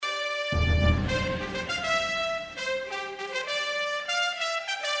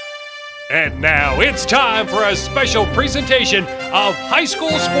And now it's time for a special presentation of high school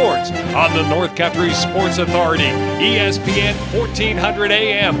sports on the North Country Sports Authority, ESPN 1400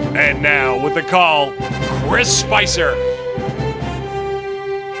 AM. And now with the call, Chris Spicer.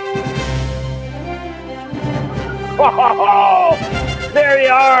 Oh, there you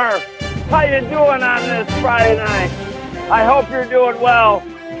are. How you doing on this Friday night? I hope you're doing well.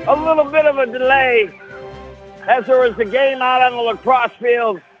 A little bit of a delay as there was a game out on the lacrosse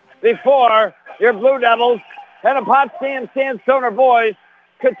field before your Blue Devils and the Potsdam Sandstoner boys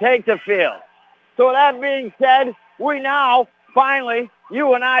could take the field. So that being said, we now finally,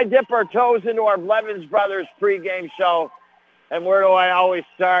 you and I dip our toes into our Blevins Brothers pregame show. And where do I always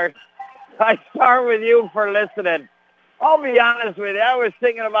start? I start with you for listening. I'll be honest with you. I was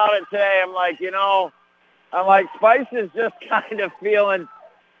thinking about it today. I'm like, Spice is just kind of feeling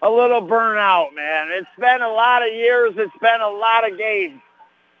a little burnout, man. It's been a lot of years. It's been a lot of games.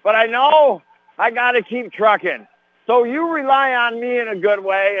 But I know I got to keep trucking. So you rely on me in a good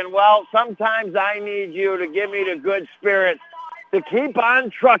way. And, well, sometimes I need you to give me the good spirit to keep on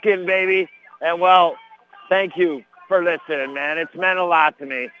trucking, baby. And, well, thank you for listening, man. It's meant a lot to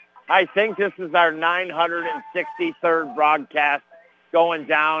me. I think this is our 963rd broadcast going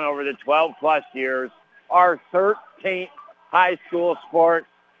down over the 12-plus years, our 13th high school sports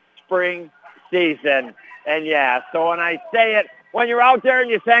spring season. And, yeah, so when I say it, when you're out there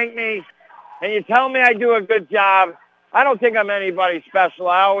and you thank me and you tell me I do a good job, I don't think I'm anybody special.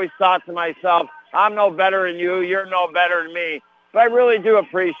 I always thought to myself, I'm no better than you. You're no better than me. But I really do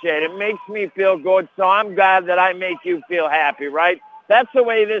appreciate it. It makes me feel good, so I'm glad that I make you feel happy, right? That's the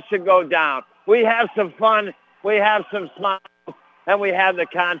way this should go down. We have some fun, we have some smiles, and we have the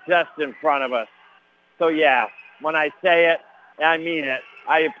contest in front of us. So, yeah, when I say it, I mean it.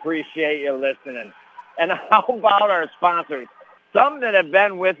 I appreciate you listening. And how about our sponsors? Some that have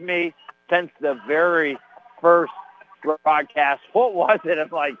been with me since the very first broadcast. What was it?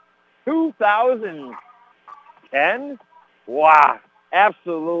 It's like 2010? Wow,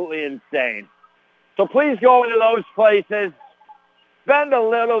 absolutely insane. So please go into those places. Spend a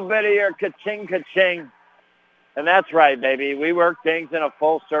little bit of your ka-ching. And that's right, baby. We work things in a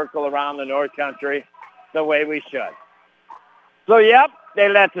full circle around the North Country the way we should. So, yep, they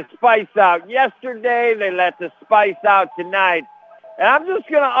let the spice out yesterday. They let the spice out tonight. And I'm just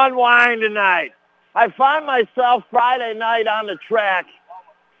going to unwind tonight. I find myself Friday night on the track,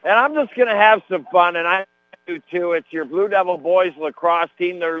 and I'm just going to have some fun, and I do too. It's your Blue Devil boys lacrosse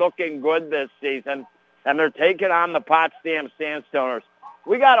team. They're looking good this season, and they're taking on the Potsdam Sandstoners.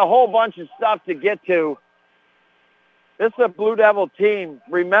 We got a whole bunch of stuff to get to. This is a Blue Devil team.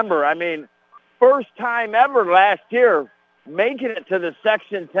 Remember, first time ever last year making it to the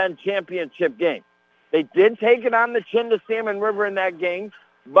Section 10 championship game. They did take it on the chin to Salmon River in that game,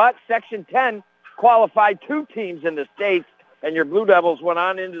 but Section 10 qualified two teams in the state, and your Blue Devils went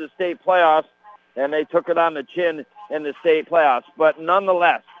on into the state playoffs, and they took it on the chin in the state playoffs. But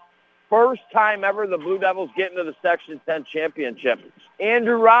nonetheless, first time ever the Blue Devils get into the Section 10 championship.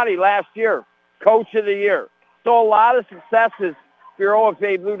 Andrew Roddy last year, Coach of the Year. So a lot of successes for your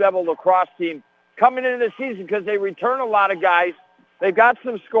OFA Blue Devil lacrosse team coming into the season because they return a lot of guys. They've got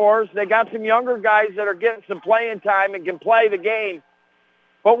some scores. They got some younger guys that are getting some playing time and can play the game.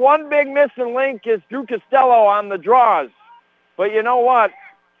 But one big missing link is Drew Costello on the draws. But you know what?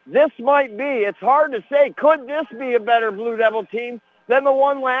 This might be, it's hard to say, could this be a better Blue Devil team than the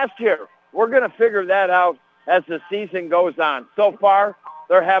one last year? We're going to figure that out as the season goes on. So far,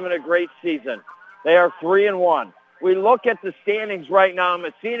 they're having a great season. They are 3-1. We look at the standings right now.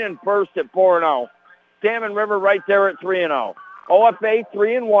 Messina in first at 4-0. Salmon River right there at 3-0. OFA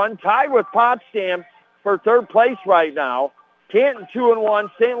 3-1, tied with Potsdam for third place right now. Canton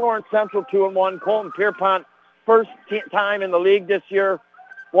 2-1, St. Lawrence Central 2-1, Colton Pierpont first time in the league this year,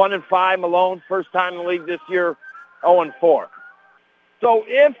 1-5. Malone first time in the league this year, 0-4. So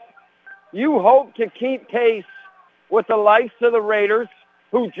if you hope to keep pace with the likes of the Raiders,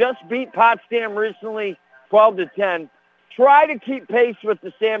 who just beat Potsdam recently 12-10, try to keep pace with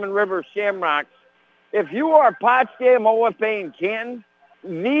the Salmon River Shamrocks. If you are Potsdam, OFA, and Canton,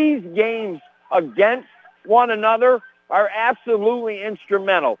 these games against one another are absolutely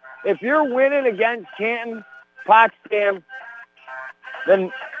instrumental. If you're winning against Canton, Potsdam, then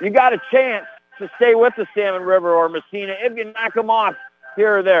you got a chance to stay with the Salmon River or Messina if you knock them off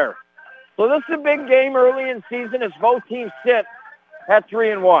here or there. So this is a big game early in season as both teams sit at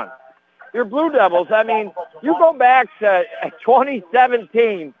 3-1. Your Blue Devils, you go back to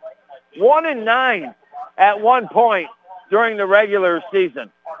 2017, 1-9 at one point during the regular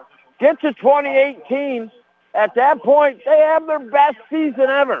season. Get to 2018, at that point, they have their best season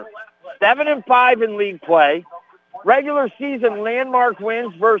ever. 7-5 in league play. Regular season landmark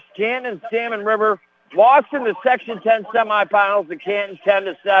wins versus Canton and Salmon River. Lost in the Section 10 semifinals to Canton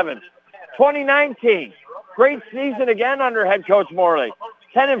 10-7. 2019, great season again under head coach Morley.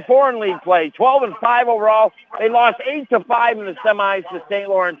 10-4 in league play, 12-5 overall. They lost 8-5 in the semis to St.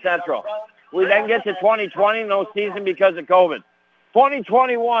 Lawrence Central. We then get to 2020, no season because of COVID.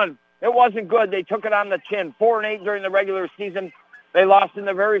 2021, it wasn't good. They took it on the chin, 4-8 during the regular season. They lost in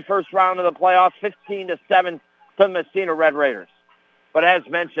the very first round of the playoffs, 15-7 to the Messina Red Raiders. But as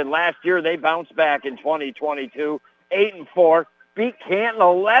mentioned, last year they bounced back in 2022, 8-4, beat Canton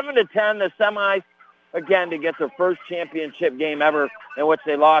 11-10 the semis, again to get their first championship game ever, in which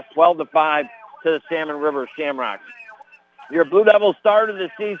they lost 12-5 to the Salmon River Shamrocks. Your Blue Devils started the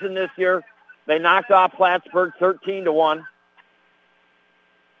season this year. They knocked off Plattsburgh 13-1.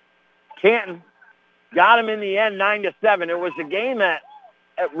 Canton got them in the end 9-7. It was a game that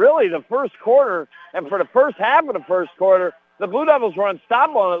at really the first quarter, and for the first half of the first quarter, the Blue Devils were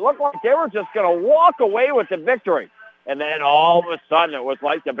unstoppable, and it looked like they were just going to walk away with the victory. And then all of a sudden, it was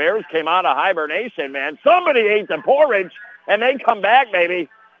like the Bears came out of hibernation, man. Somebody ate the porridge, and they come back, baby.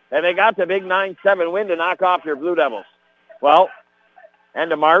 And they got the big 9-7 win to knock off your Blue Devils. Well,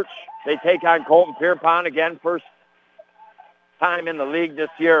 end of March, they take on Colton Pierpont again. First time in the league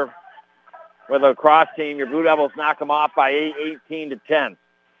this year with a lacrosse team. Your Blue Devils knock them off by 18-10.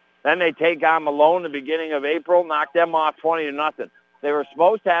 Then they take on Malone the beginning of April, knock them off 20-0. They were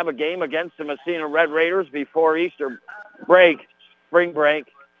supposed to have a game against the Messina Red Raiders before Easter break, spring break,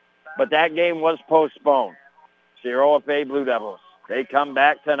 but that game was postponed. So your OFA Blue Devils, they come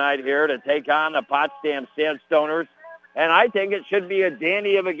back tonight here to take on the Potsdam Sandstoners, and I think it should be a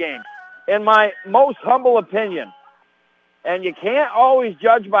dandy of a game. In my most humble opinion, and you can't always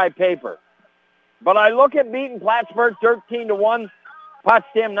judge by paper, but I look at beating Plattsburgh 13-1,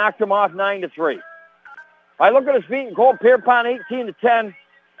 Potsdam knocked them off 9-3. I look at us beating Colt Pierpont 18-10.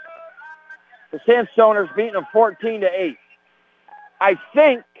 The Sandstoners beating them 14-8. I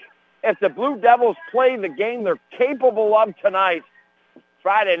think if the Blue Devils play the game they're capable of tonight,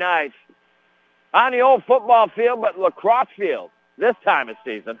 Friday night, on the old football field, but lacrosse field this time of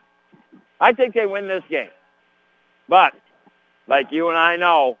season, I think they win this game. But like you and I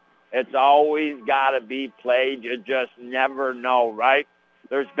know, it's always got to be played. You just never know, right?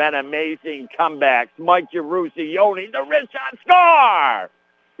 There's been amazing comebacks. Mike Giarrusi, Yoni, the wrist shot, score!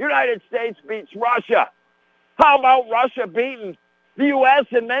 United States beats Russia. How about Russia beating the U.S.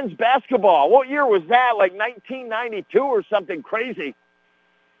 in men's basketball? What year was that? Like 1992 or something crazy.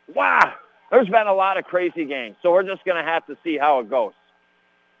 Wow. There's been a lot of crazy games, so we're just going to have to see how it goes.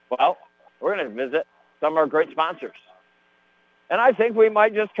 Well, we're going to visit some of our great sponsors. And I think we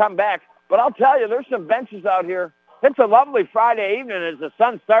might just come back. But I'll tell you, there's some benches out here. It's a lovely Friday evening as the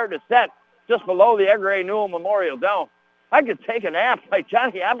sun's starting to set just below the Edgar A. Newell Memorial Dome. I could take a nap like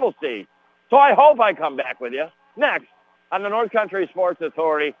Johnny Appleseed. So I hope I come back with you next on the North Country Sports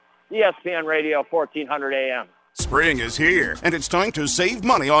Authority, ESPN Radio, 1400 AM. Spring is here, and it's time to save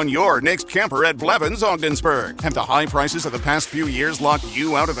money on your next camper at Blevins Ogdensburg. Have the high prices of the past few years locked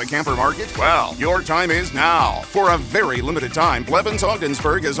you out of the camper market? Well, your time is now. For a very limited time, Blevins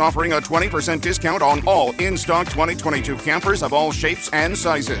Ogdensburg is offering a 20% discount on all in-stock 2022 campers of all shapes and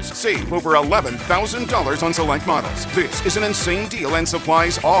sizes. Save over $11,000 on select models. This is an insane deal, and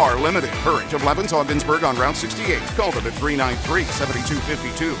supplies are limited. Hurry to Blevins Ogdensburg on Route 68. Call them at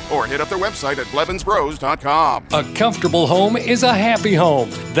 393-7252 or hit up their website at blevinsbros.com. A comfortable home is a happy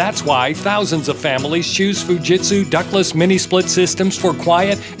home. That's why thousands of families choose Fujitsu ductless mini-split systems for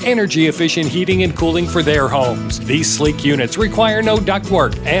quiet, energy-efficient heating and cooling for their homes. These sleek units require no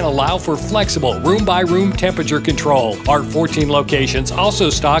ductwork and allow for flexible room-by-room temperature control. Our 14 locations also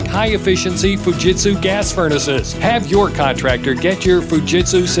stock high-efficiency Fujitsu gas furnaces. Have your contractor get your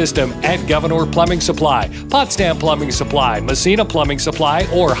Fujitsu system at Governor Plumbing Supply, Potsdam Plumbing Supply, Messina Plumbing Supply,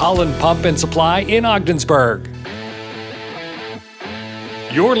 or Holland Pump and Supply in Ogdensburg.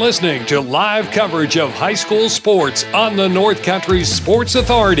 You're listening to live coverage of high school sports on the North Country Sports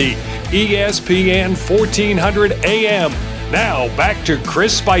Authority, ESPN 1400 AM. Now back to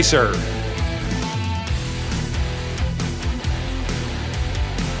Chris Spicer.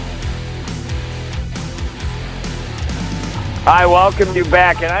 I welcome you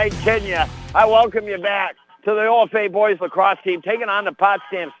back, and I ain't kidding you. I welcome you back to the OFA boys lacrosse team taking on the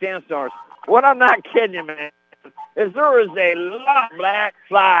Potsdam Sandstorms. What I'm not kidding you, man, is there is a lot of black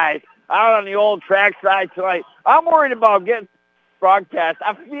flies out on the old trackside tonight. I'm worried about getting broadcast.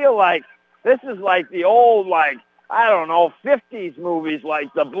 I feel like this is like the old, I don't know, 50s movies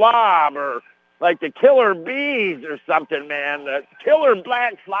like The Blob or like the killer bees or something, man. The killer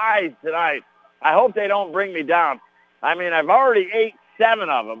black flies tonight. I hope they don't bring me down. I mean, I've already ate 7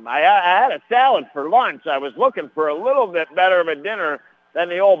 of them. I had a salad for lunch. I was looking for a little bit better of a dinner than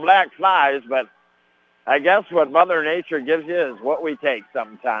the old black flies, but I guess what Mother Nature gives you is what we take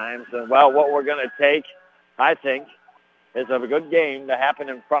sometimes. And, well, what we're going to take, I think, is a good game to happen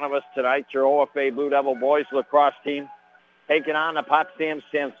in front of us tonight. Your OFA Blue Devil boys lacrosse team taking on the Potsdam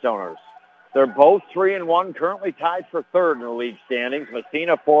Sandstoners. They're both 3-1, currently tied for 3rd in the league standings.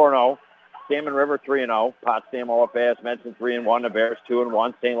 Messina 4-0, Salmon River 3-0, Potsdam OFA, as mentioned, 3-1. The Bears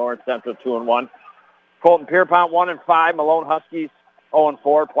 2-1, St. Lawrence Central 2-1. Colton Pierpont 1-5, Malone Huskies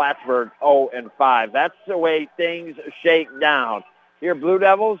 0-4, Plattsburgh 0-5. That's the way things shake down. Your Blue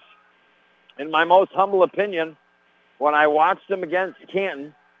Devils, in my most humble opinion, when I watched them against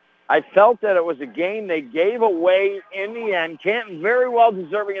Canton, I felt that it was a game they gave away in the end. Canton very well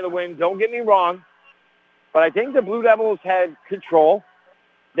deserving of the win, don't get me wrong. But I think the Blue Devils had control.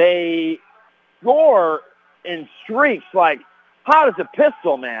 They score in streaks like hot as a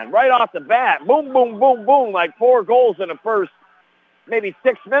pistol, man, right off the bat. Boom, boom, boom, boom, like 4 goals in the first, maybe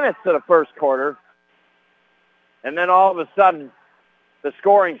 6 minutes of the first quarter. And then all of a sudden, the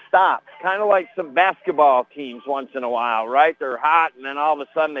scoring stops, kind of like some basketball teams once in a while, right? They're hot, and then all of a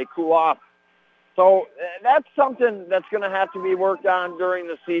sudden they cool off. So that's something that's going to have to be worked on during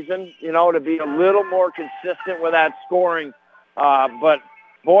the season, you know, to be a little more consistent with that scoring. But,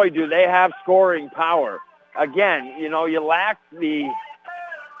 boy, do they have scoring power. Again, you know, you lack the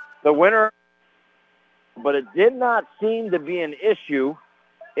winner, but it did not seem to be an issue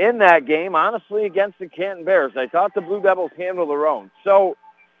in that game, honestly, against the Canton Bears. I thought the Blue Devils handled their own. So,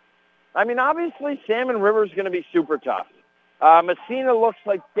 I mean, obviously, Salmon River is going to be super tough. Messina looks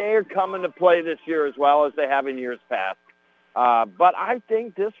like they're coming to play this year as well as they have in years past. But I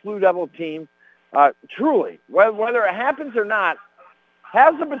think this Blue Devil team, truly, whether it happens or not,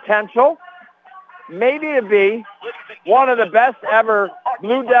 has the potential maybe to be one of the best ever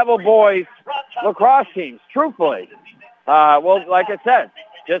Blue Devil boys lacrosse teams, truthfully. Well, like I said,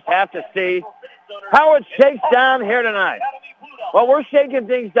 just have to see how it shakes down here tonight. Well, we're shaking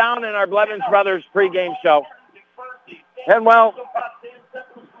things down in our Blevins Brothers pregame show. And, well,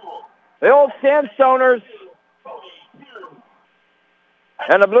 the old Sandstoners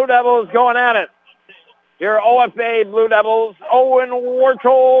and the Blue Devils going at it. Your OFA Blue Devils, Owen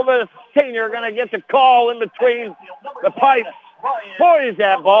Wartle, the senior, going to get the call in between the pipes. Boy, is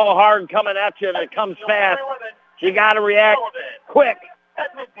that ball hard coming at you, and it comes fast. You got to react quick.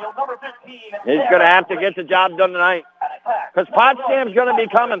 He's going to have to get the job done tonight because Potsdam's going to be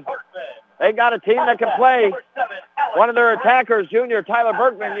coming. They got a team that can play. One of their attackers, junior Tyler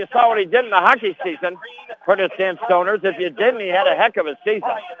Berkman, you saw what he did in the hockey season for the Sandstoners. If you didn't, he had a heck of a season.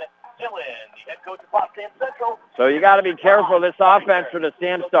 So you got to be careful of this offense for the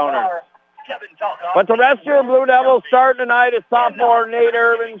Sandstoners. But the rest of your Blue Devils starting tonight is sophomore Nate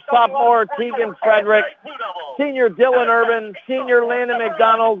Irvin, sophomore Tegan Frederick, senior Dylan Irvin, senior Landon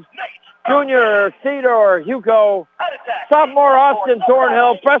McDonald, junior Theodore Hugo, sophomore Austin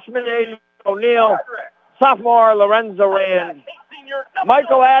Thornhill, freshman Aiden O'Neill, sophomore Lorenzo Rand,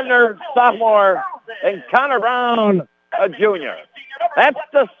 Michael Adner, sophomore, and Connor Brown, a junior. That's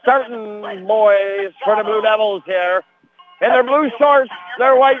the starting boys for the Blue Devils here. In their blue shorts,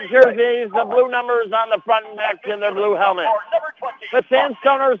 their white jerseys, the blue numbers on the front and back, and their blue helmets. The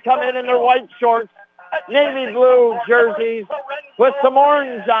Sandstoners come in their white shorts, navy blue jerseys with some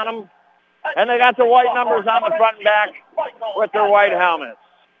orange on them, and they got the white numbers on the front and back with their white helmets.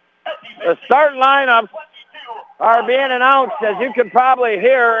 The starting lineups are being announced, as you can probably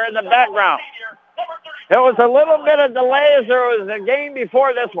hear in the background. There was a little bit of delay as there was a game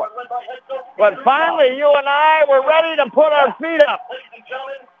before this one. But finally, you and I were ready to put our feet up.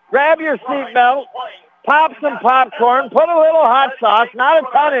 Grab your seatbelt, pop some popcorn, put a little hot sauce, not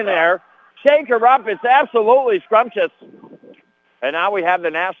a ton in there. Shake her up. It's absolutely scrumptious. And now we have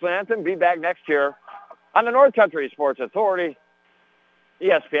the national anthem. Be back next year on the North Country Sports Authority,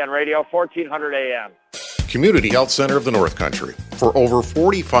 ESPN Radio, 1400 AM. Community Health Center of the North Country. For over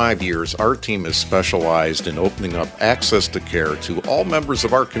 45 years, our team has specialized in opening up access to care to all members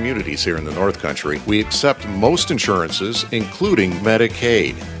of our communities here in the North Country. We accept most insurances, including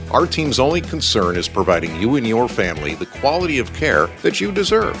Medicaid. Our team's only concern is providing you and your family the quality of care that you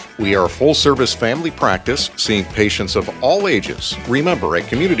deserve. We are a full-service family practice, seeing patients of all ages. Remember, at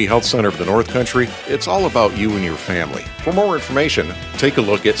Community Health Center of the North Country, it's all about you and your family. For more information, take a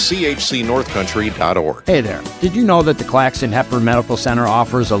look at chcnorthcountry.org. Hey there. Did you know that the Claxton Hepburn Medical Center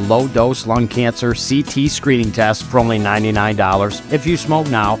offers a low-dose lung cancer CT screening test for only $99? If you smoke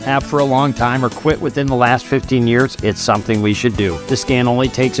now, have for a long time, or quit within the last 15 years, it's something we should do. The scan only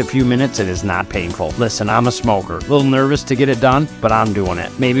takes a few minutes and is not painful. Listen, I'm a smoker. A little nervous to get it done, but I'm doing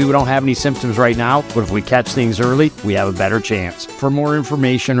it. Maybe we don't have any symptoms right now, but if we catch things early, we have a better chance. For more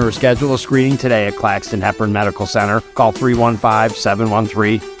information or schedule a screening today at Claxton Hepburn Medical Center, call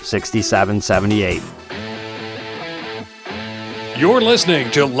 315-713-6778. You're listening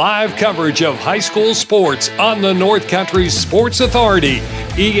to live coverage of high school sports on the North Country Sports Authority,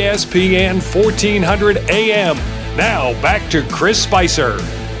 ESPN 1400 AM. Now back to Chris Spicer.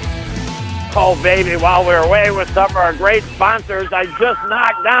 Oh, baby, while we're away with some of our great sponsors, I just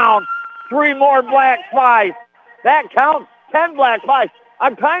knocked down 3 more black flies. That counts, 10 black flies.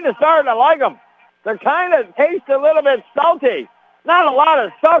 I'm kind of starting to like them. They're kind of taste a little bit salty. Not a lot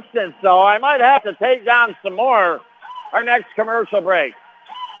of substance, though. I might have to take down some more. Our next commercial break.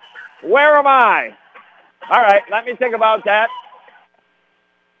 Where am I? All right, let me think about that.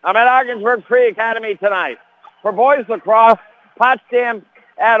 I'm at Ogdensburg Pre-Academy tonight. For boys lacrosse, Potsdam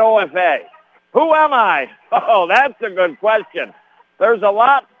at OFA. Who am I? Oh, that's a good question. There's a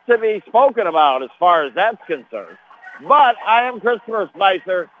lot to be spoken about as far as that's concerned. But I am Christopher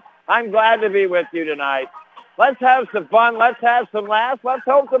Spicer. I'm glad to be with you tonight. Let's have some fun. Let's have some laughs. Let's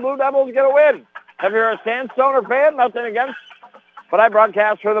hope the Blue Devils get a win. If you're a Sandstoner fan, nothing against. But I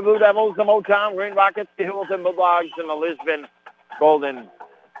broadcast for the Blue Devils, the Motown Green Rockets, the Hamilton Bulldogs, and the Lisbon Golden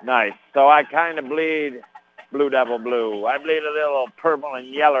Knights. So I kind of bleed Blue Devil blue. I bleed a little purple and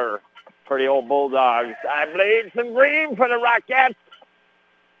yellow for the old Bulldogs. I bleed some green for the Rockets.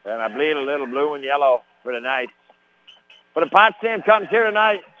 And I bleed a little blue and yellow for the Knights. But if Potsdam comes here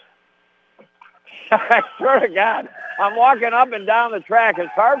tonight, I swear to God, I'm walking up and down the track.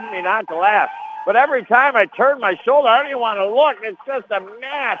 It's hard for me not to laugh. But every time I turn my shoulder, I don't even want to look. It's just a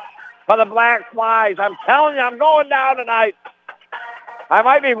mess for the Black Flies. I'm telling you, I'm going down tonight. I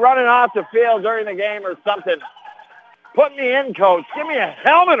might be running off the field during the game or something. Put me in, coach. Give me a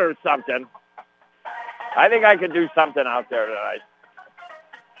helmet or something. I think I could do something out there tonight.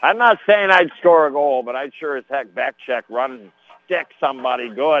 I'm not saying I'd score a goal, but I'd sure as heck back check, run, and stick somebody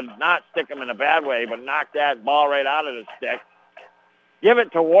good. Not stick them in a bad way, but knock that ball right out of the stick. Give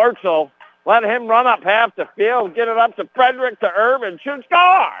it to Wartzel. Let him run up half the field, get it up to Frederick, to Irvin, shoot,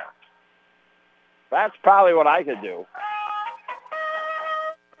 score! That's probably what I could do.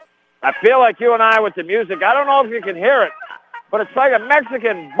 I feel like you and I with the music. I don't know if you can hear it, but it's like a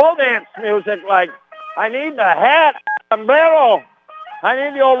Mexican bull dance music. Like, I need the hat, sombrero. I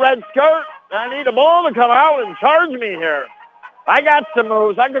need the old red skirt. I need a bull to come out and charge me here. I got some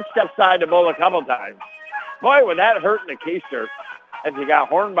moves. I could step side the bull a couple times. Boy, would that hurt in the keister if you got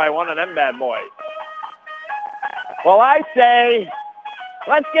horned by one of them bad boys. Well, I say,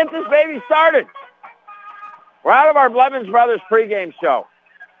 let's get this baby started. We're out of our Blevins Brothers pregame show.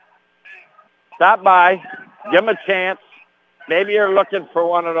 Stop by, give them a chance. Maybe you're looking for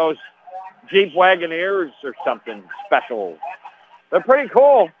one of those Jeep Wagoneers or something special. They're pretty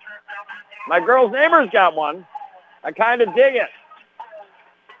cool. My girl's neighbor's got one. I kind of dig it.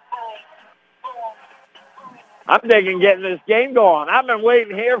 I'm digging getting this game going. I've been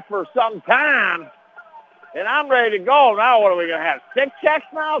waiting here for some time, and I'm ready to go. Now, what are we going to have, 6 checks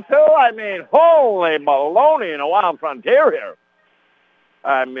now, too? I mean, holy baloney in a wild frontier here.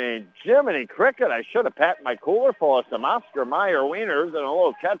 I mean, Jiminy Cricket, I should have packed my cooler full of some Oscar Mayer wieners and a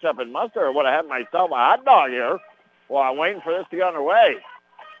little ketchup and mustard. I would have had myself a hot dog here while I'm waiting for this to get underway.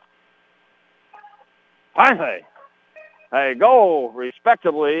 Finally, they go,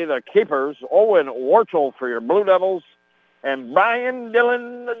 respectively, the keepers, Owen Warchel for your Blue Devils and Brian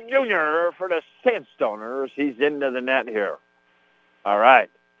Dillon Jr. for the Sandstoners. He's into the net here. All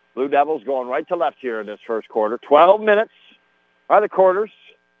right, Blue Devils going right to left here in this first quarter. 12 minutes. Are the quarters.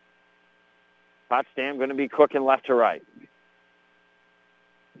 Potsdam going to be cooking left to right.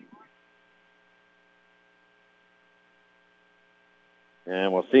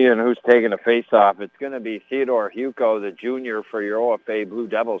 And we'll see who's taking a face-off. It's going to be Theodore Huco, the junior, for your OFA Blue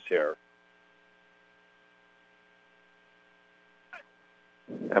Devils here.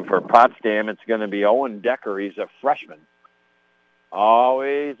 And for Potsdam, it's going to be Owen Decker. He's a freshman.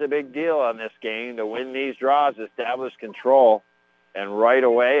 Always a big deal on this game to win these draws, establish control. And right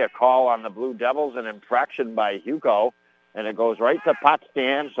away, a call on the Blue Devils, an infraction by Hugo. and it goes right to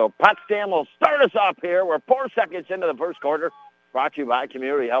Potsdam. So Potsdam will start us off here. We're 4 seconds into the first quarter. Brought to you by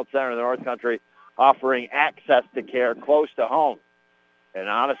Community Health Center of the North Country, offering access to care close to home. And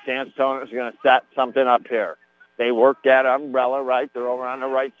now the Sandstoners are going to set something up here. They work that umbrella right. They're over on the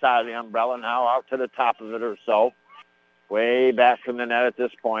right side of the umbrella now, out to the top of it or so. Way back from the net at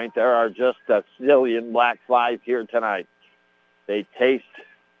this point. There are just a zillion black flies here tonight. They taste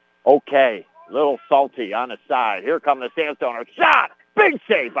okay. Little salty on the side. Here come the Sandstoners. Shot! Big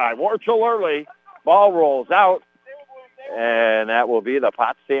save by Warchel early. Ball rolls out. And that will be the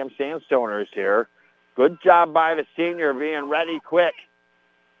Potsdam Sandstoners here. Good job by the senior being ready quick,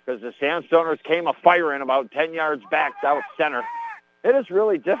 because the Sandstoners came a-firing about 10 yards back out center. It is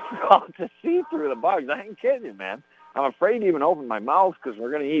really difficult to see through the bugs. I ain't kidding you, man. I'm afraid to even open my mouth because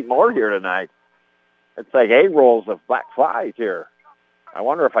we're going to eat more here tonight. It's like egg rolls of black flies here. I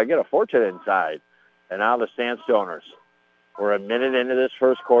wonder if I get a fortune inside. And now the Sandstoners. We're a minute into this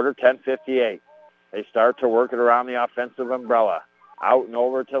first quarter, 10:58. They start to work it around the offensive umbrella. Out and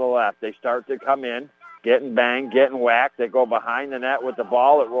over to the left. They start to come in, getting banged, getting whacked. They go behind the net with the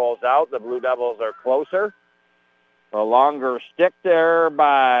ball. It rolls out. The Blue Devils are closer. A longer stick there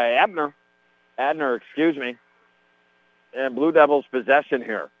by Adner, and Blue Devils possession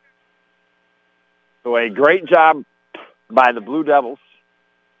here. So a great job by the Blue Devils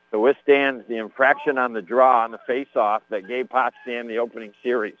to withstand the infraction on the draw on the face-off that gave Potsdam the opening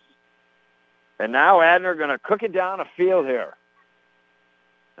series. And now Adner going to cook it down the field here.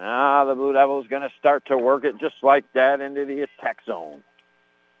 Now the Blue Devils going to start to work it just like that into the attack zone.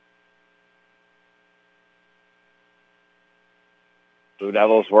 Blue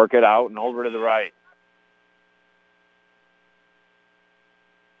Devils work it out and over to the right.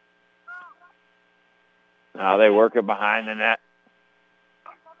 Now they work it behind the net.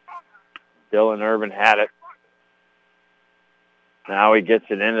 Dylan Irvin had it. Now he gets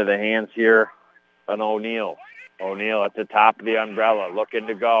it into the hands here of O'Neill. O'Neill at the top of the umbrella, looking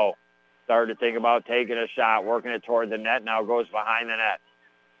to go. Started to think about taking a shot, working it toward the net. Now goes behind the net.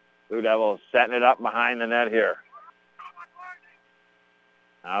 Blue Devils setting it up behind the net here.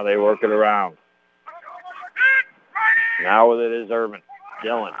 Now they work it around. Now with it is Irvin.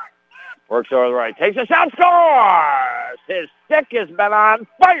 Dylan works over the right. Takes a shot, scores! His stick has been on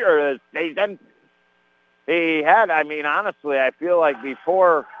fire this season. He had, honestly, I feel like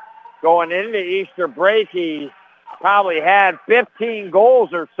before going into Easter break, he probably had 15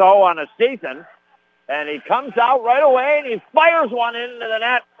 goals or so on a season. And he comes out right away and he fires one into the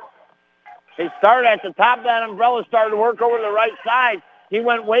net. He started at the top of that umbrella, started to work over to the right side. He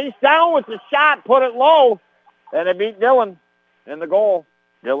went waist down with the shot, put it low, and it beat Dylan in the goal.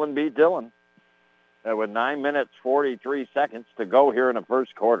 Dylan beat Dylan. And with 9 minutes, 43 seconds to go here in the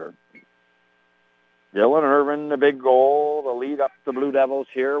first quarter. Dylan Irvin, the big goal, the lead up the Blue Devils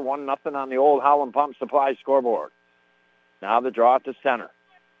here, 1-0 on the old Holland Pump Supply scoreboard. Now the draw at the center.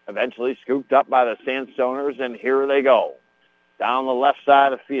 Eventually scooped up by the Sandstoners, and here they go. Down the left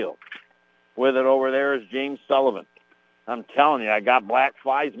side of the field. With it over there is James Sullivan. I'm telling you, I got black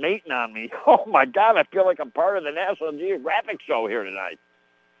flies mating on me. Oh, my God, I feel like I'm part of the National Geographic show here tonight.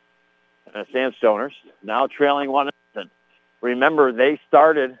 And the Sandstoners now trailing 1-0. Remember, they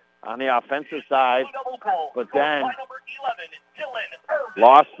started on the offensive side, but then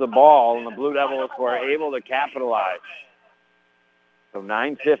lost the ball, and the Blue Devils were able to capitalize. So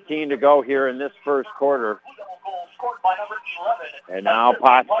 9:15 to go here in this first quarter. And now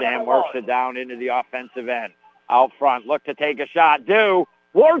Potsdam works it down into the offensive end. Out front, look to take a shot.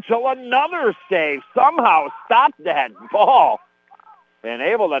 Warchel, another save. Somehow stopped that ball and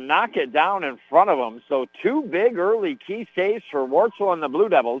able to knock it down in front of him. So two big early key saves for Warchel and the Blue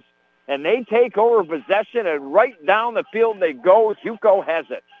Devils. And they take over possession, and right down the field they go. Hugo has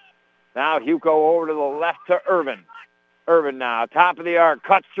it. Now Hugo over to the left to Irvin. Irvin now, top of the arc,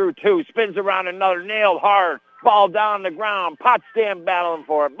 cuts through two, spins around another, nailed hard. Ball down the ground. Potsdam battling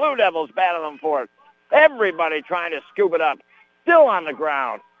for it. Blue Devils battling for it. Everybody trying to scoop it up. Still on the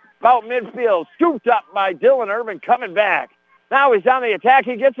ground. About midfield, scooped up by Dylan Irvin coming back. Now he's on the attack.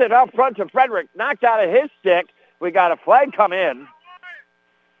 He gets it up front to Frederick. Knocked out of his stick. We got a flag come in.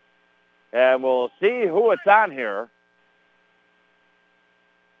 And we'll see who it's on here.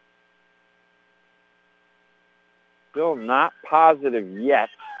 Still not positive yet.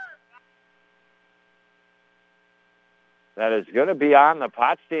 That is going to be on the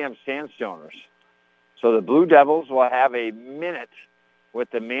Potsdam Sandstoners. So the Blue Devils will have a minute with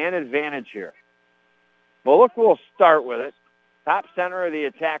the man advantage here. Bullock will start with it. Top center of the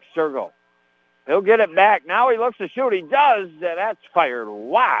attack circle. He'll get it back. Now he looks to shoot. He does, and that's fired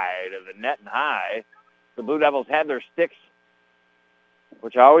wide of the net and high. The Blue Devils had their sticks,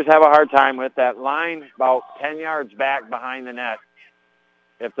 which I always have a hard time with, that line about 10 yards back behind the net.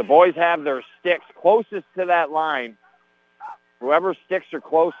 If the boys have their sticks closest to that line, whoever sticks are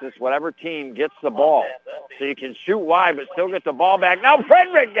closest, whatever team gets the ball. So you can shoot wide but still get the ball back. Now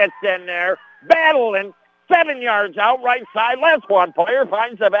Frederick gets in there, battling 7 yards out, right side. Last one player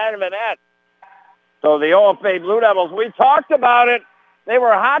finds the back of the net. So the OFA Blue Devils, we talked about it. They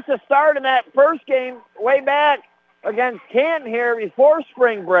were hot to start in that first game way back against Canton here before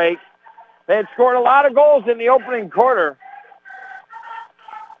spring break. They had scored a lot of goals in the opening quarter.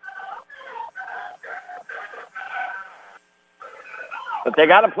 But they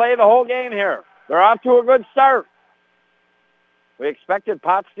got to play the whole game here. They're off to a good start. We expected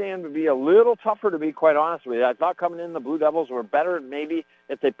Potsdam to be a little tougher, to be quite honest with you. I thought coming in the Blue Devils were better maybe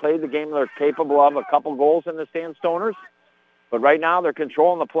if they played the game they're capable of, a couple goals in the Sandstoners. But right now they're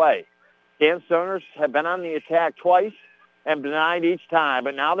controlling the play. Sandstoners have been on the attack twice and denied each time,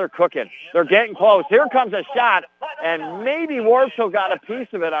 but now they're cooking. They're getting close. Here comes a shot, and maybe Warsaw got a piece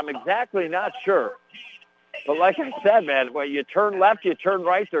of it. I'm exactly not sure. But like I said, man, when you turn left, you turn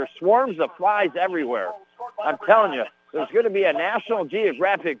right, there's swarms of flies everywhere. I'm telling you, there's going to be a National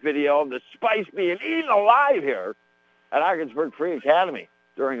Geographic video of the spice being eaten alive here at Ogdensburg Free Academy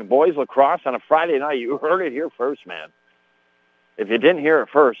during a boys lacrosse on a Friday night. You heard it here first, man. If you didn't hear it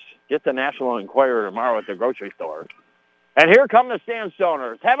first, get the National Enquirer tomorrow at the grocery store. And here come the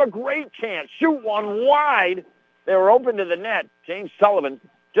Sandstoners. Have a great chance. Shoot one wide. They were open to the net. James Sullivan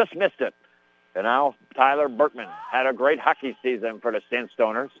just missed it. And now Tyler Berkman had a great hockey season for the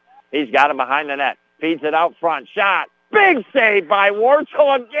Sandstoners. He's got him behind the net. Feeds it out front. Shot. Big save by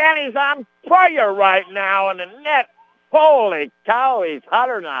Warsaw again. He's on fire right now in the net. Holy cow, he's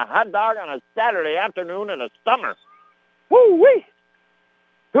hotter than a hot dog on a Saturday afternoon in the summer. Woo-wee.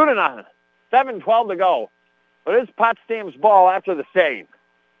 2-0. 7:12 to go. But it's Potsdam's ball after the save.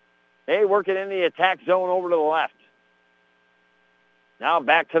 They work it in the attack zone over to the left. Now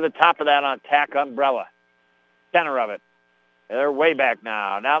back to the top of that attack umbrella. Center of it. They're way back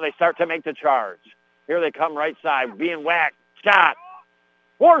now. Now they start to make the charge. Here they come right side, being whacked. Shot.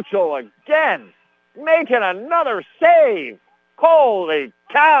 Warchel again, making another save. Holy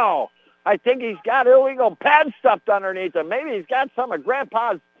cow. I think he's got illegal pad stuffed underneath him. Maybe he's got some of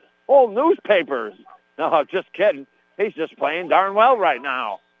Grandpa's old newspapers. No, just kidding. He's just playing darn well right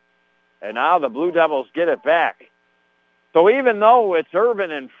now. And now the Blue Devils get it back. So even though it's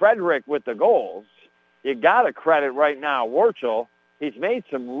Irvin and Frederick with the goals, you got to credit right now Warchel. He's made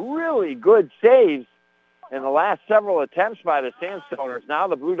some really good saves in the last several attempts by the Sandstoners. Now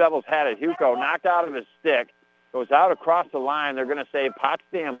the Blue Devils had it. Hugo knocked out of his stick, goes out across the line. They're going to say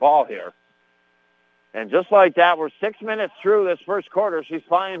Potsdam ball here. And just like that, we're 6 minutes through this first quarter. She's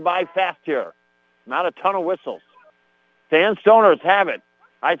flying by fast here. Not a ton of whistles. Sandstoners have it.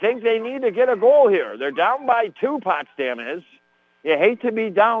 I think they need to get a goal here. They're down by 2, Potsdam is. You hate to be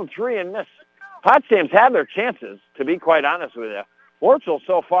down 3 and miss. Potsdam's had their chances, to be quite honest with you. Warchel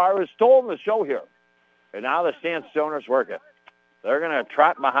so far has stolen the show here. And now the Sandstoners work it. They're going to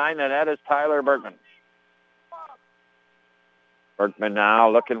trot behind the net as Tyler Berkman. Berkman now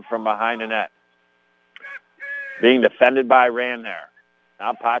looking from behind the net. Being defended by Rand there.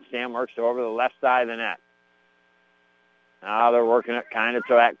 Now Potsdam works over the left side of the net. Now they're working it kind of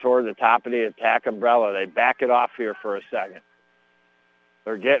back toward the top of the attack umbrella. They back it off here for a second.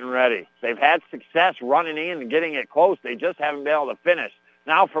 They're getting ready. They've had success running in and getting it close. They just haven't been able to finish.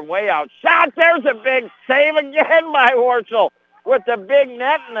 Now from way out, shot. There's a big save again by Warchel with the big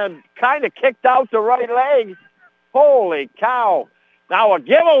net and the kind of kicked out the right leg. Holy cow. Now a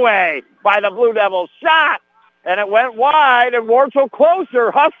giveaway by the Blue Devils. Shot. And it went wide, and Warchel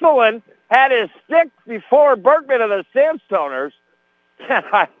closer, hustling, had his stick before Berkman of the Sandstoners. And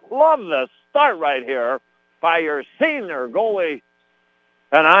I love the start right here by your senior goalie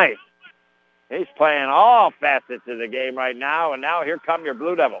tonight. He's playing all facets of the game right now, and now here come your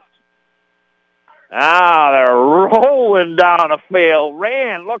Blue Devils. Now they're rolling down the field.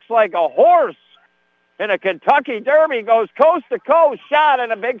 Rand looks like a horse in a Kentucky Derby, goes coast to coast, shot,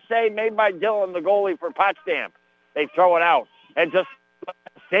 and a big save made by Dillon, the goalie for Potsdam. They throw it out, and just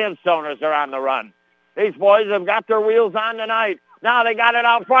Sandstoners are on the run. These boys have got their wheels on tonight. Now they got it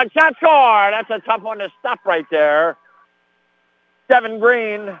out front. Shot, score! That's a tough one to stop right there. Devin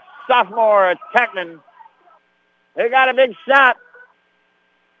Green, sophomore at Techman. They got a big shot.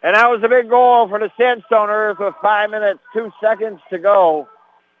 And that was a big goal for the Sandstoners with 5 minutes, 2 seconds to go.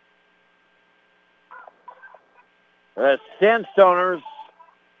 The Sandstoners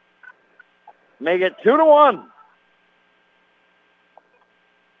make it 2-1.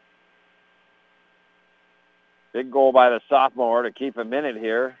 Big goal by the sophomore to keep a minute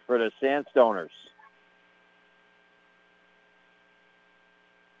here for the Sandstoners.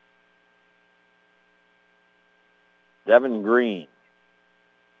 Devin Green.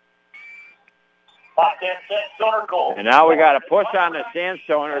 And now we got a push on the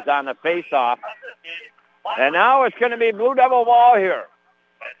Sandstoners on the face-off. And now it's going to be Blue Devil ball here.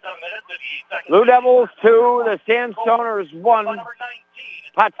 Blue Devils 2, the Sandstoners 1.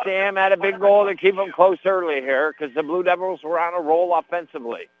 Potsdam had a big goal to keep them close early here because the Blue Devils were on a roll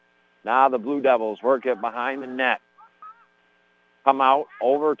offensively. Now the Blue Devils work it behind the net. Come out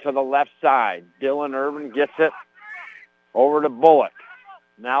over to the left side. Dylan Irvin gets it over to Bullock.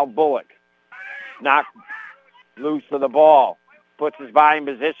 Now Bullock knocked loose of the ball. Puts his body in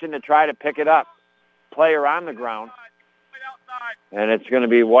position to try to pick it up. Player on the ground. And it's going to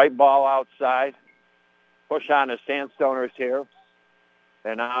be white ball outside. Push on the Sandstoners here.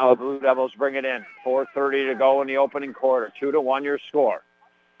 And now the Blue Devils bring it in. 4:30 to go in the opening quarter. 2-1 your score.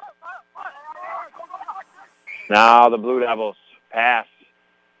 Now the Blue Devils pass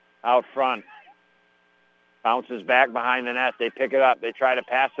out front. Bounces back behind the net. They pick it up. They try to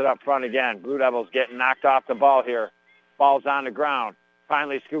pass it up front again. Blue Devils getting knocked off the ball here. Ball's on the ground.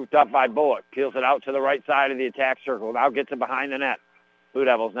 Finally scooped up by Bullock. Peels it out to the right side of the attack circle. Now gets it behind the net. Blue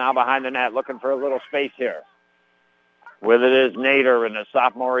Devils now behind the net looking for a little space here. With it is Nader, and the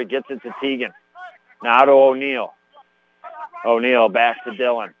sophomore, he gets it to Teagan. Now to O'Neill. O'Neill back to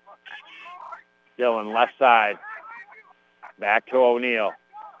Dylan. Dylan left side. Back to O'Neill.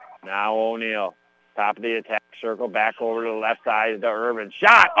 Now O'Neill. Top of the attack circle, back over to the left side to Irvin.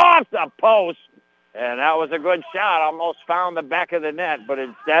 Shot off the post. And that was a good shot. Almost found the back of the net, but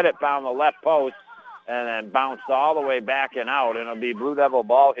instead it found the left post and then bounced all the way back and out. And it'll be Blue Devil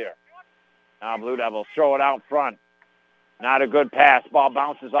ball here. Now Blue Devils throw it out front. Not a good pass. Ball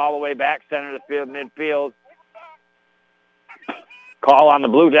bounces all the way back, center of the field, midfield. Call on the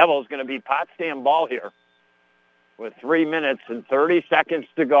Blue Devils is going to be Potsdam ball here. With 3 minutes and 30 seconds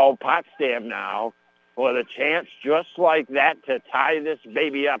to go, Potsdam now with a chance just like that to tie this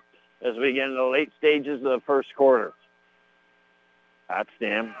baby up as we get into the late stages of the first quarter.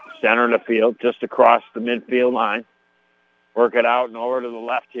 Potsdam, center of the field, just across the midfield line. Work it out and over to the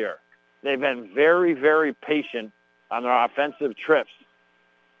left here. They've been very, very patient on their offensive trips,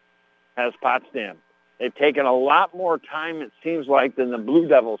 has Potsdam. They've taken a lot more time, it seems like, than the Blue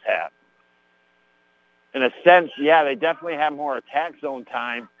Devils have. In a sense, yeah, they definitely have more attack zone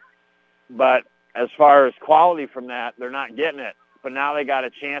time, but as far as quality from that, they're not getting it. But now they got a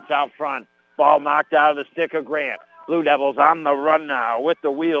chance out front. Ball knocked out of the stick of Grant. Blue Devils on the run now with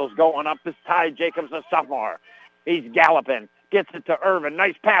the wheels going up. This Ty Jacobs, a sophomore. He's galloping. Gets it to Irvin.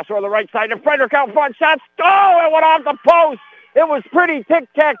 Nice pass over the right side to Frederick out front. Shots. Oh, it went off the post. It was pretty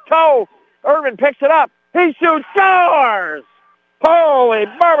tic-tac-toe. Irvin picks it up. He shoots. Scores! Holy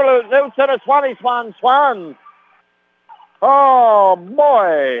marvelous new to the Swanee Swans. Oh,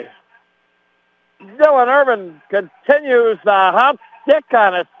 boy. Dylan Irvin continues the hot stick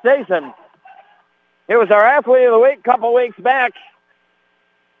on a season. He was our athlete of the week a couple weeks back.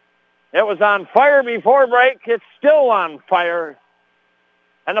 It was on fire before break. It's still on fire.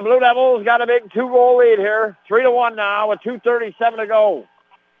 And the Blue Devils got a big 2-goal lead here. 3-1 now with 2:37 to go.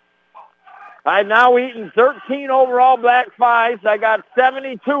 I've now eaten 13 overall Black Fives. I got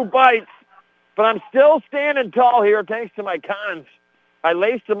 72 bites, but I'm still standing tall here thanks to my cons. I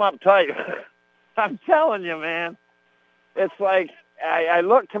laced them up tight. I'm telling you, man. It's like I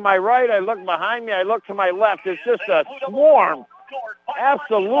look to my right, I look behind me, I look to my left. It's just a swarm.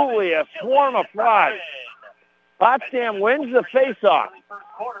 Absolutely a swarm of flies. Potsdam wins the face-off. First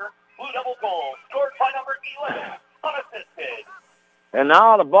quarter, Blue Devil goal scored by number 11, unassisted. And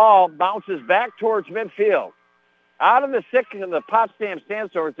now the ball bounces back towards midfield. Out of the six of the Potsdam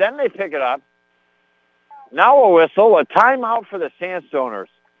Sandstoners. Then they pick it up. Now a whistle, a timeout for the Sandstoners.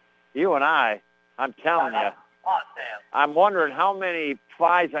 You and I'm telling you, I'm wondering how many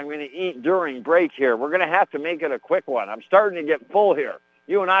flies I'm going to eat during break here. We're going to have to make it a quick one. I'm starting to get full here.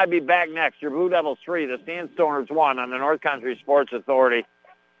 You and I be back next. Your Blue Devils 3, the Sandstoners 1 on the North Country Sports Authority,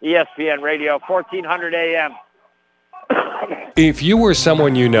 ESPN Radio, 1400 AM. If you or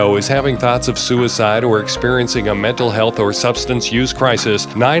someone you know is having thoughts of suicide or experiencing a mental health or substance use crisis,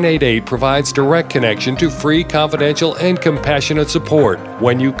 988 provides direct connection to free, confidential, and compassionate support.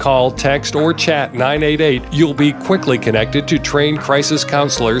 When you call, text, or chat 988, you'll be quickly connected to trained crisis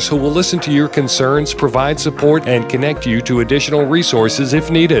counselors who will listen to your concerns, provide support, and connect you to additional resources if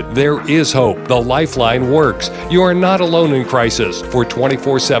needed. There is hope. The Lifeline works. You are not alone in crisis. For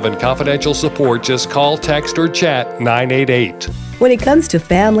 24/7 confidential support, just call, text, or chat 988. When it comes to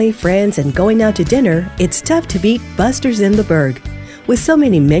family, friends, and going out to dinner, it's tough to beat Buster's in the Berg. With so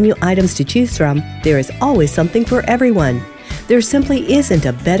many menu items to choose from, there is always something for everyone. There simply isn't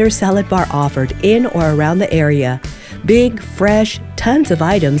a better salad bar offered in or around the area. Big, fresh, tons of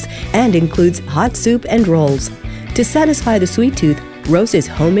items, and includes hot soup and rolls. To satisfy the sweet tooth, Rose's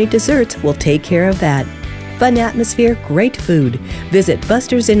homemade desserts will take care of that. Fun atmosphere, great food. Visit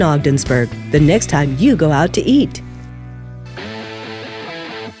Buster's in Ogdensburg the next time you go out to eat.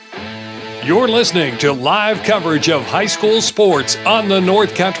 You're listening to live coverage of high school sports on the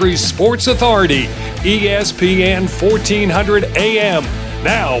North Country Sports Authority, ESPN 1400 AM.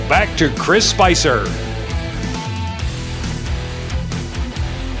 Now back to Chris Spicer.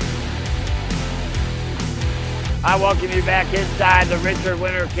 I welcome you back inside the Richard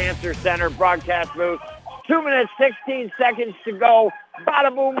Winter Cancer Center broadcast booth. 2 minutes, 16 seconds to go.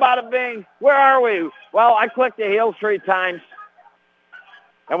 Bada boom, bada bing. Where are we? Well, I clicked the heel 3 times,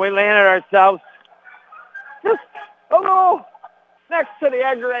 and we landed ourselves just a little next to the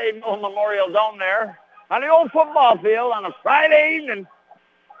Edgar A. Memorial Dome there on the old football field on a Friday evening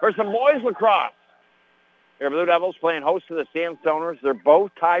for some boys lacrosse. Your Blue Devils playing host to the Sandstoners. They're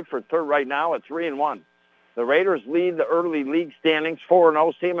both tied for third right now at 3-1. The Raiders lead the early league standings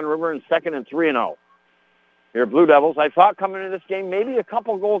 4-0. Salmon River in second and 3-0. Your Blue Devils, I thought coming into this game, maybe a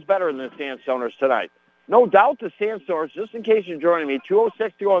couple goals better than the Sandstoners tonight. No doubt the Sandstorms, just in case you're joining me,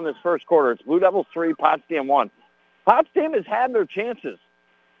 2:06 to go in this first quarter. It's Blue Devils 3, Potsdam 1. Potsdam has had their chances.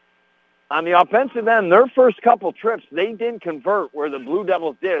 On the offensive end, their first couple trips, they didn't convert where the Blue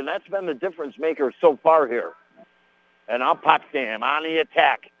Devils did, and that's been the difference maker so far here. And now Potsdam on the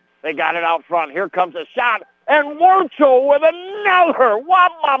attack. They got it out front. Here comes a shot, and Wurzel with another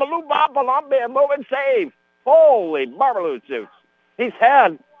moving save. Holy barbaloo suits. He's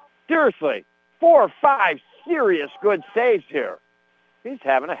had, seriously, 4 or 5 serious good saves here. He's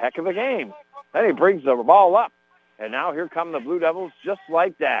having a heck of a game. Then he brings the ball up. And now here come the Blue Devils just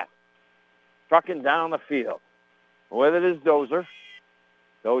like that. Trucking down the field. With it is Dozier.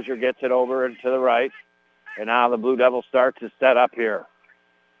 Dozier gets it over and to the right. And now the Blue Devils start to set up here.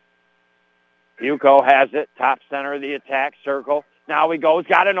 Yuko has it. Top center of the attack circle. Now he goes.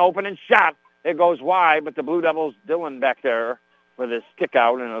 Got an opening shot. It goes wide, but the Blue Devils, Dylan back there with his kick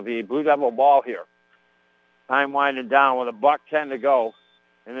out, and it'll be Blue Devil ball here. Time winding down with $1:10 to go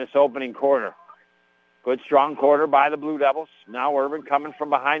in this opening quarter. Good strong quarter by the Blue Devils. Now Urban coming from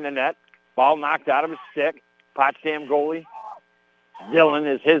behind the net. Ball knocked out of his stick. Potsdam goalie, Dylan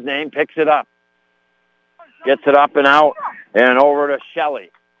is his name, picks it up. Gets it up and out and over to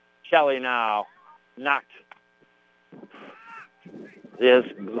Shelley. Shelley now knocked. The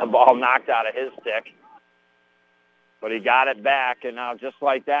ball knocked out of his stick. But he got it back, and now just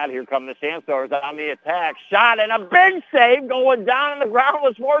like that, here come the Sandstorms on the attack. Shot and a big save going down on the ground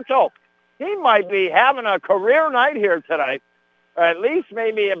with Swarto. He might be having a career night here tonight, or at least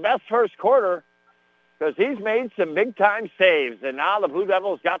maybe a best first quarter, because he's made some big-time saves, and now the Blue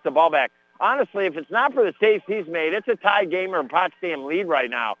Devils got the ball back. Honestly, if it's not for the saves he's made, it's a tie game or Potsdam lead right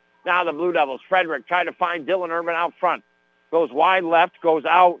now. Now the Blue Devils, Frederick trying to find Dylan Urban out front. Goes wide left, goes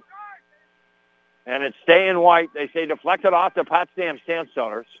out, and it's staying white. They say deflected off the Potsdam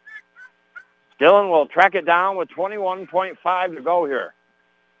Sandstoners. Dylan will track it down with 21.5 to go here.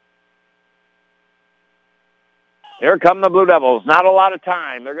 Here come the Blue Devils. Not a lot of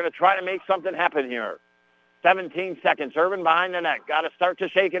time. They're going to try to make something happen here. 17 seconds. Urban behind the net. Got to start to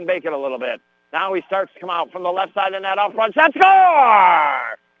shake and bake it a little bit. Now he starts to come out from the left side of the net out front. Shot,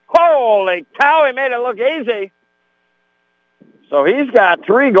 score! Holy cow, he made it look easy. So he's got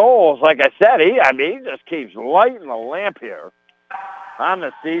 3 goals. Like I said, he just keeps lighting the lamp here on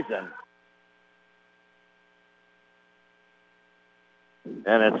the season.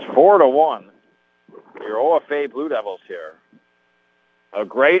 And it's 4-1. Your OFA Blue Devils here. A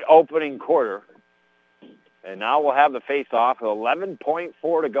great opening quarter. And now we'll have the face-off with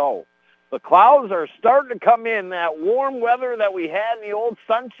 11.4 to go. The clouds are starting to come in. That warm weather that we had in the old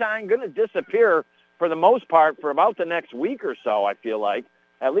sunshine going to disappear for the most part for about the next week or so, I feel like.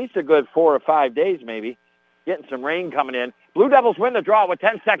 At least a good 4 or 5 days maybe. Getting some rain coming in. Blue Devils win the draw with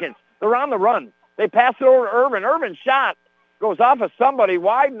 10 seconds. They're on the run. They pass it over to Urban. Urban shot. Goes off of somebody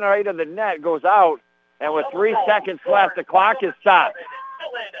wide right of the net. Goes out. And with 3 seconds left, the clock is stopped.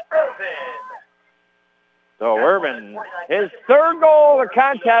 So Urban, his 3rd goal of the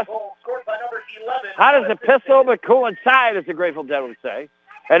contest. Hot as a pistol, but cool inside, as the Grateful Dead would say.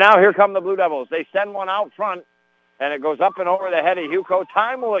 And now here come the Blue Devils. They send one out front, and it goes up and over the head of Hugo.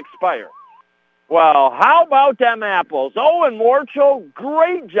 Time will expire. Well, how about them apples? Owen Warchel,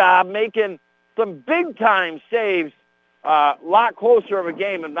 great job making some big-time saves a lot closer of a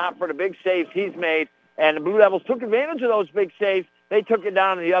game if not for the big saves he's made. And the Blue Devils took advantage of those big saves. They took it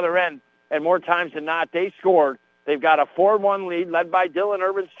down to the other end, and more times than not, they scored. They've got a 4-1 lead led by Dylan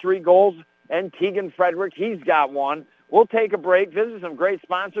Urban's 3 goals and Tegan Frederick. He's got 1. We'll take a break, visit some great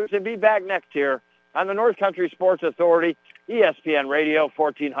sponsors, and be back next year on the North Country Sports Authority, ESPN Radio,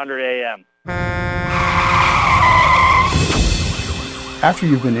 1400 AM. After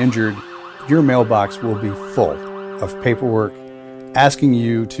you've been injured, your mailbox will be full of paperwork asking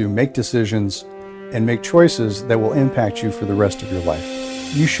you to make decisions and make choices that will impact you for the rest of your life.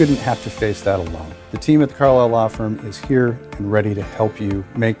 You shouldn't have to face that alone. The team at the Carlisle Law Firm is here and ready to help you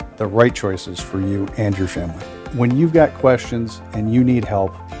make the right choices for you and your family. When you've got questions and you need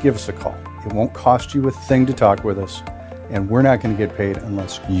help, give us a call. It won't cost you a thing to talk with us, and we're not going to get paid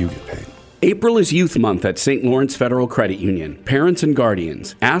unless you get paid. April is Youth Month at St. Lawrence Federal Credit Union. Parents and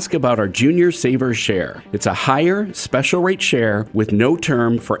guardians, ask about our Junior Savers Share. It's a higher, special rate share with no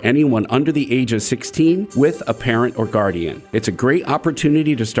term for anyone under the age of 16 with a parent or guardian. It's a great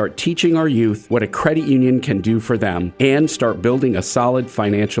opportunity to start teaching our youth what a credit union can do for them and start building a solid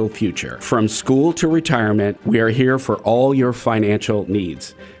financial future. From school to retirement, we are here for all your financial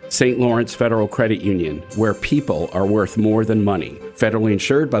needs. St. Lawrence Federal Credit Union, where people are worth more than money. Federally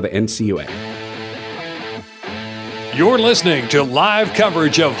insured by the NCUA. You're listening to live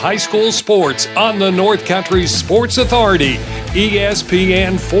coverage of high school sports on the North Country Sports Authority,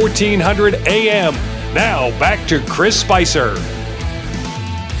 ESPN 1400 AM. Now back to Chris Spicer.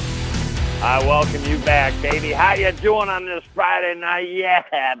 I welcome you back, baby. How you doing on this Friday night?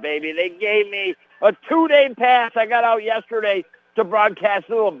 Yeah, baby. They gave me a 2-day pass. I got out yesterday to broadcast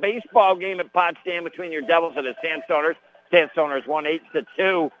a little baseball game at Potsdam between your Devils and the Sandstoners. Sandstoners won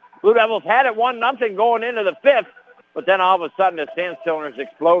 8-2. Blue Devils had it 1-0 going into the 5th, but then all of a sudden the Sandstoners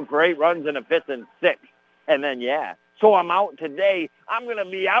explode for 8 runs in the 5th and 6th. And then, so I'm out today. I'm going to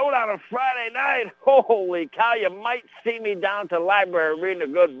be out on a Friday night. Holy cow, you might see me down to the library reading a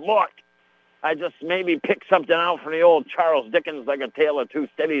good book. I just maybe pick something out from the old Charles Dickens, like A Tale of Two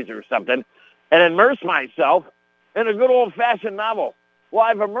Cities or something, and immerse myself in a good old-fashioned novel. Well,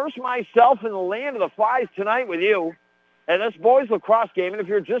 I've immersed myself in the land of the Flies tonight with you. And this boys lacrosse game, and if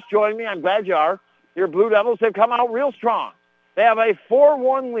you're just joining me, I'm glad you are. Your Blue Devils have come out real strong. They have a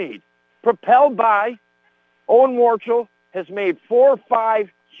 4-1 lead, propelled by Owen Warchel, has made 4 or 5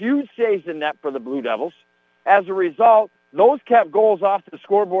 huge saves in net for the Blue Devils. As a result, those kept goals off the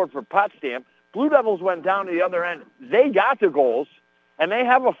scoreboard for Potsdam. Blue Devils went down to the other end. They got the goals, and they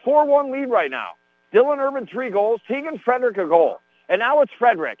have a 4-1 lead right now. Dylan Urban 3 goals, Tegan Frederick a goal. And now it's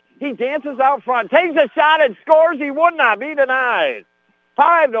Frederick. He dances out front, takes a shot and scores. He would not be denied.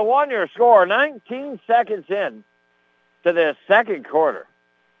 5-1 your score, 19 seconds in to the second quarter.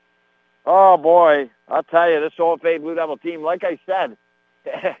 Oh, boy, I'll tell you, this OFA Blue Devil team, like I said,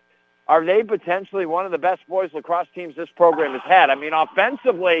 are they potentially one of the best boys lacrosse teams this program has had? I mean,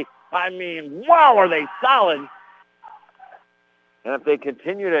 offensively, wow, are they solid. And if they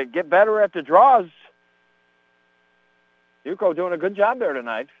continue to get better at the draws, Yuko doing a good job there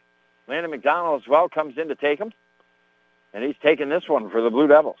tonight. Landon McDonald as well comes in to take him. And he's taking this one for the Blue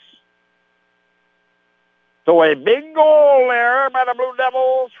Devils. So a big goal there by the Blue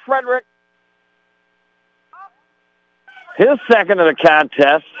Devils. Frederick. His second of the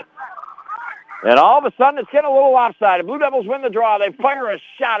contest. And all of a sudden it's getting a little offside. The Blue Devils win the draw. They fire a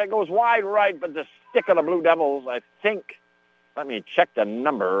shot. It goes wide right, but the stick of the Blue Devils, I think, let me check the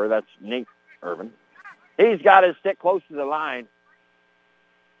number. That's Nate Urban. He's got his stick close to the line.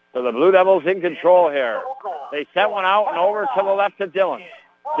 So the Blue Devils in control here. They sent one out and over to the left to Dylan.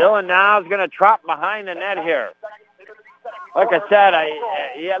 Dylan now is going to trot behind the net here. Like I said,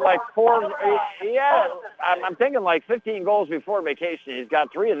 he had like 4. I'm thinking like 15 goals before vacation. He's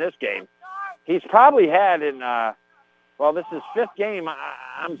got 3 in this game. He's probably had in, this is 5th game.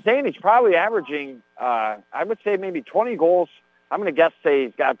 I'm saying he's probably averaging, I would say maybe 20 goals. I'm going to say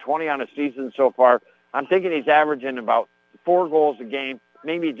he's got 20 on a season so far. I'm thinking he's averaging about 4 goals a game,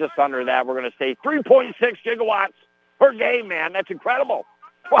 maybe just under that. We're going to say 3.6 gigawatts per game, man. That's incredible.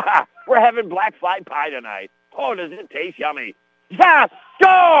 Wow, we're having black fly pie tonight. Oh, does it taste yummy? Yeah,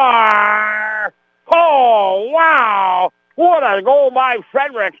 score! Oh, wow. What a goal by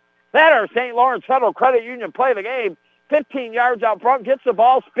Frederick. That our St. Lawrence Federal Credit Union play the game. 15 yards out front, gets the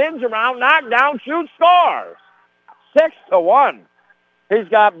ball, spins around, knocked down, shoots, scores. 6-1. He's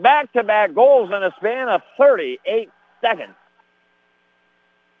got back-to-back goals in a span of 38 seconds.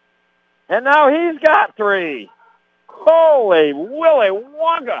 And now he's got 3. Holy Willy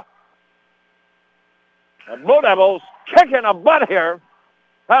Wonka. The Blue Devils kicking a butt here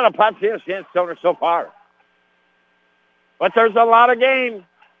out of Potsdam Sandstoner so far. But there's a lot of game.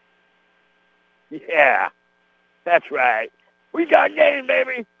 Yeah, that's right. We got game,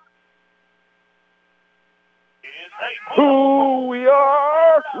 baby. Who we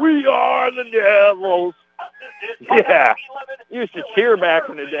are the Devils. Yeah, used to cheer back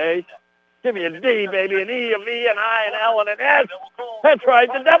in the day. Give me a D, baby, an E, a V, an I, an L, and an S. That's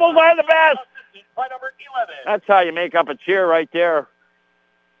right, the Devils are the best. That's how you make up a cheer right there.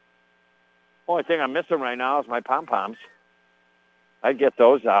 Only thing I'm missing right now is my pom-poms. I'd get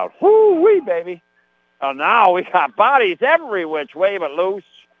those out. Woo-wee, baby. Oh, now we got bodies every which way but loose.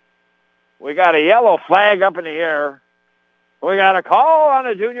 We got a yellow flag up in the air. We got a call on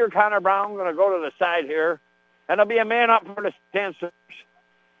a junior. Connor Brown going to go to the side here. And there'll be a man up for the Stansters.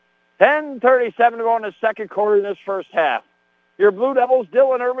 10:37 to go in the second quarter in this first half. Your Blue Devils,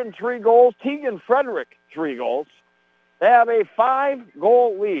 Dylan Irvin, 3 goals. Tegan Frederick, 3 goals. They have a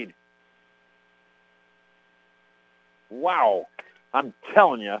 5-goal lead. Wow. I'm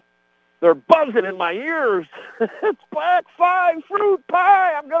telling you, they're buzzing in my ears. It's Black 5 fruit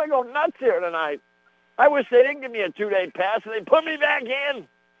pie. I'm going to go nuts here tonight. I wish they didn't give me a 2-day pass and they put me back in.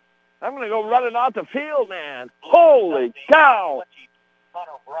 I'm going to go running off the field, man. Holy cow.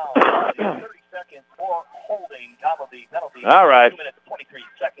 Connor Brown, 30 seconds for holding, top of the penalty. All right. 2 minutes, 23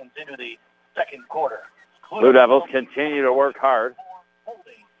 seconds into the second quarter. Blue Devils continue to work hard.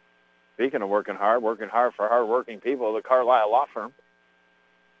 Speaking of working hard for hard-working people, the Carlisle Law Firm.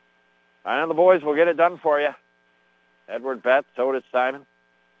 And the boys will get it done for you. Edward Betts, Otis Simon,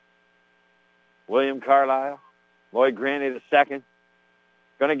 William Carlisle, Lloyd Granny II.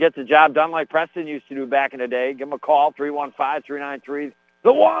 Going to get the job done like Preston used to do back in the day. Give them a call, 315-393.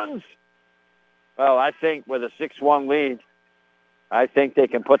 The ones! Well, I think with a 6-1 lead, I think they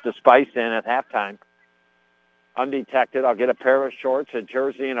can put the spice in at halftime. Undetected. I'll get a pair of shorts, a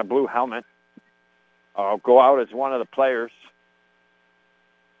jersey, and a blue helmet. I'll go out as one of the players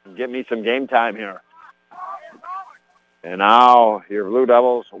and get me some game time here. And now your Blue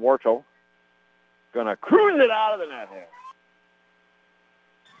Devils, Wartel, going to cruise it out of the net here.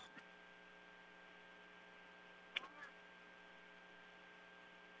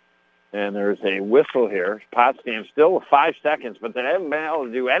 And there's a whistle here. Potsdam still with 5 seconds, but they haven't been able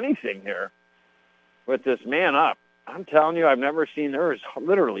to do anything here with this man up. I'm telling you, I've never seen, there's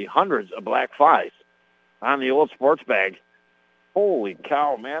literally hundreds of black flies on the old sports bag. Holy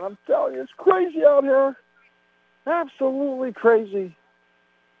cow, man. I'm telling you, it's crazy out here. Absolutely crazy.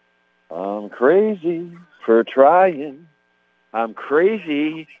 I'm crazy for trying. I'm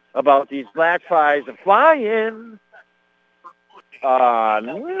crazy about these black flies flying.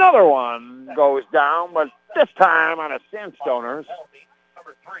 Another one goes down, but this time on a Sandstoners.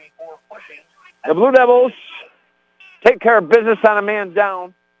 The Blue Devils take care of business on a man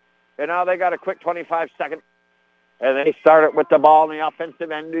down. And now they got a quick 25-second. And they start it with the ball in the offensive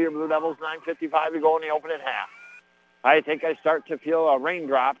end of your Blue Devils. 9:55 to go in the opening half. I think I start to feel a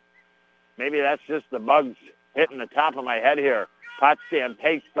raindrop. Maybe that's just the bugs hitting the top of my head here. Potsdam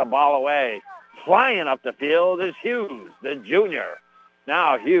takes the ball away. Flying up the field is Hughes, the junior.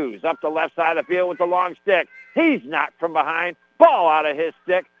 Now Hughes up the left side of the field with the long stick. He's knocked from behind. Ball out of his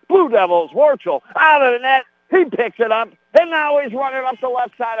stick. Blue Devils, Warchel out of the net. He picks it up, and now he's running up the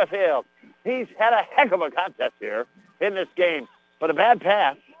left side of the field. He's had a heck of a contest here in this game, but a bad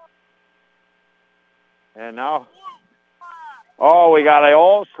pass. And now, we got an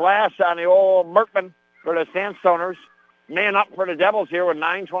old slash on the old Merkman for the Sandstoners. Man up for the Devils here with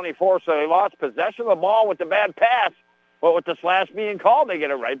 9:24, so they lost possession of the ball with the bad pass. But with the slash being called, they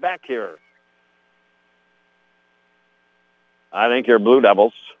get it right back here. I think your Blue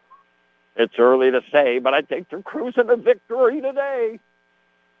Devils, it's early to say, but I think they're cruising to victory today.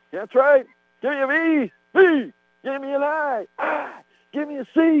 That's right. Give me a V. V. Give me an I. Give me a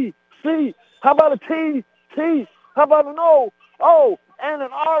C. C. How about a T? T. How about an O? O. And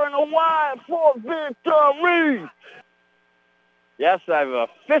an R and a Y for victory. Yes, I've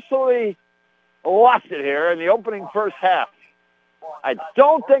officially lost it here in the opening first half. I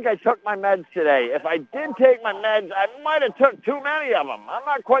don't think I took my meds today. If I did take my meds, I might have took too many of them. I'm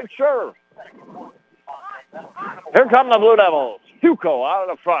not quite sure. Here come the Blue Devils. Hugo out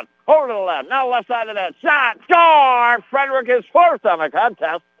of the front. Over to the left. Now left side of that. Shot. Score! Frederick is fourth on the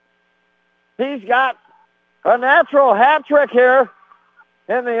contest. He's got a natural hat trick here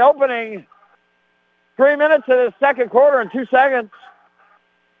in the opening 3 minutes of the second quarter and 2 seconds.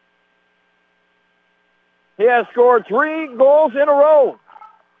 He has scored 3 goals in a row.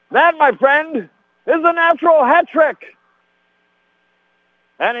 That, my friend, is a natural hat trick.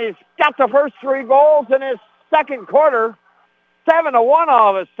 And he's got the first 3 goals in his second quarter. 7-1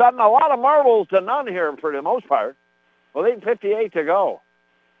 all of a sudden. A lot of marbles to none here for the most part. with 8:58 to go.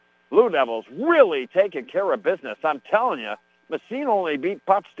 Blue Devils really taking care of business. I'm telling you, Messina only beat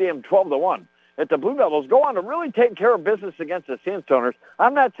Potsdam 12-1. If the Blue Devils go on to really take care of business against the Sandstoners,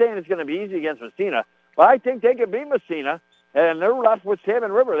 I'm not saying it's going to be easy against Messina, but I think they can beat Messina, and they're left with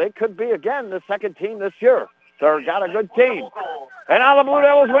Salmon River. They could be, again, the second team this year. They've got a good team. And now the Blue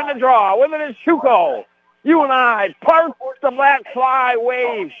Devils win the draw. With it is Shuko. You and I part the black fly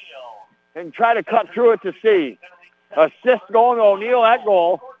wave and try to cut through it to see. Assist going to O'Neill at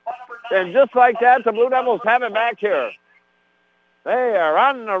goal. And just like that, the Blue Devils have it back here. They are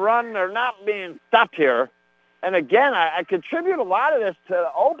on the run. They're not being stopped here. And again, I contribute a lot of this to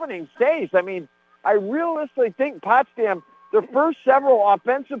the opening stage. I mean, I realistically think Potsdam, their first several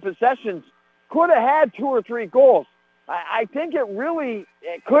offensive possessions, could have had 2 or 3 goals. I think it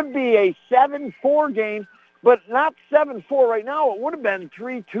could be a 7-4 game, but not 7-4 right now. It would have been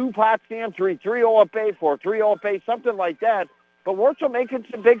 3-2 Potsdam, 3-3 OFA, 4-3 OFA, something like that. But Wurzel making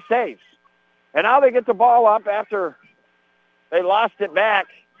some big saves. And now they get the ball up after they lost it back.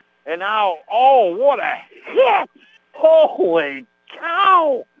 And now, oh, what a hit! Holy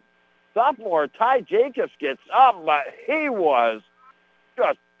cow! Sophomore Ty Jacobs gets up, but he was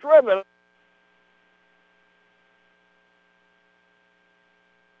just driven.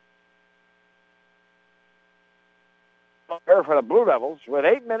 For the Blue Devils with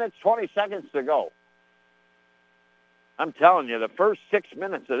 8 minutes, 20 seconds to go. I'm telling you, the first 6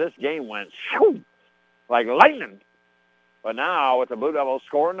 minutes of this game went shoo, like lightning. But now with the Blue Devils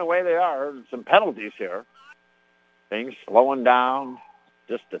scoring the way they are, and some penalties here, things slowing down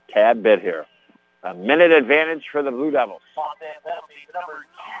just a tad bit here. A minute advantage for the Blue Devils.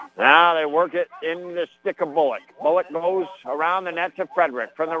 Now they work it in the stick of Bullock. Bullock goes around the net to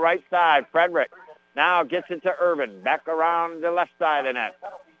Frederick from the right side. Frederick now gets it to Irvin. Back around the left side of the net.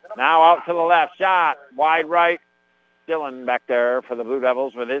 Now out to the left. Shot. Wide right. Dillon back there for the Blue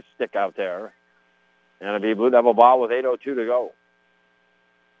Devils with his stick out there. And it'll be Blue Devil ball with 8:02 to go.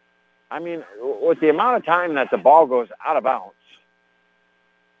 I mean, with the amount of time that the ball goes out of bounds,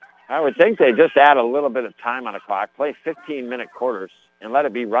 I would think they just add a little bit of time on the clock, play 15-minute quarters, and let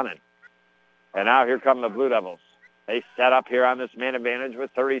it be running. And now here come the Blue Devils. They set up here on this man advantage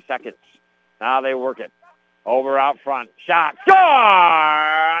with 30 seconds. Now they work it. Over out front. Shot. Score!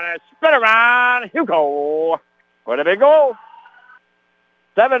 And a spin around. Hugo. What a big goal.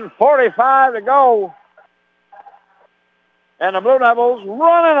 7:45 to go. And the Blue Devils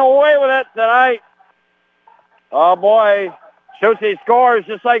running away with it tonight. Oh, boy. Shoots, scores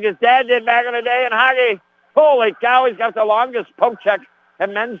just like his dad did back in the day in hockey. Holy cow, he's got the longest poke check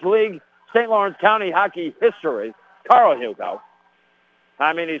in men's league St. Lawrence County hockey history. Carl Hugo.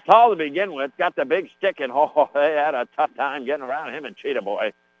 I mean, he's tall to begin with, got the big stick, and they had a tough time getting around him and Cheetah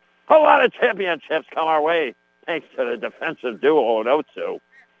Boy. A lot of championships come our way thanks to the defensive duo, Otsu.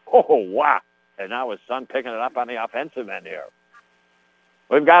 Oh, wow. And now his son picking it up on the offensive end here.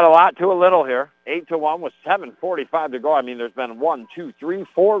 We've got a lot to a little here. 8-1 with 7:45 to go. I mean, there's been 1, 2, 3,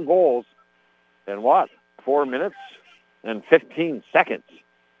 4 goals in what? 4 minutes and 15 seconds.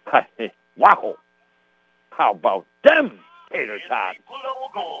 Wow. How about them tater tots?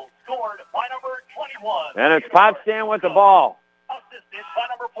 And it's Potsdam with the ball.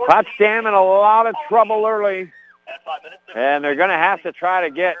 Potsdam in a lot of trouble early. And they're going to have to try to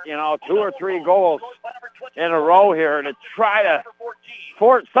get, 2 or 3 goals in a row here to try to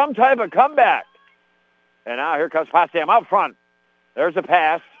force some type of comeback. And now here comes Potsdam out front. There's a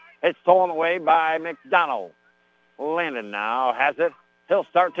pass. It's stolen away by McDonald. Landon now has it. He'll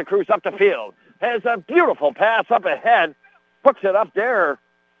start to cruise up the field. Has a beautiful pass up ahead. Hooks it up there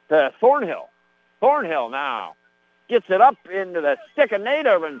to Thornhill. Thornhill now gets it up into the stick of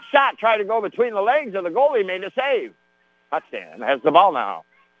Native and shot. Tried to go between the legs of the goalie. Made a save. Potsdam has the ball now.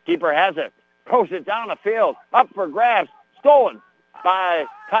 Keeper has it. Throws it down the field. Up for grabs. Stolen by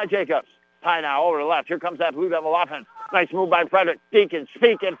Ty Jacobs. Ty now over to the left. Here comes that Blue Devil offense. Nice move by Frederick. Deacon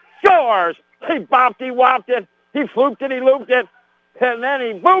speaking. Scores! He bopped, he whopped it. He flooped it, he looped it. And then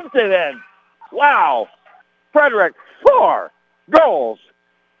he booped it in. Wow. Frederick, 4 goals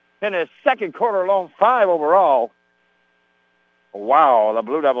in his second quarter alone, 5 overall. Wow, the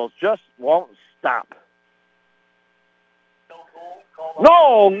Blue Devils just won't stop.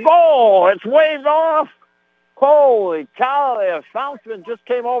 No goal. It's waved off. Holy cow, the announceman just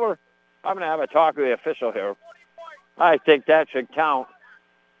came over. I'm going to have a talk with the official here. I think that should count.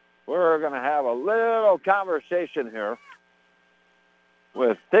 We're going to have a little conversation here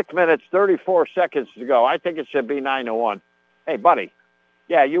with 6 minutes, 34 seconds to go. I think it should be 9-1. Hey, buddy.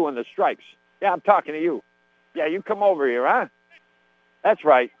 Yeah, you and the stripes. Yeah, I'm talking to you. Yeah, you come over here, huh? That's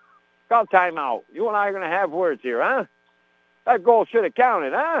right. Call timeout. You and I are going to have words here, huh? That goal should have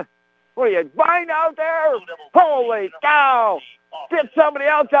counted, huh? What are you, blind out there? Holy cow! Get somebody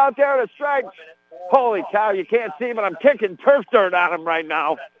else out there to strike. Holy cow, you can't see, but I'm kicking turf dirt on him right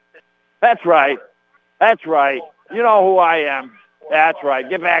now. That's right. That's right. You know who I am. That's right.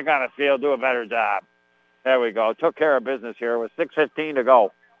 Get back on the field. Do a better job. There we go. Took care of business here with 6:15 to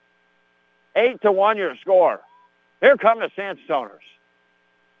go. 8-1 your score. Here come the Sandstoners.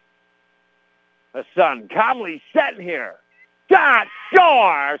 The sun calmly setting here. Shot,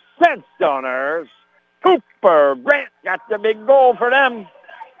 score, Sandstoners. Cooper Grant got the big goal for them.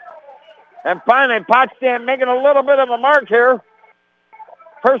 And finally, Potsdam making a little bit of a mark here.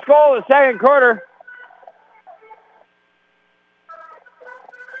 First goal of the second quarter.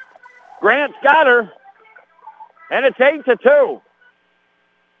 Grant's got her. And it's 8-2.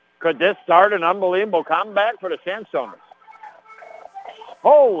 Could this start an unbelievable comeback for the Sandstoners?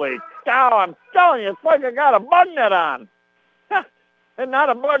 Holy cow, I'm telling you, it's like I got a bug net on. And not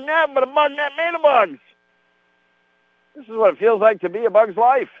a bug net, but a bug net made of bugs. This is what it feels like to be a bug's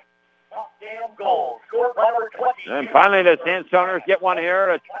life. And finally, the Sandstoners get one here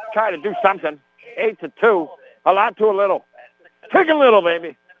to try to do something. 8-2. A lot to a little. Take a little,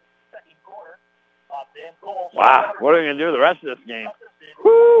 baby. Wow, what are we going to do the rest of this game?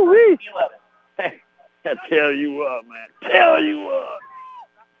 Woo-wee. Hey, I tell you what, man. Tell you what.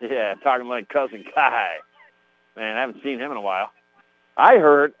 Yeah, talking like Cousin Kai. Man, I haven't seen him in a while. I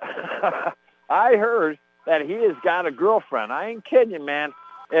heard that he has got a girlfriend. I ain't kidding you, man.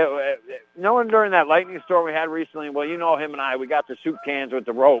 Knowing during that lightning storm we had recently, well, you know him and I, we got the soup cans with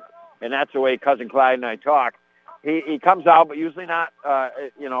the rope, and that's the way Cousin Clyde and I talk. He comes out, but usually not,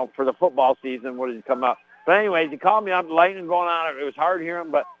 for the football season, what does he come out? But anyways, he called me up, the lightning going on. It was hard to hear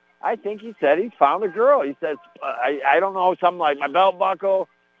him, but I think he said he's found a girl. He says, I don't know, something like my belt buckle,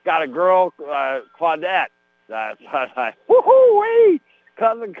 got a girl, Claudette. That's like, woohoo-wee!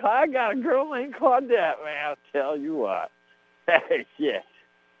 Cousin Clyde got a girl named Claudette, man. I'll tell you what. Hey, yeah.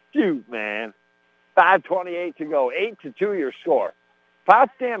 Shoot, man. 5:28 to go. 8-2 your score.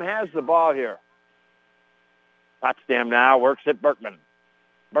 Potsdam has the ball here. Potsdam now works at Berkman.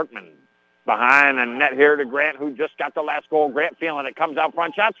 Berkman behind the net here to Grant, who just got the last goal. Grant feeling it. Comes out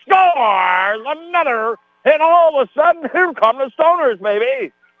front shot. Scores! Another. And all of a sudden, here come the Stoners,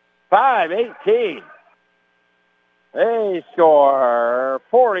 baby. 5:18. They score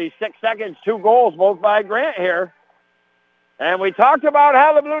 46 seconds, 2 goals, both by Grant here. And we talked about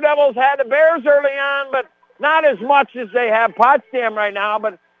how the Blue Devils had the Bears early on, but not as much as they have Potsdam right now.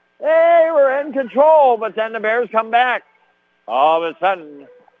 But they were in control, but then the Bears come back. All of a sudden,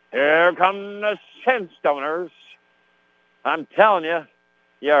 here come the Sandstoners. I'm telling you,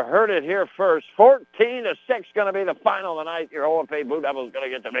 you heard it here first. 14-6 going to be the final tonight. Your OFA Blue Devils going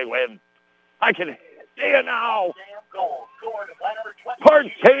to get the big win. I can see it now.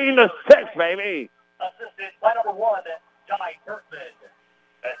 14-6, baby. Assisted by number 1, Johnny Berkman.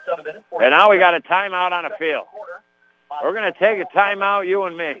 And now we got a timeout on the field. We're going to take a timeout, you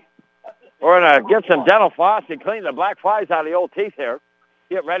and me. We're going to get some dental floss and clean the black flies out of the old teeth here.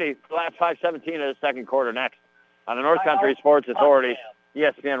 Get ready for the last 5:17 of the second quarter next on the North Country Sports Authority.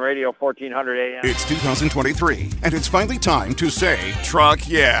 ESPN Radio 1400 AM. It's 2023, and it's finally time to say truck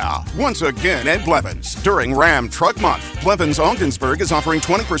yeah. Once again at Blevins. During Ram Truck Month, Blevins Ogdensburg is offering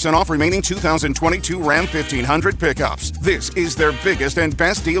 20% off remaining 2022 Ram 1500 pickups. This is their biggest and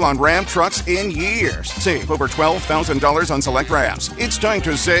best deal on Ram trucks in years. Save over $12,000 on select Rams. It's time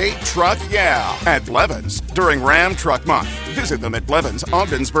to say truck yeah at Blevins during Ram Truck Month. Visit them at Blevins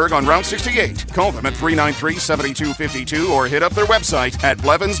Ogdensburg on Route 68. Call them at 393-7252 or hit up their website at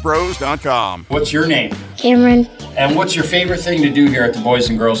blevinsbros.com. What's your name? Cameron. And what's your favorite thing to do here at the Boys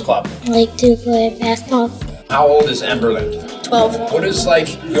and Girls Club? I like to play basketball. How old is Emberland? 12. What is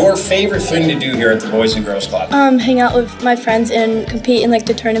your favorite thing to do here at the Boys and Girls Club? Hang out with my friends and compete in the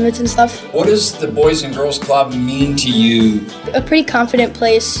tournaments and stuff. What does the Boys and Girls Club mean to you? A pretty confident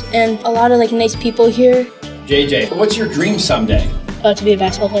place and a lot of nice people here. JJ, what's your dream someday? To be a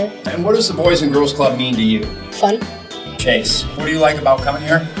basketball player. And what does the Boys and Girls Club mean to you? Fun. Chase, what do you like about coming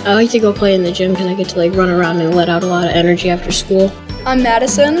here? I like to go play in the gym because I get to run around and let out a lot of energy after school. I'm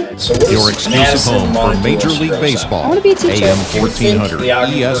Madison. So what Your exclusive home for Major League Baseball. I want to be a teacher. AM 1400,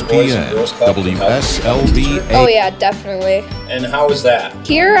 ESPN, WSLV. Oh yeah, definitely. And how is that?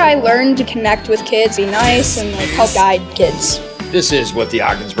 Here I learned to connect with kids, be nice, and help guide kids. This is what the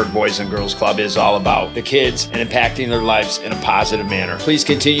Ogdensburg Boys and Girls Club is all about, the kids and impacting their lives in a positive manner. Please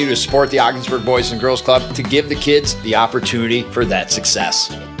continue to support the Ogdensburg Boys and Girls Club to give the kids the opportunity for that success.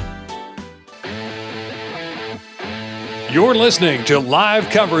 You're listening to live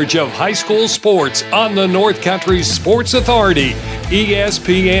coverage of high school sports on the North Country Sports Authority,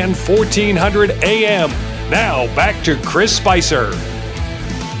 ESPN 1400 AM. Now back to Chris Spicer.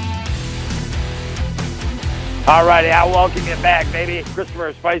 All righty, I'll welcome you back, baby.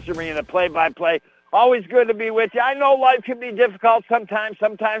 Christopher Spicer bringing the play-by-play. Always good to be with you. I know life can be difficult sometimes.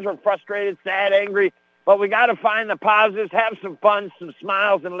 Sometimes we're frustrated, sad, angry, but we got to find the positives, have some fun, some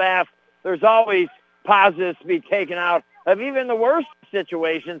smiles, and laugh. There's always positives to be taken out of even the worst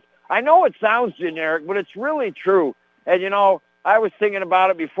situations. I know it sounds generic, but it's really true. And, you know, I was thinking about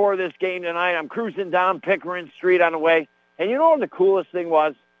it before this game tonight. I'm cruising down Pickering Street on the way. And you know what the coolest thing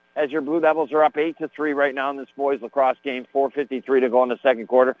was? As your Blue Devils are up 8-3 right now in this boys lacrosse game, 4:53 to go in the second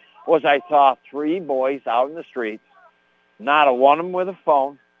quarter, was I saw 3 boys out in the streets, not a one of them with a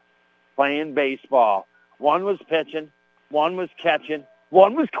phone, playing baseball. One was pitching, one was catching,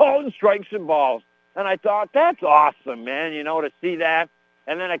 one was calling strikes and balls. And I thought, that's awesome, man, you know, to see that.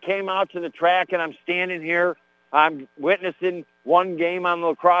 And then I came out to the track, and I'm standing here. I'm witnessing one game on the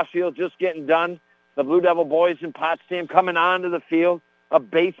lacrosse field just getting done. The Blue Devil boys in Potsdam coming onto the field. A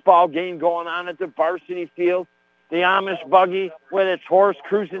baseball game going on at the varsity field. The Amish buggy with its horse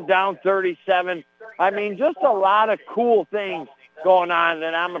cruising down 37. I mean, just a lot of cool things going on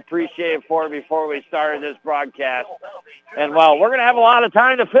that I'm appreciative for before we started this broadcast. And, well, we're going to have a lot of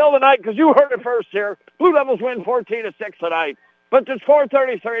time to fill tonight because you heard it first here. Blue Devils win 14-6 tonight. But there's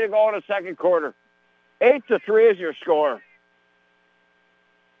 4:33 to go in the second quarter. 8-3 is your score.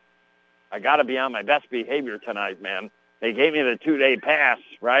 I got to be on my best behavior tonight, man. They gave me the 2-day pass,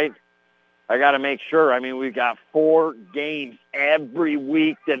 right? I got to make sure. I mean, we've got 4 games every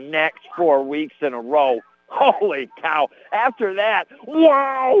week the next 4 weeks in a row. Holy cow. After that,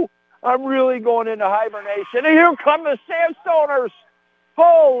 wow, I'm really going into hibernation. And here come the Sandstoners.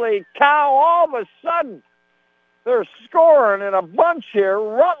 Holy cow, all of a sudden, they're scoring in a bunch here.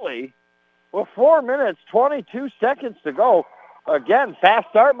 Rutley with 4 minutes, 22 seconds to go. Again, fast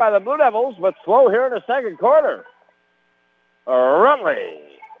start by the Blue Devils, but slow here in the second quarter. Rutley.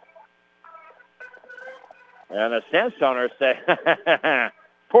 And the Sandstoners say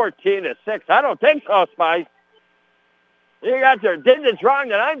 14-6. I don't think so, Spice. You got your digits wrong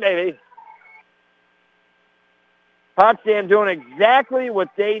tonight, baby. Potsdam doing exactly what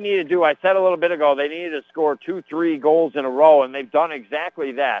they need to do. I said a little bit ago they needed to score 2-3 goals in a row, and they've done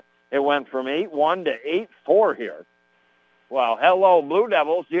exactly that. It went from 8-1 to 8-4 here. Well, hello, Blue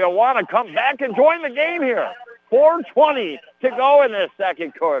Devils. Do you want to come back and join the game here? 4:20 to go in this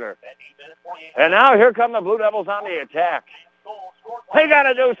second quarter. And now here come the Blue Devils on the attack. They got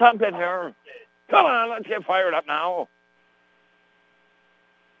to do something here. Come on, let's get fired up now.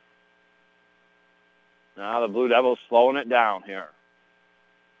 Now the Blue Devils slowing it down here.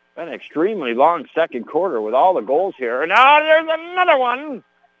 An extremely long second quarter with all the goals here. And now there's another one.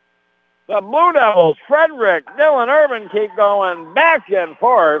 The Blue Devils, Frederick, Dylan Urban keep going back and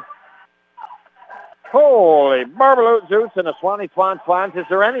forth. Holy Barbaloot Zoots and the Swanee Swans. Is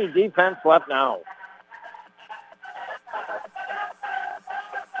there any defense left now?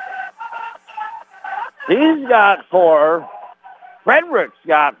 He's got 4. Frederick's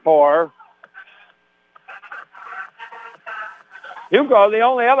got 4. Hugo, the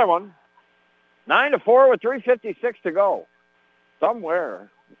only other one. 9-4 with 3:56 to go. Somewhere,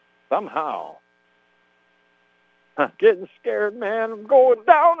 somehow. I'm getting scared, man. I'm going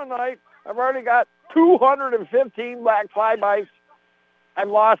down tonight. I've already got 215 black fly bites. I've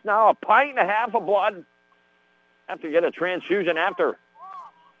lost now 1.5 pints of blood. I have to get a transfusion after.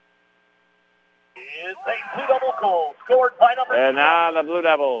 And now the Blue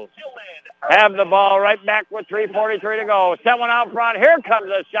Devils have the ball right back with 3:43 to go. Sent one out front. Here comes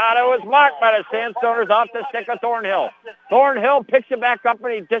a shot. It was blocked by the Sandstoners off the stick of Thornhill. Thornhill picks it back up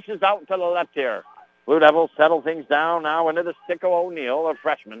and he dishes out to the left here. Blue Devils settle things down now into the stick of O'Neill, a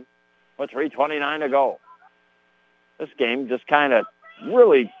freshman, with 3:29 to go. This game just kind of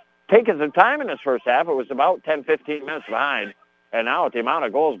really taking some time in this first half. It was about 10, 15 minutes behind. And now with the amount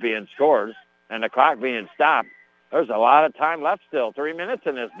of goals being scored and the clock being stopped, there's a lot of time left still. 3 minutes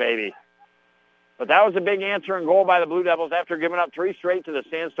in this baby. But that was a big answering goal by the Blue Devils after giving up 3 straight to the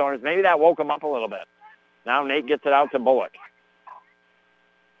Sandstoners. Maybe that woke them up a little bit. Now Nate gets it out to Bullock.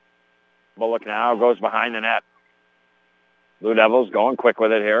 Bullock now goes behind the net. Blue Devils going quick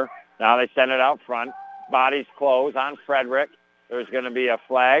with it here. Now they send it out front. Bodies close on Frederick. There's going to be a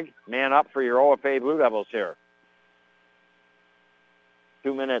flag. Man up for your OFA Blue Devils here.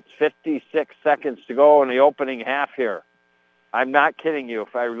 2 minutes, 56 seconds to go in the opening half here. I'm not kidding you.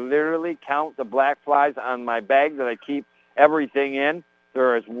 If I literally count the black flies on my bag that I keep everything in,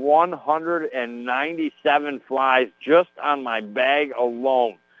 There is 197 flies just on my bag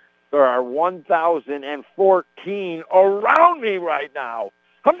alone. There are 1,014 around me right now.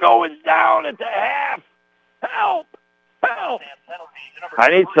 I'm going down at the half. Help! Help! I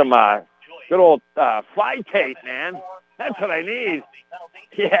need some good old fly tape, man. That's what I need.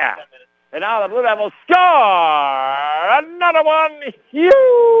 Yeah. And now the Blue Devils score! Another one!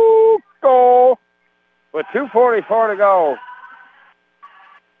 Huge goal! With 2:44 to go.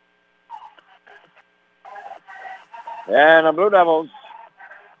 And the Blue Devils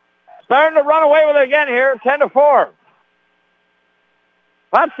starting to run away with it again here, 10-4.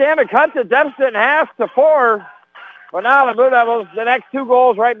 Potsdam had cut the deficit in half to 4. But now the Blue Devils, the next 2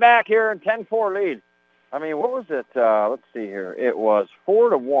 goals right back here in 10-4 lead. I mean, what was it? Let's see here. It was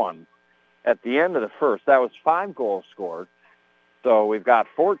 4-1 at the end of the first. That was 5 goals scored. So we've got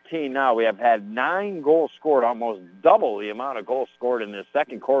 14 now. We have had 9 goals scored, almost double the amount of goals scored in the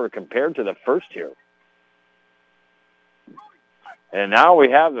second quarter compared to the first here. And now we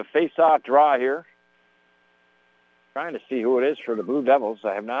have the face-off draw here. Trying to see who it is for the Blue Devils.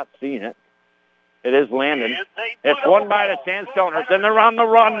 I have not seen it. It is Landon. It's won by the Sandstoners. And they're on the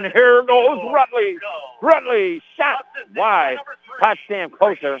run. Here goes Rutley. Rutley shot wide. Potsdam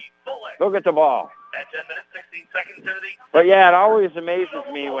closer. Look at the ball. But, yeah, it always amazes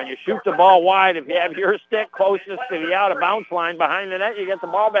me when you shoot the ball wide. If you have your stick closest to the out-of-bounds line behind the net, you get the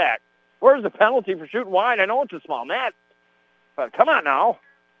ball back. Where's the penalty for shooting wide? I know it's a small net. But come on now.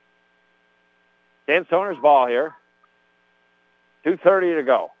 Sandstoners ball here. 2:30 to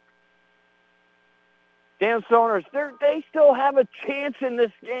go. Sandstoners, they still have a chance in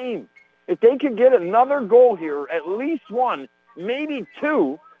this game. If they could get another goal here, at least one, maybe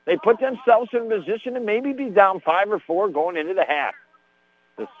 2, they put themselves in position to maybe be down 5 or 4 going into the half.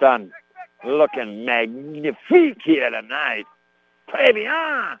 The sun looking magnifique here tonight. Très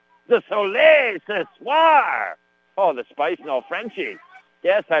bien. The soleil ce soir. Oh, the spice, no Frenchie.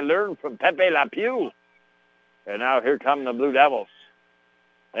 Yes, I learned from Pepe Le Pew. And now here come the Blue Devils.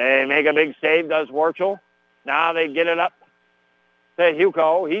 They make a big save, does Warchel. Now they get it up to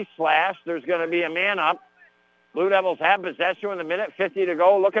Hugo. He slashed. There's going to be a man up. Blue Devils have possession with 1:50 to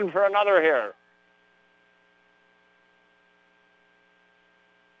go, looking for another here.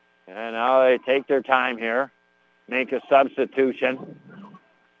 And now they take their time here, make a substitution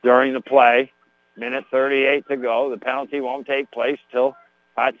during the play. 1:38 to go. The penalty won't take place till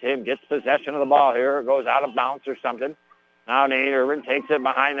Potsdam gets possession of the ball here. It goes out of bounds or something. Now Nate Irvin takes it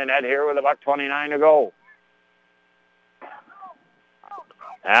behind the net here with about 1:29 to go.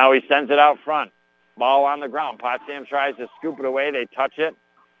 Now he sends it out front. Ball on the ground. Potsdam tries to scoop it away. They touch it.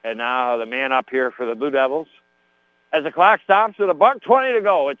 And now the man up here for the Blue Devils. As the clock stops with $1:20 to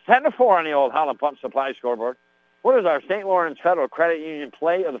go. It's 10-4 on the old Holland Pump Supply scoreboard. What is our St. Lawrence Federal Credit Union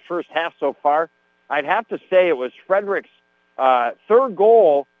play of the first half so far? I'd have to say it was Frederick's third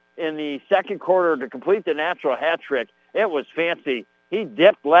goal in the second quarter to complete the natural hat trick. It was fancy. He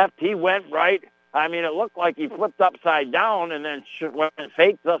dipped left. He went right. I mean, it looked like he flipped upside down and then went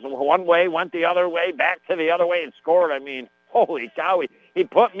faked one way, went the other way, back to the other way, and scored. I mean, holy cow. He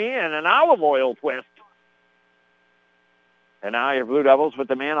put me in an olive oil twist. And now your Blue Devils with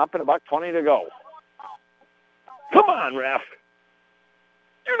the man up at $1:20 to go. Come on, ref.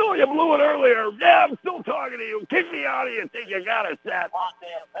 You know you blew it earlier. Yeah, I'm still talking to you. Kick me out of you. Think you got it set.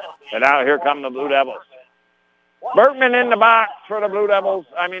 And now here come the Blue Devils. Berkman in the box for the Blue Devils.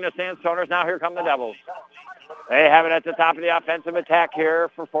 The Sandstoners. Now here come the Devils. They have it at the top of the offensive attack here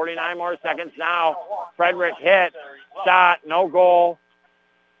for 49 more seconds. Now Frederick hit, shot, no goal.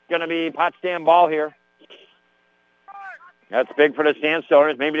 Going to be Potsdam ball here. That's big for the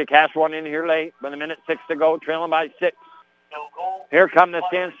Sandstoners. Maybe to cash one in here late. With 1:06 to go, trailing by 6. Here come the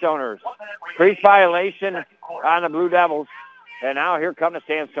Sandstoners. Crease violation on the Blue Devils. And now here come the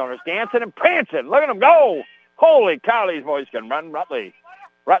Sandstoners. Dancing and prancing. Look at them go. Holy cow, these boys can run.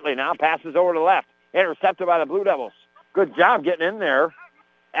 Rutley now passes over to the left. Intercepted by the Blue Devils. Good job getting in there.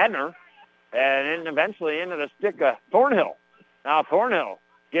 Edner. And then eventually into the stick of Thornhill. Now Thornhill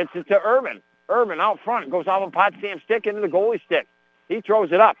gets it to Urban. Urban out front. Goes off of Potsdam stick into the goalie stick. He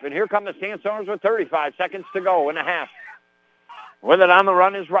throws it up. And here come the Sandstoners with 35 seconds to go in the half. With it on the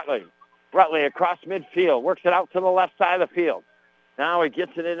run is Rutley. Rutley across midfield. Works it out to the left side of the field. Now he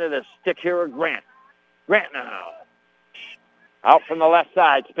gets it into the stick here with Grant. Grant now. Out from the left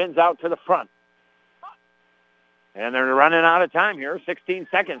side. Spins out to the front. And they're running out of time here. 16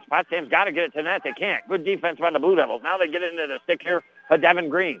 seconds. Potsdam's got to get it to net. They can't. Good defense by the Blue Devils. Now they get into the stick here of Devin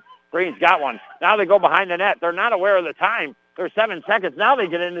Green. Green's got one. Now they go behind the net. They're not aware of the time. There's 7 seconds. Now they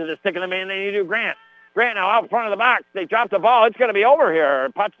get into the stick of the man they need to do. Grant. Grant now out front of the box. They drop the ball. It's going to be over here.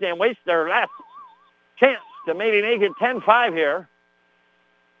 Potsdam wastes their last chance to maybe make it 10-5 here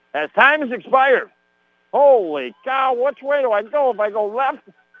as time has expired. Holy cow, which way do I go? If I go left,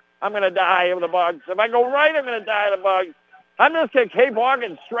 I'm going to die of the bugs. If I go right, I'm going to die of the bugs. I'm just going to keep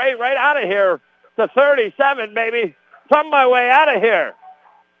walking straight right out of here to 37, baby. From my way out of here.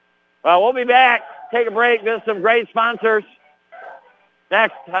 Well, we'll be back. Take a break. Visit some great sponsors.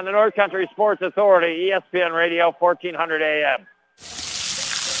 Next on the North Country Sports Authority, ESPN Radio, 1400 AM.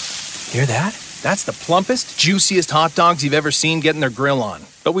 Hear that? That's the plumpest, juiciest hot dogs you've ever seen getting their grill on.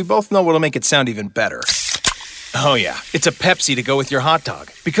 But we both know what'll make it sound even better. Oh yeah, it's a Pepsi to go with your hot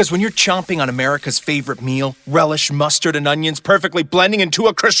dog. Because when you're chomping on America's favorite meal, relish, mustard, and onions perfectly blending into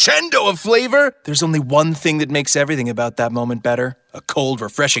a crescendo of flavor, there's only one thing that makes everything about that moment better. A cold,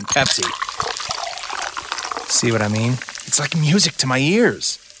 refreshing Pepsi. See what I mean? It's like music to my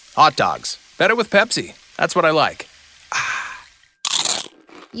ears. Hot dogs. Better with Pepsi. That's what I like.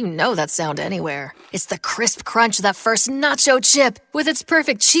 You know that sound anywhere. It's the crisp crunch of that first nacho chip. With its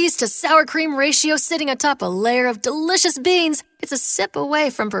perfect cheese to sour cream ratio sitting atop a layer of delicious beans, it's a sip away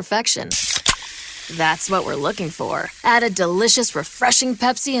from perfection. That's what we're looking for. Add a delicious, refreshing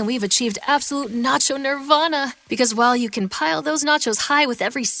Pepsi and we've achieved absolute nacho nirvana. Because while you can pile those nachos high with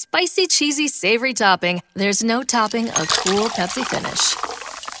every spicy, cheesy, savory topping, there's no topping a cool Pepsi finish.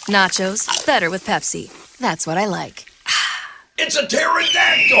 Nachos, better with Pepsi. That's what I like. It's a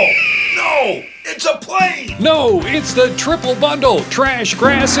pterodactyl! No, it's a plane! No, it's the triple bundle, trash,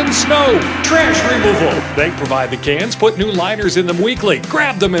 grass, and snow. Trash removal. They provide the cans, put new liners in them weekly.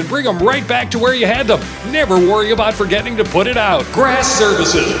 Grab them and bring them right back to where you had them. Never worry about forgetting to put it out. Grass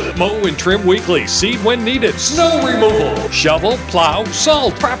services. Mow and trim weekly. Seed when needed. Snow removal. Shovel, plow,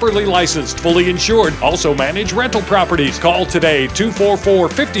 salt. Properly licensed, fully insured. Also manage rental properties. Call today,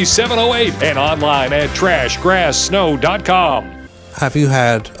 244-5708 and online at trashgrasssnow.com. Have you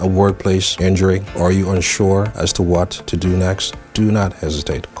had a workplace injury? Or are you unsure as to what to do next? Do not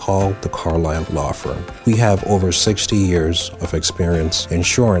hesitate. Call the Carlisle Law Firm. We have over 60 years of experience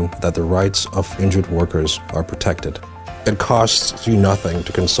ensuring that the rights of injured workers are protected. It costs you nothing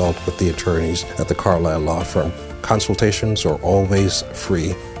to consult with the attorneys at the Carlisle Law Firm. Consultations are always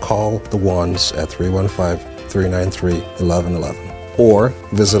free. Call the ones at 315-393-1111 or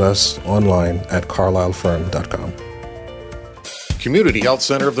visit us online at carlislefirm.com. Community Health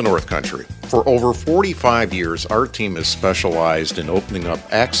Center of the North Country. For over 45 years, our team has specialized in opening up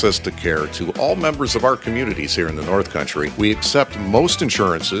access to care to all members of our communities here in the North Country. We accept most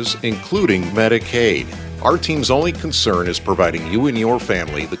insurances, including Medicaid. Our team's only concern is providing you and your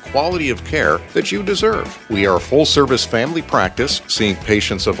family the quality of care that you deserve. We are a full-service family practice, seeing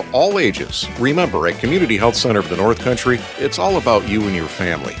patients of all ages. Remember, at Community Health Center of the North Country, it's all about you and your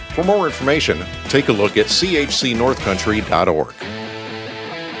family. For more information, take a look at chcnorthcountry.org.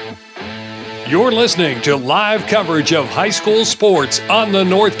 You're listening to live coverage of high school sports on the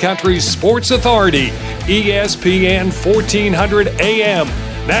North Country Sports Authority, ESPN 1400 AM.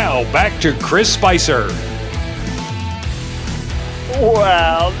 Now back to Chris Spicer.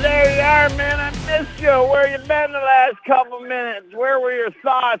 Well, there you are, man. I missed you. Where you been the last couple minutes? Where were your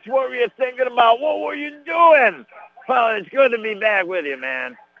thoughts? What were you thinking about? What were you doing? Well, it's good to be back with you,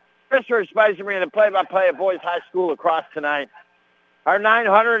 man. Christopher Spicer bringing the play-by-play of boys high school lacrosse tonight. Our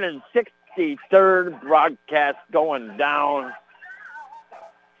 963rd broadcast going down.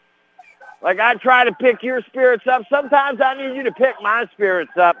 Like I try to pick your spirits up. Sometimes I need you to pick my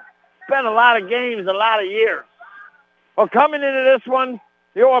spirits up. It's been a lot of games, a lot of years. Well, coming into this one,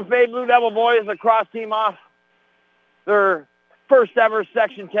 the OFA Blue Devil boys lacrosse team off their first ever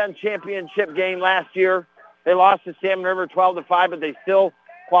Section 10 championship game last year. They lost to Salmon River 12-5, but they still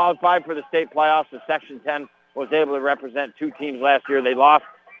qualified for the state playoffs. The Section 10 was able to represent two teams last year. They lost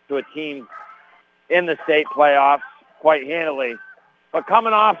to a team in the state playoffs quite handily. But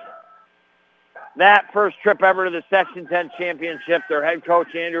coming off that first trip ever to the Section 10 championship, their head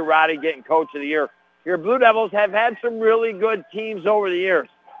coach, Andrew Roddy, getting Coach of the Year. Your Blue Devils have had some really good teams over the years,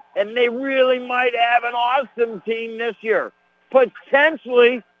 and they really might have an awesome team this year.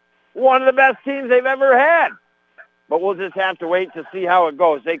 Potentially one of the best teams they've ever had. But we'll just have to wait to see how it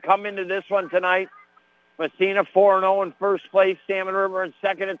goes. They come into this one tonight. Messina 4-0 in first place, Salmon River in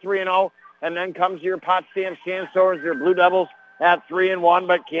second at 3-0, and then comes your Potsdam Sandstorms, your Blue Devils at 3-1,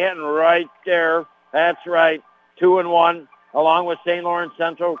 but Canton right there. That's right, 2-1, along with St. Lawrence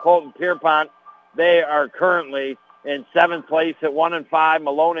Central, Colton Pierpont. They are currently in seventh place at 1-5,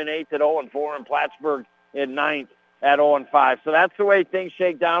 Malone in eighth at 0-4, and Plattsburgh in ninth at 0-5. So that's the way things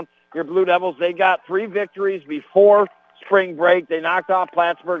shake down. Your Blue Devils, they got 3 victories before spring break. They knocked off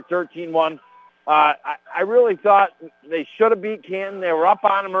Plattsburgh 13-1. I really thought they should have beat Canton. They were up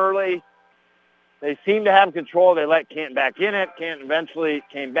on them early. They seemed to have control. They let Canton back in it. Canton eventually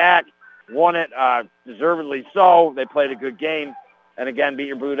came back, won it, deservedly so. They played a good game, and again, beat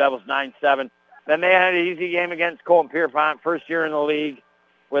your Blue Devils 9-7. Then they had an easy game against Colton Pierpont, first year in the league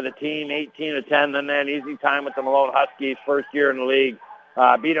with a team, 18-10. Then they had an easy time with the Malone Huskies, first year in the league.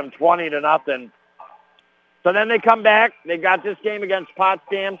 Beat them 20-0. So then they come back. They got this game against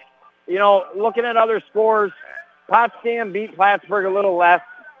Potsdam. You know, looking at other scores, Potsdam beat Plattsburgh a little less.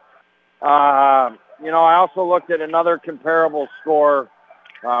 You know, I also looked at another comparable score.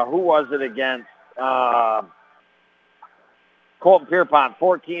 Who was it against? Colton Pierpont,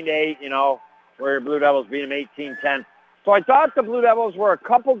 14-8, you know, where your Blue Devils beat them 18-10. So I thought the Blue Devils were a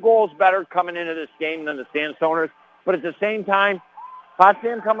couple goals better coming into this game than the Sandstoners. But at the same time,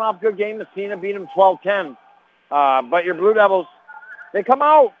 Potsdam coming off a good game. Messina beat them 12-10. But your Blue Devils, they come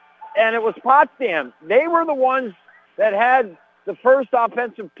out, and it was Potsdam. They were the ones that had the first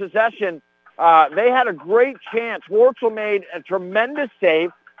offensive possession. They had a great chance. Wurzel made a tremendous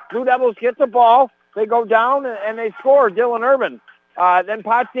save. Blue Devils get the ball. They go down, and they score, Dylan Urban. Then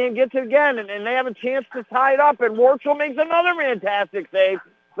Potsdam gets it again, and they have a chance to tie it up, and Wurzel makes another fantastic save.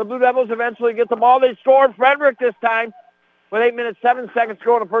 The Blue Devils eventually get the ball. They scored. Frederick this time, with 8 minutes, 7 seconds to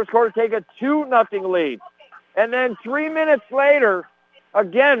go in the first quarter, take a 2-0 lead. And then 3 minutes later,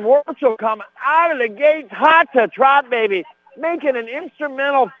 again, Wurzel come out of the gates hot to trot, baby, making an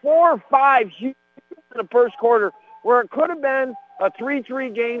instrumental 4-5 in the first quarter, where it could have been a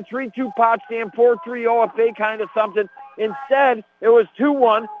 3-3 game, 3-2 Potsdam, 4-3 OFA kind of something. Instead, it was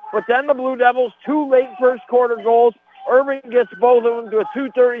 2-1, but then the Blue Devils, 2 late first quarter goals. Irving gets both of them to a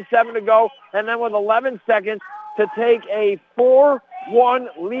 2:37 to go, and then with 11 seconds to take a 4-1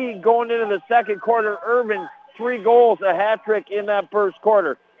 lead going into the second quarter. Irving, 3 goals, a hat trick in that first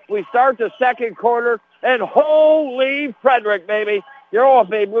quarter. We start the second quarter, and holy Frederick, baby, your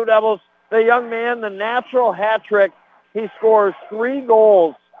OFA Blue Devils, the young man, the natural hat trick. He scores 3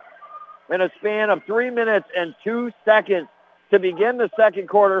 goals in a span of 3 minutes and 2 seconds to begin the second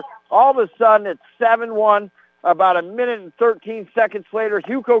quarter. All of a sudden, it's 7-1. About a minute and 13 seconds later,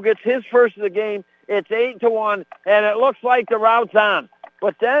 Hugo gets his first of the game. It's 8-1, and it looks like the route's on.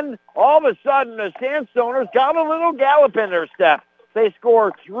 But then, all of a sudden, the Sandstoners got a little gallop in their step. They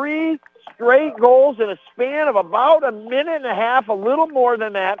score 3 straight goals in a span of about a minute and a half, a little more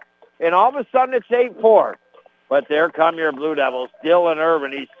than that, and all of a sudden it's 8-4. But there come your Blue Devils. Dylan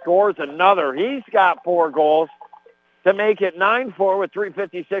Irvin, he scores another. He's got 4 goals to make it 9-4 with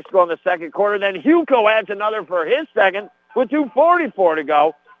 3:56 to go in the second quarter. Then Hugo adds another for his second with 2:44 to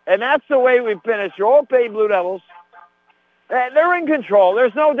go. And that's the way we finish. Your OFA Blue Devils, they're in control.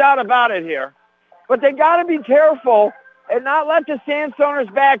 There's no doubt about it here. But they got to be careful and not let the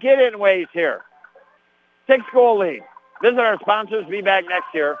Sandstoners back in ways here. 6-goal lead. Visit our sponsors. Be back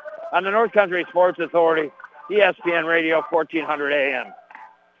next year on the North Country Sports Authority, ESPN Radio, 1400 AM.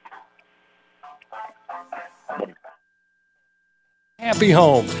 Happy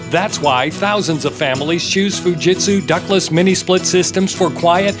home. That's why thousands of families choose Fujitsu ductless mini split systems for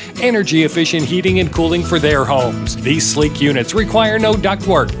quiet, energy-efficient heating and cooling for their homes. These sleek units require no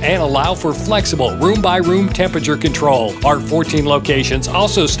ductwork and allow for flexible room-by-room temperature control. Our 14 locations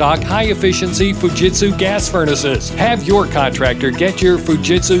also stock high-efficiency Fujitsu gas furnaces. Have your contractor get your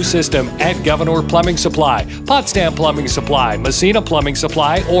Fujitsu system at Governor Plumbing Supply, Potsdam Plumbing Supply, Messina Plumbing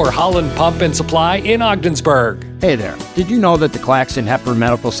Supply, or Holland Pump and Supply in Ogdensburg. Hey there. Did you know that the Claxton Hepburn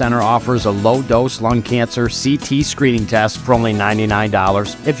Medical Center offers a low-dose lung cancer CT screening test for only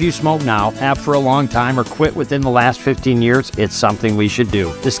 $99? If you smoke now, have for a long time, or quit within the last 15 years, it's something we should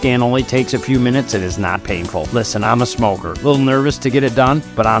do. The scan only takes a few minutes and is not painful. Listen, I'm a smoker. A little nervous to get it done,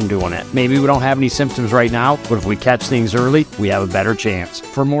 but I'm doing it. Maybe we don't have any symptoms right now, but if we catch things early, we have a better chance.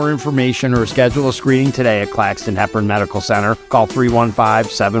 For more information or schedule a screening today at Claxton Hepburn Medical Center, call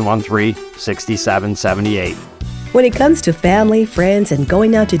 315-713-6778. When it comes to family, friends, and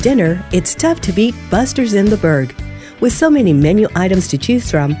going out to dinner, it's tough to beat Buster's in the Berg. With so many menu items to choose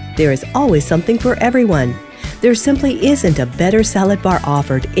from, there is always something for everyone. There simply isn't a better salad bar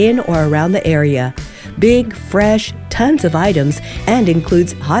offered in or around the area. Big, fresh, tons of items, and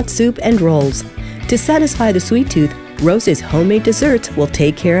includes hot soup and rolls. To satisfy the sweet tooth, Rose's homemade desserts will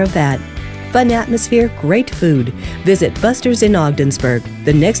take care of that. Fun atmosphere, great food. Visit Buster's in Ogdensburg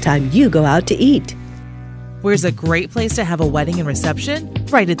the next time you go out to eat. Where's a great place to have a wedding and reception?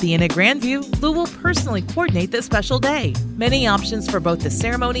 Right at the Inn at Grandview, Lou will personally coordinate the special day. Many options for both the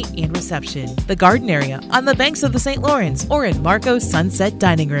ceremony and reception. The garden area on the banks of the St. Lawrence or in Marco's Sunset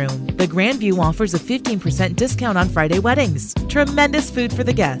Dining Room. The Grandview offers a 15% discount on Friday weddings. Tremendous food for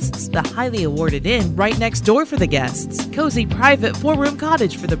the guests. The highly awarded inn right next door for the guests. Cozy private 4-room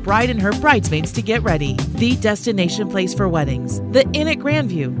cottage for the bride and her bridesmaids to get ready. The destination place for weddings. The Inn at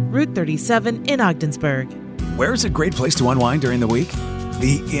Grandview, Route 37 in Ogdensburg. Where's a great place to unwind during the week?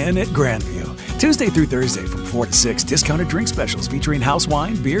 The Inn at Grandview. Tuesday through Thursday from 4 to 6, discounted drink specials featuring house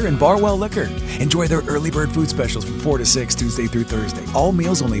wine, beer, and Barwell liquor. Enjoy their early bird food specials from 4 to 6, Tuesday through Thursday. All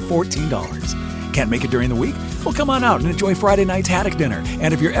meals only $14. Can't make it during the week? Well, come on out and enjoy Friday night's haddock dinner.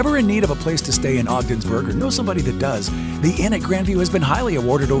 And if you're ever in need of a place to stay in Ogdensburg or know somebody that does, the Inn at Grandview has been highly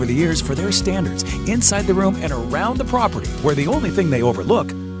awarded over the years for their standards inside the room and around the property, where the only thing they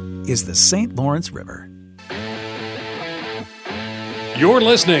overlook is the St. Lawrence River. You're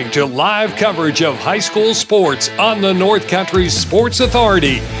listening to live coverage of high school sports on the North Country Sports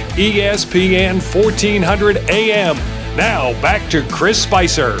Authority, ESPN 1400 AM. Now back to Chris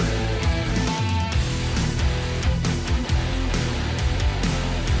Spicer.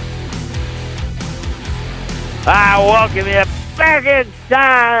 I welcome you back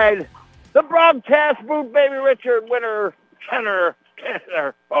inside the broadcast booth, baby. Richard Winter, Kenner.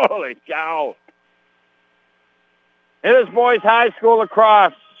 Holy cow. It is boys high school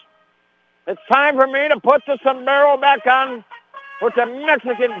lacrosse. It's time for me to put the sombrero back on with the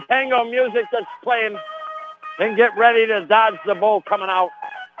Mexican tango music that's playing and get ready to dodge the bull coming out.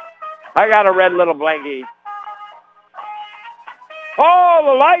 I got a red little blankie. Oh,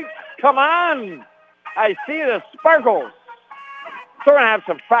 the lights, come on. I see the sparkles. So we're going to have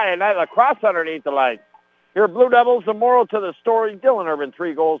some Friday night lacrosse underneath the lights. Here, Blue Devils, the moral to the story. Dylan Urban,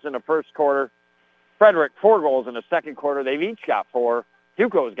 3 goals in the first quarter. Frederick, 4 goals in the second quarter. They've each got 4.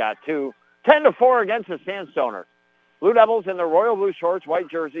 Hugo's got 2. 10-4 against the Sandstoners. Blue Devils in their royal blue shorts, white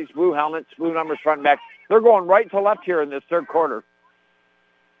jerseys, blue helmets, blue numbers front and back. They're going right to left here in this third quarter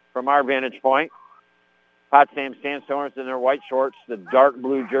from our vantage point. Potsdam Sandstoners in their white shorts, the dark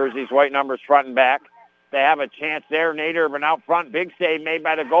blue jerseys, white numbers front and back. They have a chance there. Nate Urban out front. Big save made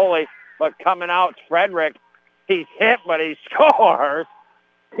by the goalie, but coming out, Frederick. He's hit, but he scores.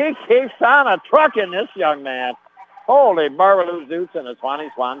 He keeps on a trucking, this young man. Holy Barbaloo Zoots and the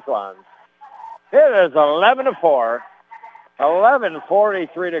Swan Swans. It is 11-4.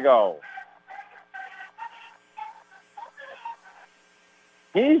 11:43 to go.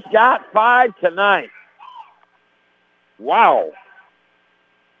 He's got 5 tonight. Wow.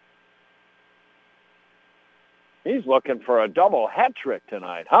 He's looking for a double hat trick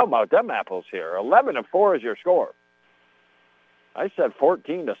tonight. How about them apples here? 11-4 is your score. I said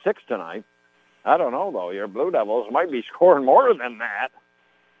 14-6 tonight. I don't know, though. Your Blue Devils might be scoring more than that.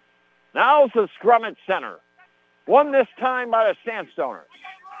 Now it's the scrum at center. Won this time by the Sandstoners.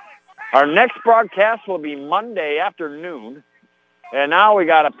 Our next broadcast will be Monday afternoon. And now we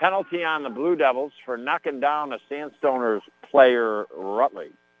got a penalty on the Blue Devils for knocking down the Sandstoners player Rutley.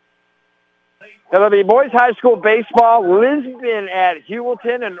 It'll be boys high school baseball. Lisbon at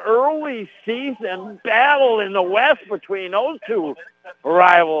Hewelton, an early season battle in the West between those two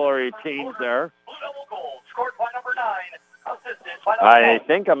rivalry teams there. I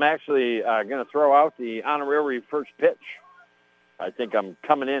think I'm actually going to throw out the honorary first pitch. I think I'm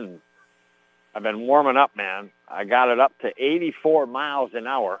coming in. I've been warming up, man. I got it up to 84 miles an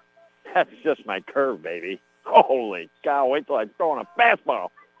hour. That's just my curve, baby. Holy cow, wait till I'm throwing a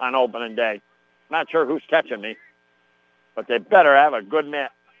fastball on opening day. Not sure who's catching me, but they better have a good mitt.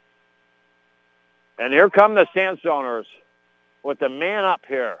 And here come the Sandstoners with the man up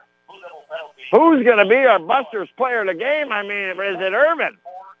here. Who's going to be our Busters player of the game? I mean, is it Irvin?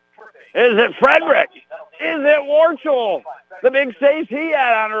 Is it Frederick? Is it Warchel? The big saves he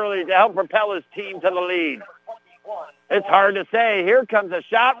had on early to help propel his team to the lead. It's hard to say. Here comes a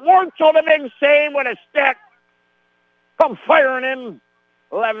shot. Warchel, the big save with a stick. Come firing in.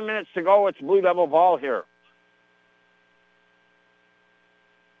 11 minutes to go. It's Blue Devil ball here.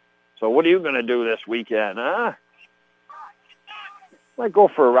 So what are you going to do this weekend, huh? Might go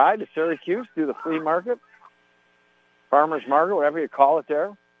for a ride to Syracuse, do the flea market, farmer's market, whatever you call it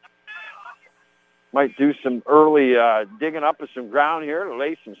there. Might do some early digging up of some ground here to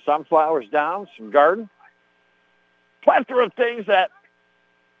lay some sunflowers down, some garden. Plethora of things that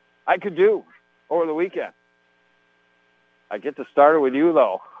I could do over the weekend. I get to start it with you,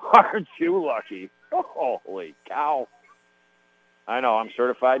 though. Aren't you lucky? Holy cow. I know, I'm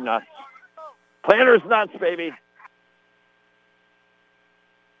certified nuts. Planter's nuts, baby.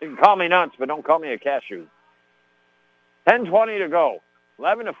 You can call me nuts, but don't call me a cashew. 10:20 to go.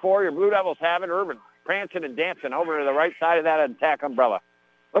 11-4, your Blue Devils have it. Urban prancing and dancing over to the right side of that attack umbrella.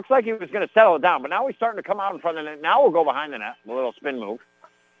 Looks like he was going to settle it down, but now he's starting to come out in front of the net. Now we'll go behind the net. A little spin move.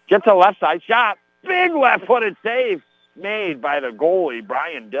 Get to the left side. Shot. Big left-footed save made by the goalie,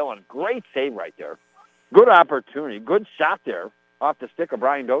 Brian Dillon. Great save right there. Good opportunity. Good shot there off the stick of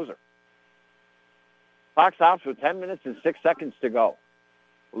Brian Dozer. Clock stops with 10 minutes and 6 seconds to go.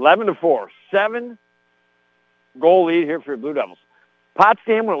 11-4. 7-goal lead here for the Blue Devils.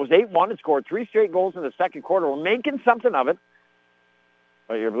 Potsdam, when it was 8-1, it scored 3 straight goals in the second quarter. We're making something of it.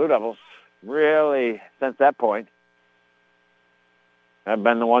 But your Blue Devils really, since that point, have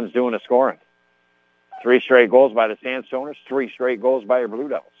been the ones doing the scoring. 3 straight goals by the Sandstoners, 3 straight goals by your Blue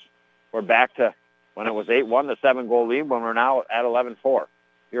Devils. We're back to when it was 8-1, the 7-goal lead, when we're now at 11-4.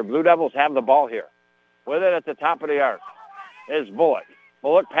 Your Blue Devils have the ball here. With it at the top of the arc is Bullock.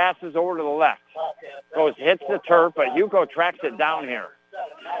 Bullock passes over to the left. Hits the turf, but Hugo tracks it down here.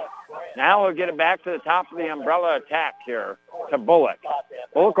 Now we'll get it back to the top of the umbrella attack here to Bullock.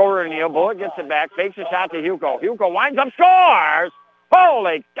 Bullock over to Neal. Bullock gets it back, fakes a shot to Hugo. Hugo winds up, scores!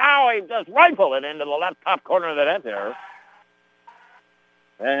 Holy cow, he just rifled it into the left top corner of the net there.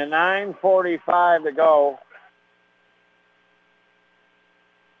 And 9:45 to go.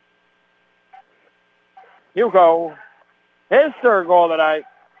 Hugo, his third goal tonight.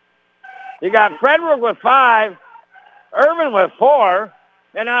 You got Frederick with 5, Irvin with 4,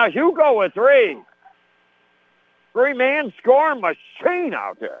 and now Hugo with 3. 3-man scoring machine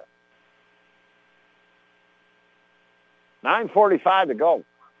out there. 9:45 to go.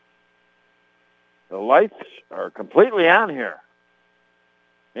 The lights are completely on here.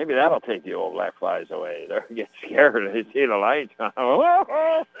 Maybe that'll take the old black flies away. They're getting scared when they see the lights.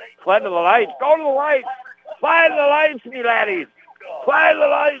 Slide to the lights. Go to the lights. Slide to the lights, me laddies. Slide to the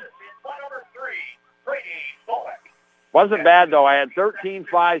lights. Wasn't bad, though. I had 13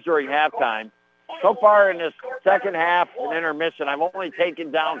 flies during halftime. So far in this second half and intermission, I've only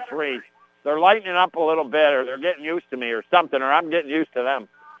taken down 3. They're lightening up a little bit, or they're getting used to me or something, or I'm getting used to them.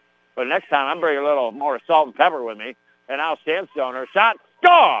 But next time, I'm bringing a little more salt and pepper with me. And now Sandstoner, shot,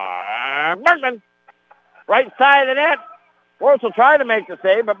 score! Berkman! Right side of the net. Worth will try to make the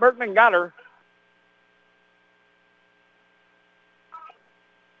save, but Berkman got her.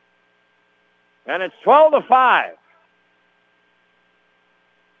 And it's 12-5.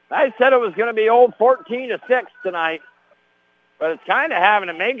 I said it was going to be old 14-6 tonight. But it's kind of having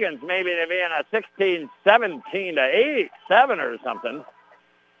the makings maybe to be in a 16-17 to 8-7 or something.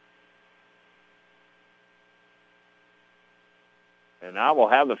 And now we'll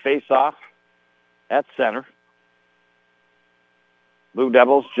have the face-off at center. Blue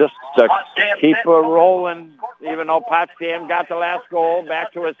Devils just to keep it rolling, even though Potsdam got the last goal,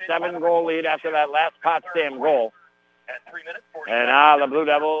 back to a 7-goal lead after that last Potsdam goal. And now the Blue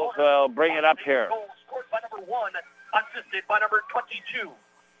Devils will bring it up here. Assisted by number 22.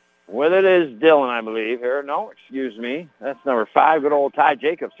 With it is Dillon, I believe, here. No, excuse me. That's number 5, good old Ty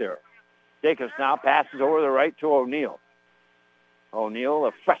Jacobs here. Jacobs now passes over the right to O'Neill. O'Neill,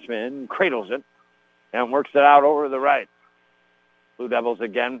 a freshman, cradles it and works it out over to the right. Blue Devils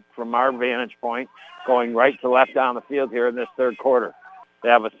again from our vantage point, going right to left down the field here in this third quarter. They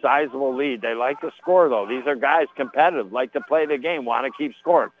have a sizable lead. They like to score, though. These are guys competitive, like to play the game, want to keep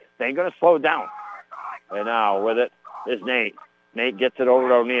scoring. They ain't going to slow down. And now with it is Nate. Nate gets it over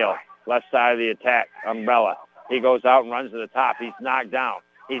to O'Neill. Left side of the attack, umbrella. He goes out and runs to the top. He's knocked down.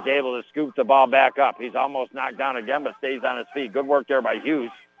 He's able to scoop the ball back up. He's almost knocked down again, but stays on his feet. Good work there by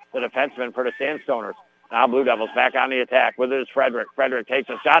Hughes, the defenseman for the Sandstoners. Now Blue Devils back on the attack. With it is Frederick. Frederick takes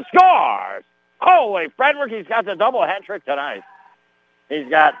a shot. Scores! Holy Frederick, he's got the double hat trick tonight. He's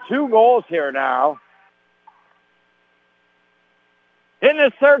got 2 goals here now in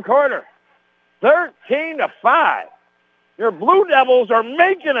this third quarter. 13-5. Your Blue Devils are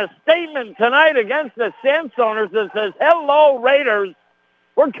making a statement tonight against the Sandstoners that says, hello, Raiders.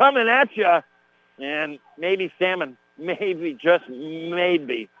 We're coming at you. And maybe Salmon, maybe, just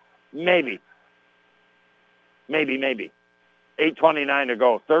maybe. 8:29 to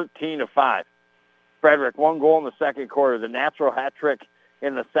go, 13-5. Frederick, 1 goal in the second quarter, the natural hat trick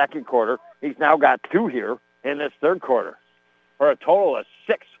in the second quarter. He's now got 2 here in this third quarter for a total of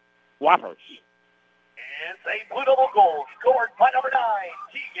 6 whoppers. And a Blue Devil goal scored by number 9,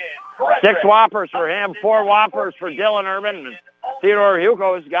 Tegan. 6 whoppers for him, 4 whoppers for Dylan Urban. And Theodore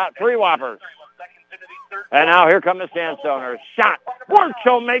Hugo's got 3 whoppers. And now here come the Sandstoners. Shot.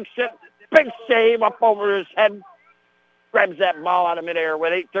 Warcho makes it. Big save up over his head. Grabs that ball out of midair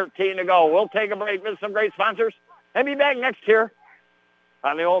with 8:13 to go. We'll take a break with some great sponsors and be back next year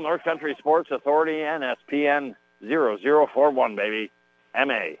on the old North Country Sports Authority and SPN 0041, baby.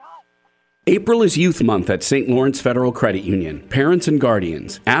 M.A. April is Youth Month at St. Lawrence Federal Credit Union. Parents and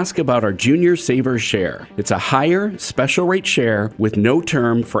guardians, ask about our Junior Savers Share. It's a higher, special rate share with no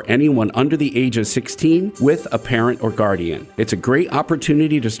term for anyone under the age of 16 with a parent or guardian. It's a great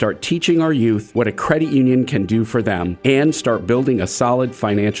opportunity to start teaching our youth what a credit union can do for them and start building a solid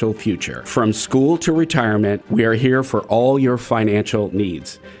financial future. From school to retirement, we are here for all your financial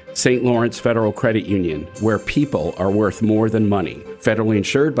needs. St. Lawrence Federal Credit Union, where people are worth more than money. Federally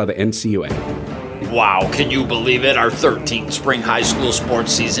insured by the NCUA. Wow, can you believe it? Our 13th spring high school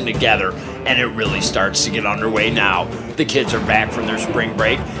sports season together, and it really starts to get underway now. The kids are back from their spring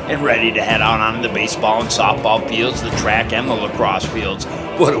break and ready to head out onto the baseball and softball fields, the track, and the lacrosse fields.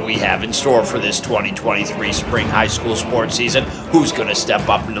 What do we have in store for this 2023 spring high school sports season? Who's going to step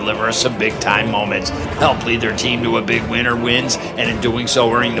up and deliver us some big-time moments, help lead their team to a big win or wins, and in doing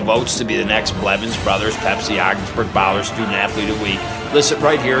so earning the votes to be the next Blevins Brothers Pepsi Ogdensburg Bowler Student Athlete of the Week? Listen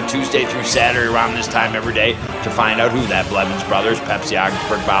right here Tuesday through Saturday around this time every day to find out who that Blevins Brothers Pepsi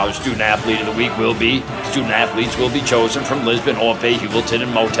Ogdensburg Bowler Student Athlete of the Week will be. Student athletes will be chosen from Lisbon, OFA, Hewelton,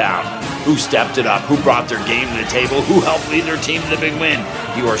 and Motown. Who stepped it up, who brought their game to the table, who helped lead their team to the big win.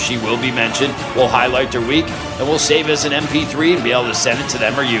 He or she will be mentioned. We'll highlight their week, and we'll save as an MP3 and be able to send it to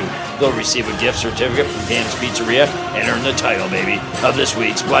them or you. They'll receive a gift certificate from Dan's Pizzeria and earn the title, baby, of this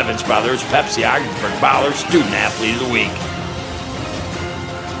week's Blevins Brothers Pepsi Ogdensburg Bowler Student Athlete of the Week.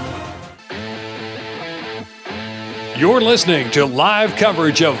 You're listening to live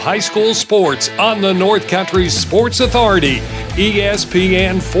coverage of high school sports on the North Country Sports Authority,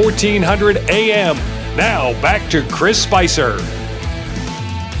 ESPN 1400 AM. Now back to Chris Spicer.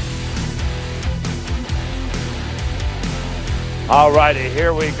 All righty,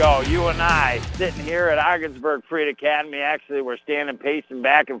 here we go. You and I sitting here at Ogdensburg Freed Academy. Actually, we're standing pacing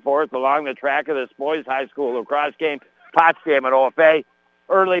back and forth along the track of this boys' high school lacrosse game, Potsdam at OFA.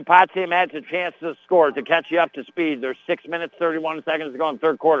 Early, Potsdam has a chance to score to catch you up to speed. There's 6 minutes, 31 seconds to go in the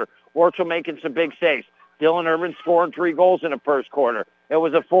third quarter. Warchel making some big saves. Dylan Irvin scoring 3 goals in the first quarter. It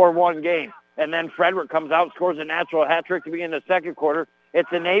was a 4-1 game. And then Frederick comes out, scores a natural hat trick to begin the second quarter. It's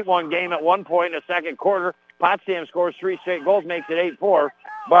an 8-1 game at one point in the second quarter. Potsdam scores 3 straight goals, makes it 8-4.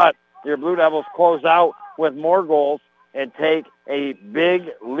 But your Blue Devils close out with more goals and take a big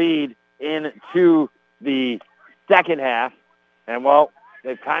lead into the second half. And, well,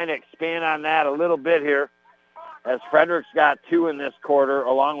 they kind of expand on that a little bit here as Frederick's got 2 in this quarter,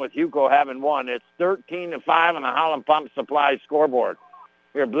 along with Hugo having 1. It's 13-5 on the Holland Pump Supply scoreboard.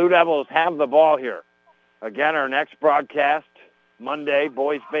 Your Blue Devils have the ball here. Again, our next broadcast, Monday,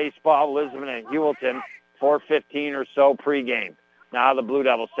 boys baseball, Lisbon and Hewelton, 4:15 or so pregame. Now the Blue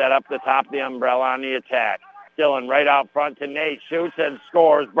Devils set up the top of the umbrella on the attack. Dylan right out front to Nate, shoots and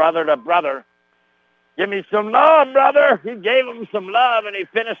scores, brother to brother. Give me some love, brother. He gave him some love, and he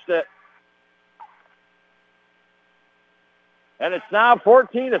finished it. And it's now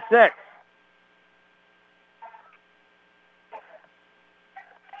 14-6.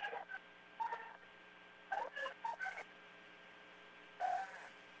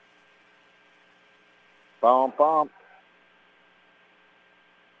 Bump.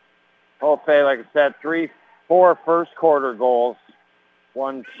 Okay, like I said, 4 first quarter goals.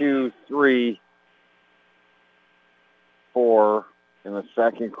 1, 2, 3, 4 in the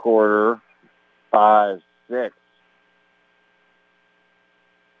second quarter. 5, 6.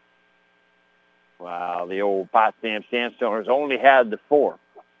 Wow, the old Potsdam Sandstoners only had the 4.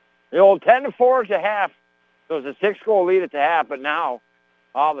 The old 10-4 at the half. So it was a 6-goal lead at the half, but now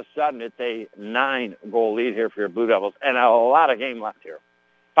all of a sudden it's a 9-goal lead here for your Blue Devils, and a lot of game left here.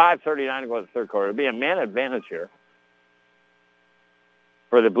 5:39 to go in the third quarter. It'll be a man advantage here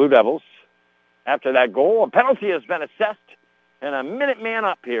for the Blue Devils. After that goal, a penalty has been assessed, and a minute man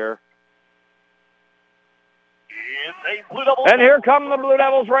up here. And here come the Blue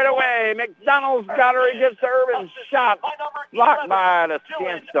Devils right away. McDonald's got her. He gives to Irvin. Shot blocked by the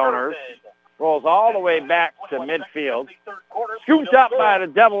Sandstoners. Rolls all the way back to midfield. Scooped up by the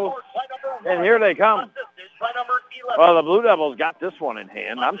Devils. And here they come. Well, the Blue Devils got this one in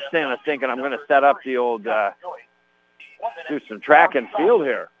hand. I'm standing there thinking I'm going to set up the old, do some track and field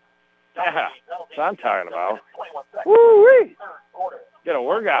here. Yeah, that's what I'm talking about. Woo-wee. Get a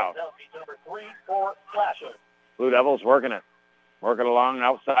workout. Blue Devils working it. Working along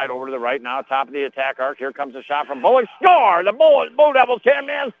outside over to the right now, top of the attack arc. Here comes a shot from Bullock. Score! The Blue Devils can't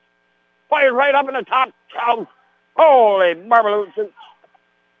miss. Fired right up in the top. Oh, holy barbaloo.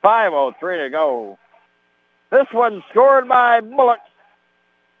 5:03 to go. This one scored by Bullock.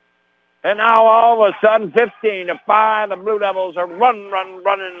 And now all of a sudden, 15-5, the Blue Devils are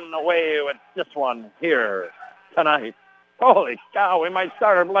running away with this one here tonight Holy cow, we might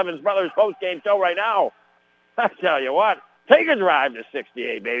start our Blevins Brothers post-game show right now. I tell you what, take a drive to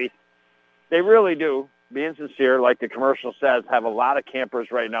 68, baby. They really do, being sincere, like the commercial says, have a lot of campers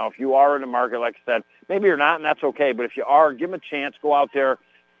right now. If you are in the market, like I said, maybe you're not, and that's okay. But if you are, give them a chance. Go out there,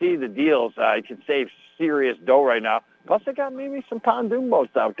 see the deals. You can save serious dough right now. Plus, they got maybe some pontoon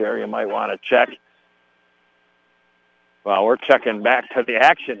boats out there you might want to check. Well, we're checking back to the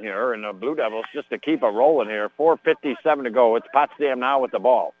action here in the Blue Devils just to keep it rolling here. 4:57 to go. It's Potsdam now with the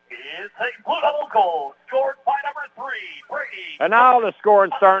ball. It's a Blue Devil goal scored by number 3, Brady. And now the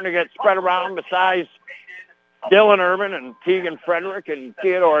scoring starting to get spread around besides Dylan Urban and Tegan Frederick and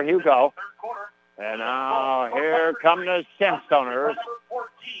Theodore Hugo. And now here come the Sandstones.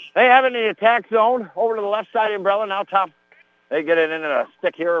 They have it in the attack zone over to the left side of the umbrella. Now top. They get it into a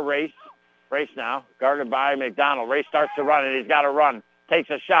stick here, a race. Race now, guarded by McDonald. Race starts to run, and he's got to run. Takes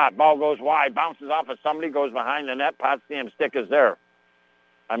a shot. Ball goes wide. Bounces off of somebody. Goes behind the net. Potsdam stick is there.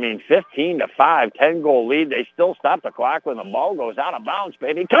 15-5, 10-goal lead. They still stop the clock when the ball goes out of bounds,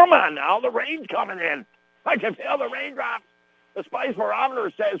 baby. Come on now. The rain's coming in. I can feel the raindrops. The Spice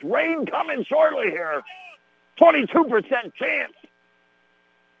barometer says rain coming shortly here. 22% chance.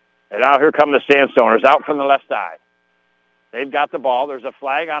 And now here come the Sandstoners out from the left side. They've got the ball. There's a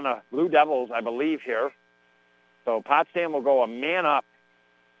flag on the Blue Devils, I believe, here. So Potsdam will go a man up,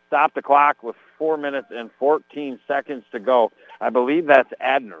 stop the clock with 4 minutes and 14 seconds to go. I believe that's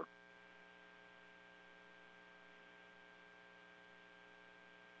Adner.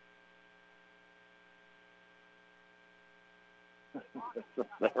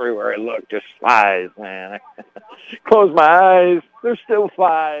 Everywhere I look, just flies, man. Close my eyes. There's still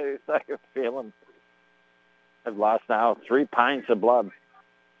flies. I can feel them. I've lost now 3 pints of blood.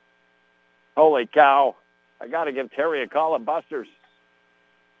 Holy cow. I got to give Terry a call at Buster's.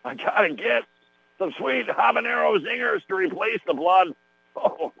 I got to get some sweet habanero zingers to replace the blood.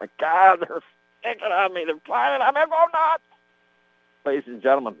 Oh, my God. They're sticking on me. They're flying. I'm going to go nuts. Ladies and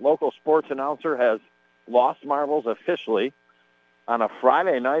gentlemen, local sports announcer has lost marbles officially on a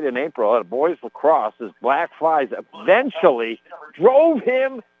Friday night in April at boys lacrosse as black flies eventually drove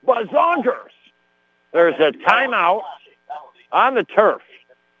him bazonkers. There's a timeout on the turf.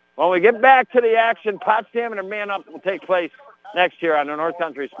 When we get back to the action, Potsdam and a man-up will take place next year on the North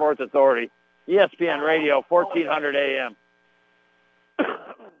Country Sports Authority, ESPN Radio, 1400 AM.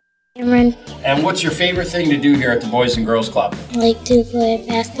 Cameron. And what's your favorite thing to do here at the Boys and Girls Club? I like to play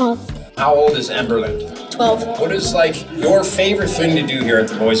basketball. How old is Emberland? 12. What is, your favorite thing to do here at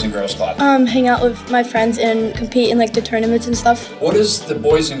the Boys and Girls Club? Hang out with my friends and compete in, the tournaments and stuff. What does the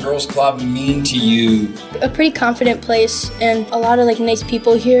Boys and Girls Club mean to you? A pretty confident place and a lot of, nice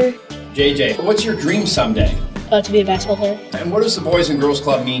people here. JJ, what's your dream someday? To be a basketball player. And what does the Boys and Girls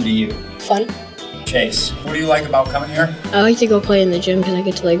Club mean to you? Fun. Chase, what do you like about coming here? I like to go play in the gym because I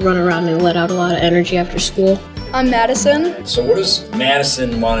get to, run around and let out a lot of energy after school. I'm Madison. So what does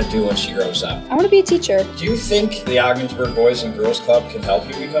Madison want to do when she grows up? I want to be a teacher. Do you think the Ogdensburg Boys and Girls Club can help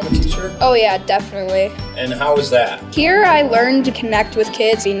you become a teacher? Oh yeah, definitely. And how is that? Here I learned to connect with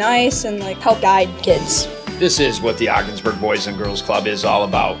kids, be nice, and help guide kids. This is what the Ogdensburg Boys and Girls Club is all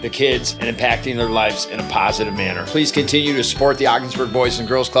about, the kids and impacting their lives in a positive manner. Please continue to support the Ogdensburg Boys and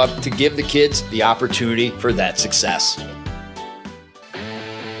Girls Club to give the kids the opportunity for that success.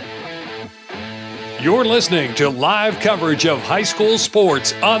 You're listening to live coverage of high school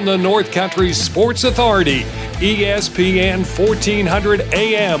sports on the North Country Sports Authority, ESPN 1400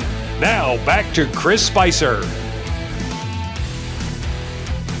 AM. Now back to Chris Spicer.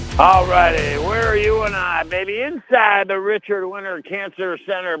 All righty, where are you and I, baby? Inside the Richard Winter Cancer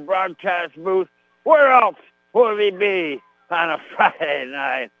Center broadcast booth. Where else would we be on a Friday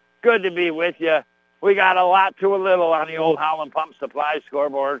night? Good to be with you. We got a lot to a little on the old Howland Pump Supply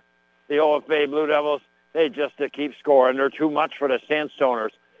scoreboard. The OFA Blue Devils, they just keep scoring. They're too much for the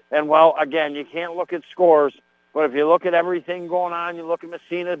Sandstoners. And, well, again, you can't look at scores, but if you look at everything going on, you look at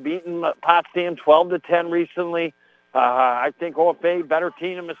Messina beating Potsdam 12-10 recently. I think OFA, better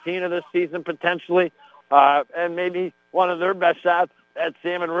team than Messina this season potentially, and maybe one of their best shots at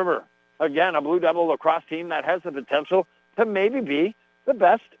Salmon River. Again, a Blue Devil lacrosse team that has the potential to maybe be the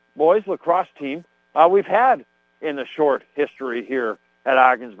best boys lacrosse team we've had in the short history here at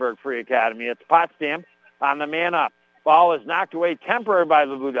Ogdensburg Free Academy. It's Potsdam on the man up. Ball is knocked away temporarily by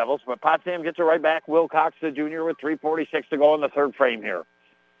the Blue Devils, but Potsdam gets it right back. Will Cox, the junior, with 3:46 to go in the third frame here.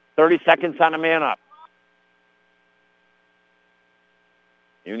 30 seconds on a man up.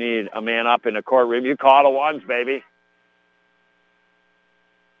 You need a man up in the courtroom. You call the ones, baby.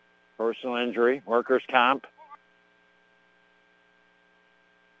 Personal injury, workers' comp,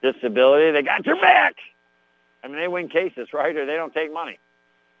 disability. They got your back. I mean, they win cases, right, or they don't take money.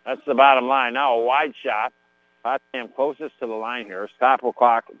 That's the bottom line. Now a wide shot. Potsdam closest to the line here. Stop a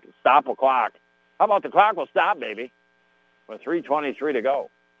clock. How about the clock will stop, baby, with 3:23 to go.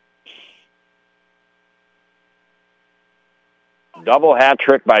 Double hat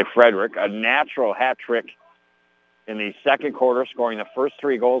trick by Frederick, a natural hat trick in the second quarter, scoring the first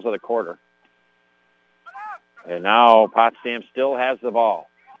 3 goals of the quarter. And now Potsdam still has the ball.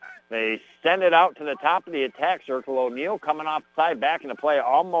 They send it out to the top of the attack circle. O'Neill coming off the side, back into play,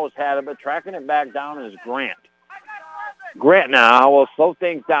 almost had it, but tracking it back down is Grant. Grant now will slow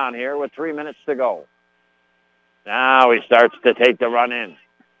things down here with 3 minutes to go. Now he starts to take the run in.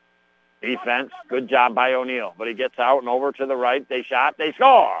 Defense, good job by O'Neill, but he gets out and over to the right. They shot, they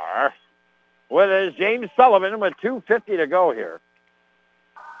score. With his James Sullivan with 2:50 to go here.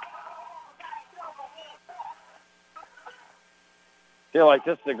 Feel like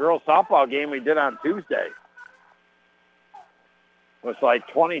this is the girls' softball game we did on Tuesday. It was like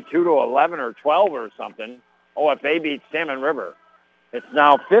 22-11 or 12 or something. OFA beats Salmon River. It's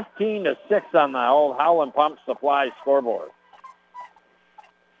now 15-6 on the old Howland Pump Supply scoreboard.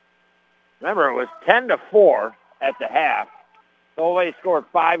 Remember, it was 10-4 at the half. OFA scored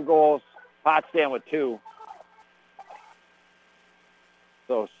 5 goals, Potsdam with 2.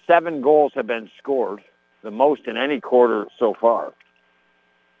 So 7 goals have been scored, the most in any quarter so far.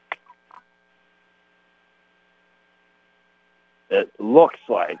 It looks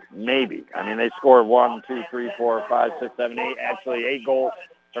like maybe. I mean, they scored 1, 2, 3, 4, 5, 6, 7, 8. Actually, 8 goals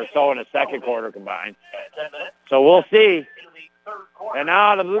or so in the second quarter combined. So we'll see. And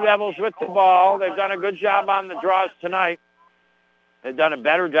now the Blue Devils with the ball. They've done a good job on the draws tonight. They've done a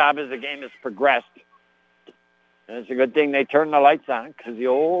better job as the game has progressed. And it's a good thing they turned the lights on because the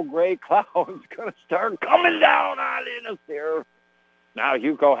old gray cloud's going to start coming down on us here. Now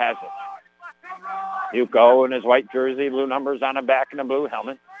Hugo has it. Hugo in his white jersey, blue numbers on the back and a blue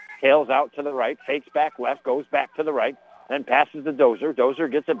helmet. Tails out to the right, fakes back left, goes back to the right, then passes to Dozer. Dozer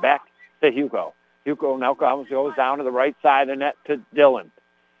gets it back to Hugo. Hugo now goes down to the right side of the net to Dylan.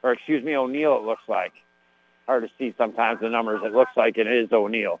 Or, O'Neill, it looks like. Hard to see sometimes the numbers. It looks like it is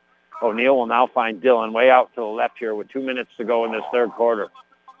O'Neill. O'Neill will now find Dylan way out to the left here with 2 minutes to go in this third quarter.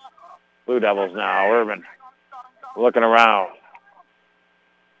 Blue Devils now. Irvin looking around.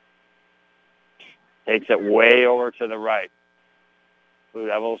 Takes it way over to the right. Blue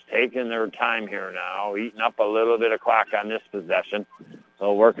Devils taking their time here now, eating up a little bit of clock on this possession.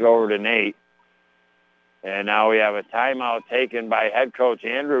 They'll work it over to Nate. And now we have a timeout taken by head coach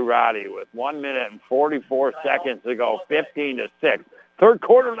Andrew Roddy with 1 minute and 44 seconds to go, 15-6. Third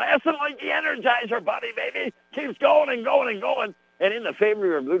quarter lasting like the Energizer Bunny, baby. Keeps going and going and going. And in the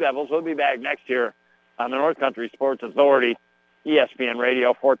favor of Blue Devils, we'll be back next year on the North Country Sports Authority, ESPN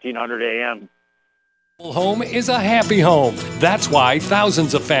Radio, 1400 AM. Home is a happy home. That's why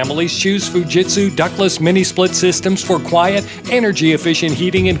thousands of families choose Fujitsu ductless mini split systems for quiet, energy-efficient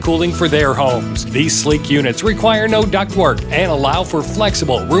heating and cooling for their homes. These sleek units require no ductwork and allow for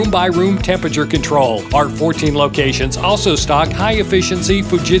flexible room-by-room temperature control. Our 14 locations also stock high-efficiency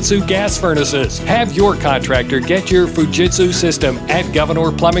Fujitsu gas furnaces. Have your contractor get your Fujitsu system at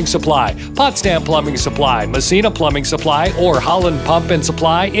Governor Plumbing Supply, Potsdam Plumbing Supply, Messina Plumbing Supply, or Holland Pump and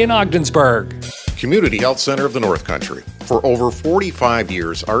Supply in Ogdensburg. Community Health Center of the North Country. For over 45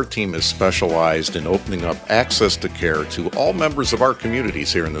 years, our team has specialized in opening up access to care to all members of our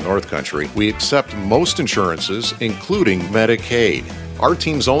communities here in the North Country. We accept most insurances, including Medicaid. Our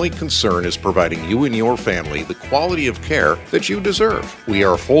team's only concern is providing you and your family the quality of care that you deserve. We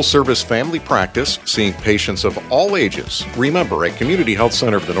are a full-service family practice, seeing patients of all ages. Remember, at Community Health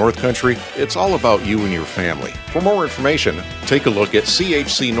Center of the North Country, it's all about you and your family. For more information, take a look at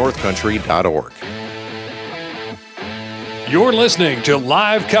chcnorthcountry.org. You're listening to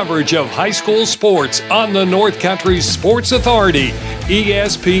live coverage of high school sports on the North Country Sports Authority,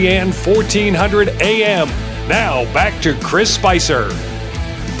 ESPN 1400 AM. Now back to Chris Spicer.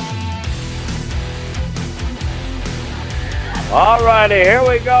 All righty, here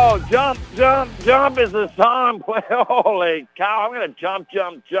we go. Jump, jump, jump is the song. Holy cow, I'm going to jump,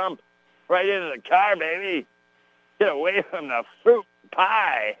 jump, jump right into the car, baby. Get away from the fruit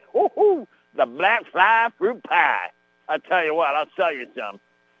pie. Woo-hoo, the black fly fruit pie. I'll tell you what, I'll sell you some.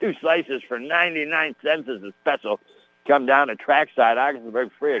 2 slices for 99 cents is a special. Come down to Trackside,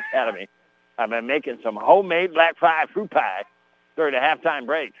 Ogdensburg Free Academy. I've been making some homemade black fly fruit pie during the halftime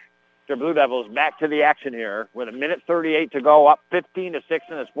break. The Blue Devils back to the action here with 1:38 to go, up 15-6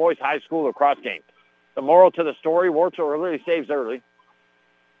 in this boys high school lacrosse game. The moral to the story, Wartzel early saves early.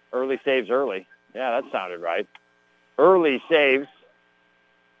 Early saves early. Yeah, that sounded right. Early saves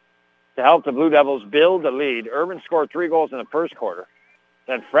to to help the Blue Devils build the lead. Urban scored 3 goals in the first quarter.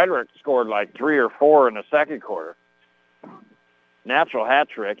 Then Frederick scored like 3 or 4 in the second quarter. Natural hat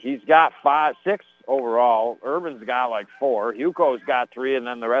trick. He's got 6 overall. Urban's got like 4. Huco's got 3, and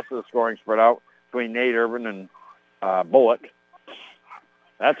then the rest of the scoring spread out between Nate Urban and Bullock.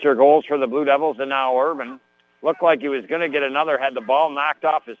 That's your goals for the Blue Devils, and now Urban looked like he was going to get another, had the ball knocked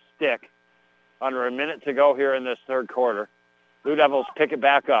off his stick. Under a minute to go here in this third quarter. Blue Devils pick it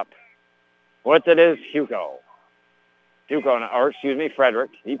back up. With it is Frederick.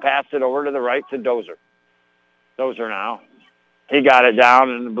 He passed it over to the right to Dozer. Dozer now. He got it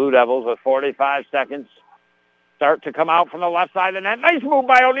down, and the Blue Devils with 45 seconds start to come out from the left side of the net. Nice move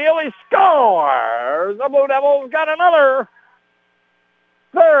by O'Neill. He scores! The Blue Devils got another.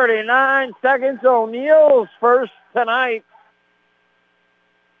 39 seconds. O'Neill's first tonight.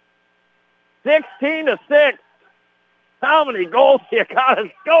 16-6. How many goals you got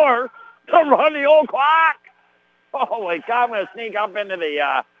to score to run the old clock? Holy cow, I'm going to sneak up into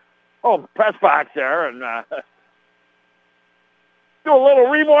the press box there and do a little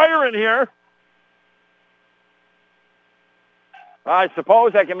rewiring here. I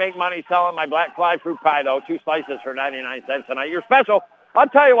suppose I can make money selling my black fly fruit pie, though. 2 slices for 99 cents tonight. Your special, I'll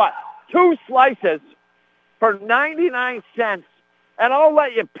tell you what, 2 slices for 99 cents, and I'll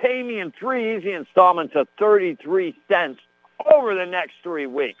let you pay me in 3 easy installments of 33 cents over the next 3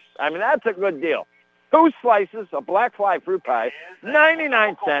 weeks. I mean, that's a good deal. 2 slices of black fly fruit pie,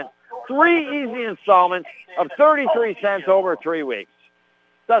 99 cents, 3 easy installments of 33 cents over 3 weeks.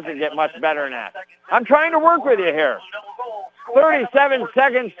 Doesn't get much better than that. I'm trying to work with you here. 37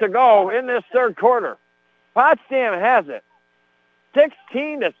 seconds to go in this third quarter. Potsdam has it.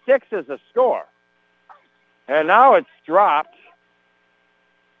 16-6 is the score. And now it's dropped.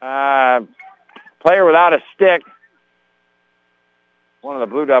 Player without a stick. One of the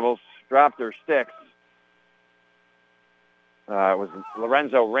Blue Devils dropped their sticks. It was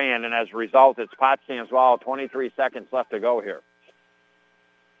Lorenzo Rand, and as a result, it's Potsdam's ball. 23 seconds left to go here.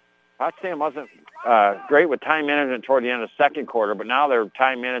 Potsdam wasn't great with time management toward the end of the second quarter, but now their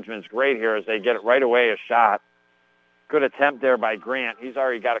time management is great here as they get it right away, a shot. Good attempt there by Grant. He's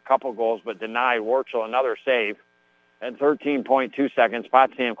already got a couple goals, but denied. Warchel, another save. And 13.2 seconds.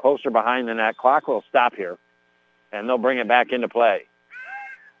 Potsdam closer behind the net. Clock will stop here, and they'll bring it back into play.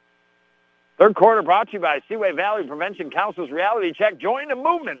 Third quarter brought to you by Seaway Valley Prevention Council's Reality Check. Join the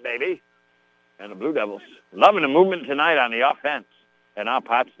movement, baby. And the Blue Devils loving the movement tonight on the offense. And now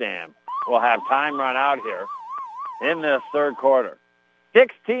Potsdam will have time run out here in this third quarter.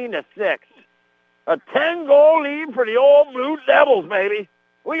 16-6. A 10-goal lead for the old Blue Devils, baby.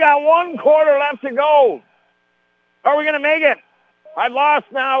 We got 1 quarter left to go. Are we going to make it? I've lost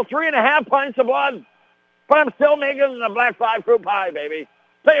now 3.5 pints of blood, but I'm still making the black fly fruit pie, baby.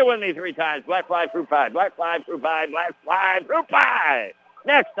 Say it with me 3 times. Black fly fruit pie, black fly fruit pie, black fly fruit pie.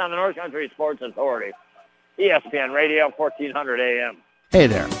 Next on the North Country Sports Authority. ESPN Radio, 1400 AM. Hey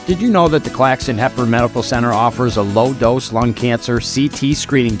there. Did you know that the Claxton Hepburn Medical Center offers a low-dose lung cancer CT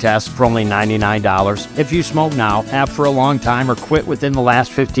screening test for only $99? If you smoke now, have for a long time, or quit within the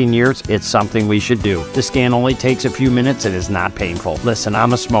last 15 years, it's something we should do. The scan only takes a few minutes and is not painful. Listen,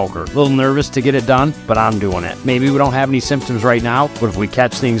 I'm a smoker. A little nervous to get it done, but I'm doing it. Maybe we don't have any symptoms right now, but if we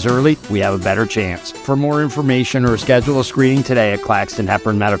catch things early, we have a better chance. For more information or schedule a screening today at Claxton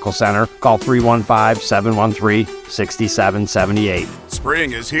Hepburn Medical Center, call 315-713-6778.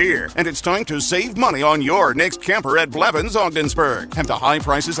 Spring is here, and it's time to save money on your next camper at Blevins Ogdensburg. Have the high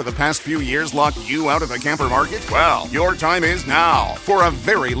prices of the past few years locked you out of the camper market? Well, your time is now. For a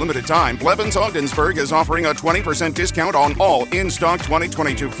very limited time, Blevins Ogdensburg is offering a 20% discount on all in-stock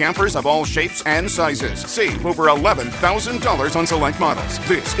 2022 campers of all shapes and sizes. Save over $11,000 on select models.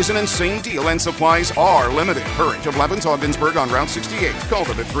 This is an insane deal, and supplies are limited. Hurry to Blevins Ogdensburg on Route 68. Call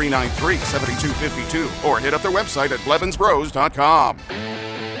them at 393-7252 or hit up their website at blevinsbros.com.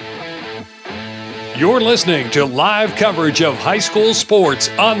 You're listening to live coverage of high school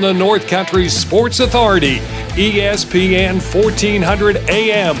sports on the North Country Sports Authority, ESPN 1400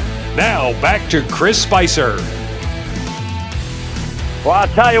 AM. Now back to Chris Spicer. Well, I'll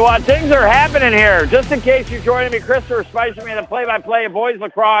tell you what, things are happening here. Just in case you're joining me, Christopher Spicer made a play-by-play of boys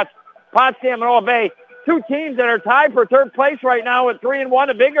lacrosse, Potsdam and OFA. 2 teams that are tied for third place right now with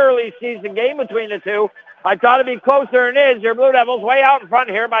 3-1, a big early season game between the two. I thought it'd be closer than it is. Your Blue Devils way out in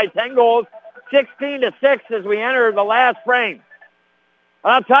front here by 10 goals, 16-6 as we enter the last frame.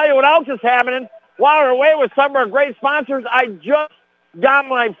 And I'll tell you what else is happening. While we're away with some of our great sponsors, I just got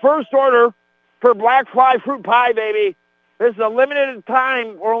my first order for Black Fly Fruit Pie, baby. This is a limited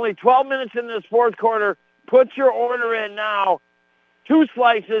time. We're only 12 minutes in this fourth quarter. Put your order in now. 2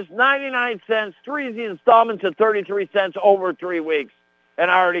 slices, 99 cents, 3 easy installments at 33 cents over 3 weeks. And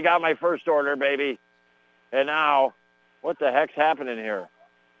I already got my first order, baby. And now, what the heck's happening here?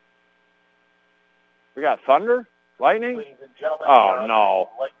 We got thunder? Lightning? Oh, no.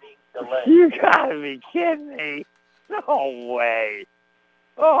 You gotta be kidding me. No way.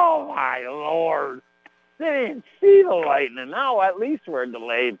 Oh, my Lord. They didn't see the lightning. Now at least we're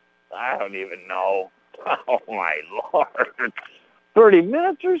delayed. I don't even know. Oh, my Lord. 30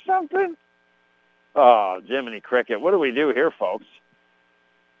 minutes or something? Oh, Jiminy Cricket. What do we do here, folks?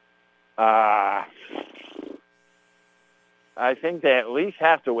 I think they at least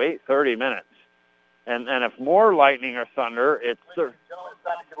have to wait 30 minutes. And if more lightning or thunder, it's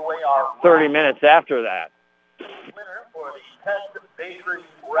 30 minutes after that.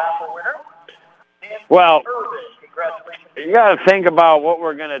 Well, you got to think about what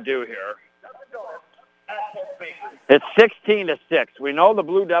we're going to do here. It's 16-6. We know the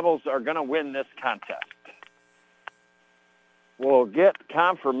Blue Devils are going to win this contest. We'll get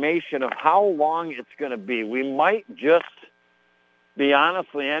confirmation of how long it's going to be. We might just be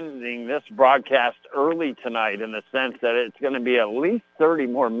honestly ending this broadcast early tonight in the sense that it's going to be at least 30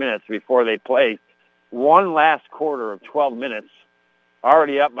 more minutes before they play one last quarter of 12 minutes,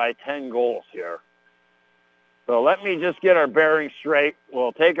 already up by 10 goals here. So let me just get our bearings straight.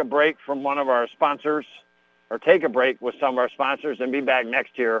 We'll take a break from one of our sponsors, or take a break with some of our sponsors, and be back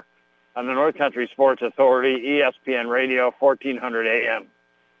next year on the North Country Sports Authority, ESPN Radio, 1400 AM.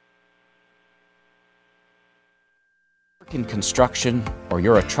 In construction, or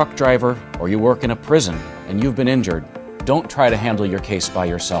you're a truck driver, or you work in a prison and you've been injured, don't try to handle your case by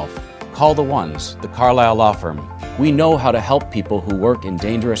yourself. Call the Ones, the Carlisle Law Firm. We know how to help people who work in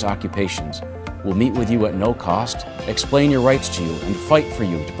dangerous occupations. We'll meet with you at no cost, explain your rights to you, and fight for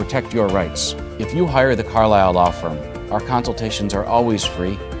you to protect your rights. If you hire the Carlisle Law Firm, our consultations are always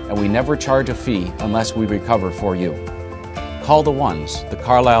free, and we never charge a fee unless we recover for you. Call the Ones, the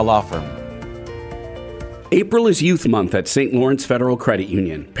Carlisle Law Firm. April is Youth Month at St. Lawrence Federal Credit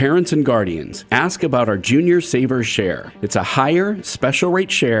Union. Parents and guardians, ask about our Junior Savers Share. It's a higher, special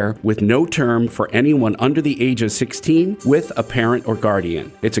rate share with no term for anyone under the age of 16 with a parent or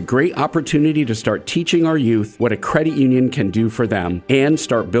guardian. It's a great opportunity to start teaching our youth what a credit union can do for them and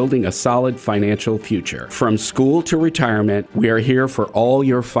start building a solid financial future. From school to retirement, we are here for all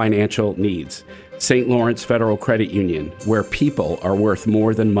your financial needs. St. Lawrence Federal Credit Union, where people are worth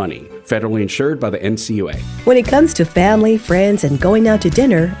more than money. Federally insured by the NCUA. When it comes to family, friends, and going out to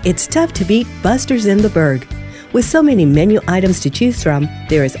dinner, it's tough to beat Buster's in the Berg. With so many menu items to choose from,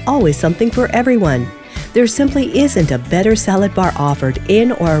 there is always something for everyone. There simply isn't a better salad bar offered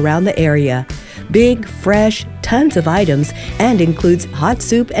in or around the area. Big, fresh, tons of items, and includes hot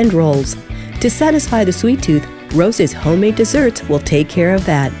soup and rolls. To satisfy the sweet tooth, Rose's homemade desserts will take care of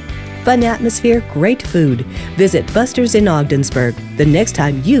that. Fun atmosphere, great food. Visit Buster's in Ogdensburg the next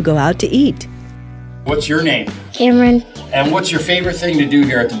time you go out to eat. What's your name? Cameron. And what's your favorite thing to do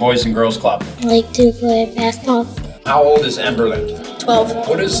here at the Boys and Girls Club? I like to play basketball. How old is Emberland? 12.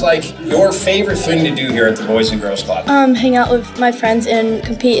 What is your favorite thing to do here at the Boys and Girls Club? Hang out with my friends and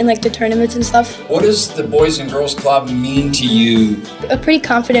compete in the tournaments and stuff. What does the Boys and Girls Club mean to you? A pretty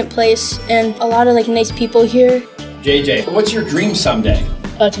confident place and a lot of nice people here. JJ, what's your dream someday?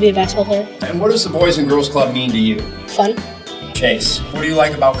 To be a basketball player. And what does the Boys and Girls Club mean to you? Fun. Chase, what do you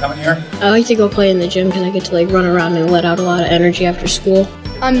like about coming here? I like to go play in the gym because I get to run around and let out a lot of energy after school.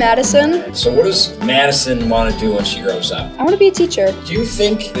 I'm Madison. So what does Madison want to do when she grows up? I want to be a teacher. Do you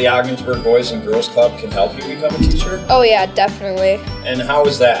think the Ogdensburg Boys and Girls Club can help you become a teacher? Oh yeah, definitely. And how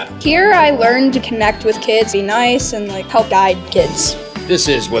is that? Here I learned to connect with kids, be nice, and help guide kids. This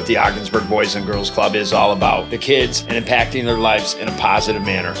is what the Ogdensburg Boys and Girls Club is all about, the kids and impacting their lives in a positive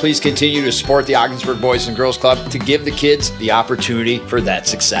manner. Please continue to support the Ogdensburg Boys and Girls Club to give the kids the opportunity for that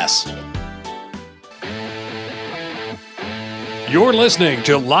success. You're listening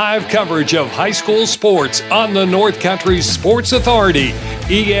to live coverage of high school sports on the North Country Sports Authority,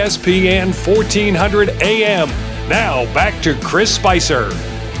 ESPN 1400 AM. Now back to Chris Spicer.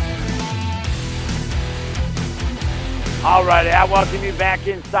 All righty, I welcome you back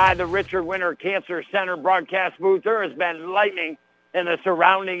inside the Richard Winter Cancer Center broadcast booth. There has been lightning in the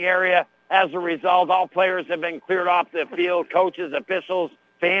surrounding area. As a result, all players have been cleared off the field. Coaches, officials,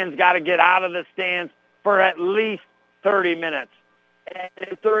 fans got to get out of the stands for at least 30 minutes. And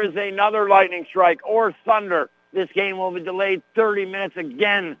if there is another lightning strike or thunder, this game will be delayed 30 minutes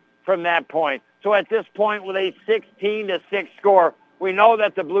again from that point. So at this point, with a 16-6 score, we know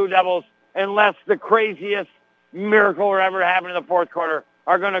that the Blue Devils, unless the craziest miracle or ever happened in the fourth quarter,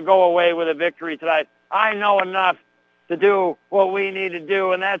 are going to go away with a victory tonight. I know enough to do what we need to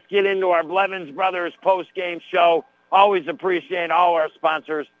do, and that's get into our Blevins Brothers post-game show. Always appreciate all our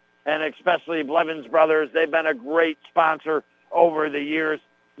sponsors, and especially Blevins Brothers. They've been a great sponsor over the years.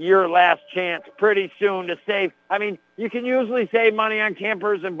 Your last chance pretty soon to save. I mean, you can usually save money on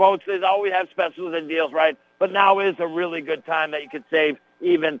campers and boats. They always have specials and deals, right? But now is a really good time that you could save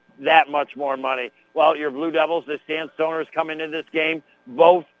even that much more money. Well, your Blue Devils, the Sandstoners, come into this game,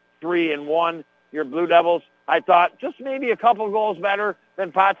 both 3-1. Your Blue Devils, I thought, just maybe a couple goals better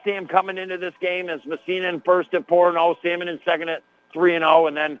than Potsdam coming into this game, as Messina in first at 4-0, Salmon in second at 3-0,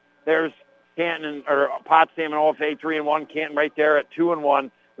 and then there's Canton or Potsdam and OFA 3-1, Canton right there at 2-1.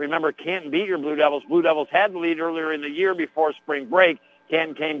 Remember, Canton beat your Blue Devils. Blue Devils had the lead earlier in the year before spring break.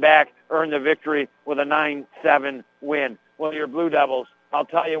 Canton came back, earned the victory with a 9-7 win. Well, your Blue Devils, I'll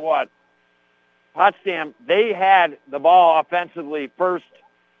tell you what, Potsdam, they had the ball offensively first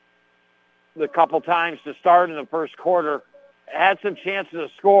the couple times to start in the first quarter, had some chances to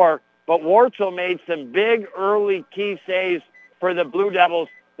score, but Warchel made some big early key saves for the Blue Devils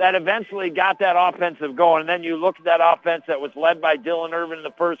that eventually got that offensive going. And then you look at that offense that was led by Dylan Irvin in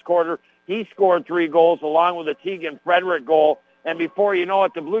the first quarter. He scored 3 goals along with a Tegan Frederick goal. And before you know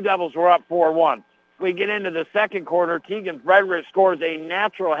it, the Blue Devils were up 4-1. We get into the second quarter. Tegan Frederick scores a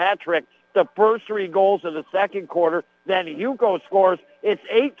natural hat trick. The first 3 goals of the second quarter. Then Hugo scores. It's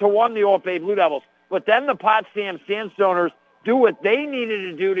 8-1 the OFA Blue Devils. But then the Potsdam Sandstoners do what they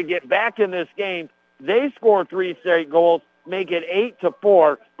needed to do to get back in this game. They score 3 straight goals, make it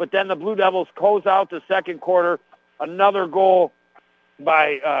 8-4. But then the Blue Devils close out the second quarter. Another goal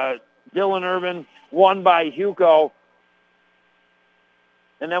by Dylan Irvin, one by Hugo.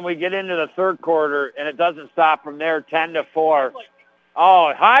 And then we get into the third quarter, and it doesn't stop from there, 10-4.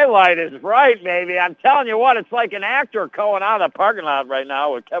 Oh, highlight is right, baby. I'm telling you what, it's like an actor going out of the parking lot right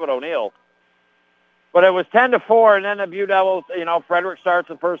now with Kevin O'Neill. But it was 10-4, and then the Blue Devils, Frederick starts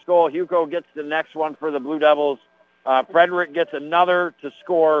the first goal. Hugo gets the next one for the Blue Devils. Frederick gets another to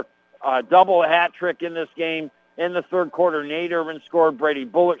score a double hat trick in this game. In the third quarter, Nate Irvin scored, Brady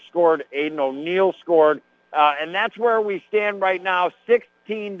Bullock scored, Aiden O'Neill scored. And that's where we stand right now,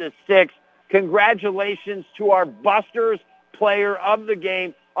 16-6. Congratulations to our Busters player of the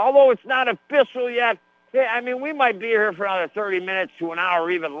game. Although it's not official yet, we might be here for another 30 minutes to an hour,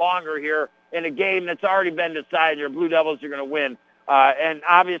 even longer here in a game that's already been decided. Your Blue Devils are going to win. And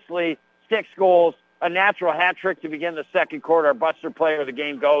obviously, 6 goals, a natural hat trick to begin the second quarter. Our Buster player of the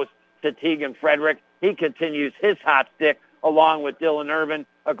game goes to Tegan Frederick. He continues his hot stick along with Dylan Irvin.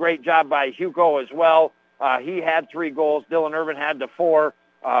 A great job by Hugo as well. He had 3 goals. Dylan Irvin had the 4.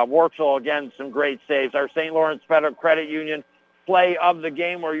 Warchel, again, some great saves. Our St. Lawrence Federal Credit Union play of the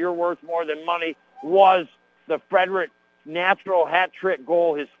game, where you're worth more than money, was the Frederick natural hat trick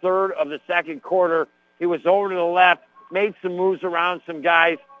goal, his 3rd of the second quarter. He was over to the left, made some moves around some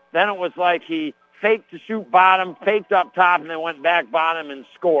guys. Then it was like he faked to shoot bottom, faked up top, and then went back bottom and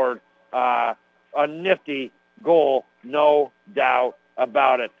scored. A nifty goal, no doubt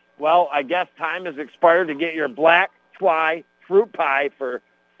about it. Well, I guess time has expired to get your black fly fruit pie for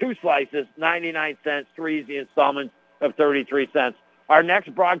 2 slices, 99 cents, 3 easy installments of 33 cents. Our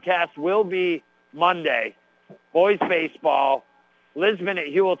next broadcast will be Monday. Boys baseball, Lisbon at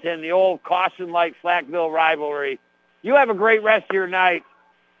Hewelton, the old Caution Light Flackville rivalry. You have a great rest of your night.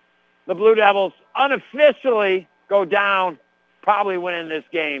 The Blue Devils unofficially go down, probably winning this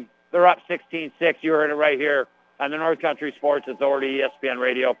game. They're up 16-6. You heard it right here on the North Country Sports Authority, ESPN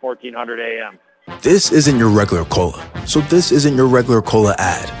Radio, 1400 AM. This isn't your regular cola, so this isn't your regular cola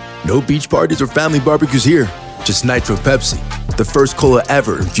ad. No beach parties or family barbecues here, just Nitro Pepsi, the first cola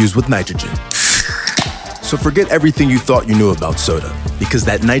ever infused with nitrogen. So forget everything you thought you knew about soda, because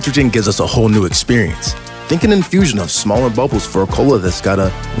that nitrogen gives us a whole new experience. Think an infusion of smaller bubbles for a cola that's got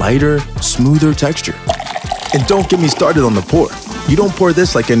a lighter, smoother texture. And don't get me started on the pour. You don't pour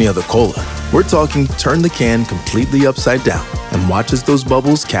this like any other cola. We're talking turn the can completely upside down and watch as those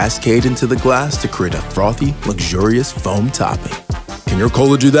bubbles cascade into the glass to create a frothy, luxurious foam topping. Can your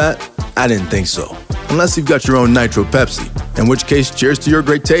cola do that? I didn't think so. Unless you've got your own Nitro Pepsi, in which case, cheers to your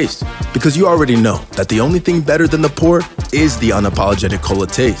great taste. Because you already know that the only thing better than the pour is the unapologetic cola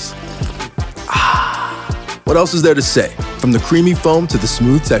taste. What else is there to say? From the creamy foam to the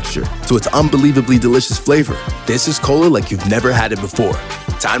smooth texture to its unbelievably delicious flavor, this is cola like you've never had it before.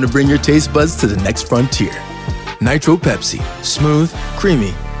 Time to bring your taste buds to the next frontier. Nitro Pepsi. Smooth,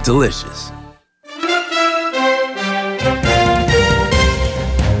 creamy, delicious.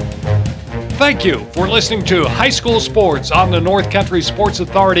 Thank you for listening to High School Sports on the North Country Sports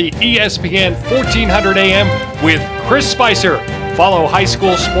Authority, ESPN 1400 AM with Chris Spicer. Follow high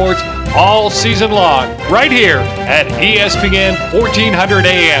school sports all season long right here at ESPN 1400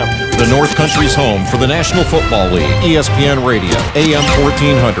 AM. The North Country's home for the National Football League. ESPN Radio, AM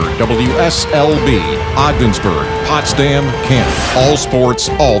 1400, WSLB, Ogdensburg, Potsdam, Kent. All sports,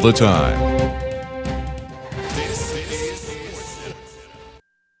 all the time.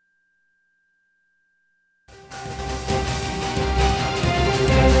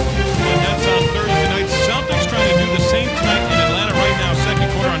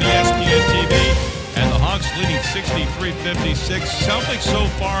 Celtics so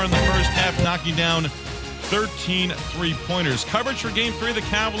far in the first half knocking down 13 three-pointers. Coverage for Game 3 of the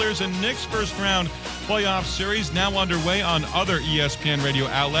Cavaliers and Knicks first round playoff series now underway on other ESPN radio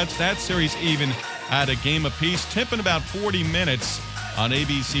outlets. That series even at a game apiece. Tip in about 40 minutes on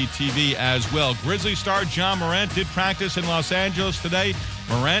ABC TV as well. Grizzly star John Morant did practice in Los Angeles today.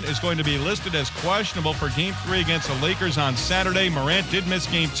 Morant is going to be listed as questionable for Game 3 against the Lakers on Saturday. Morant did miss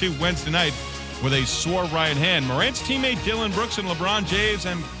Game 2 Wednesday night with a sore right hand. Morant's teammate Dillon Brooks and LeBron James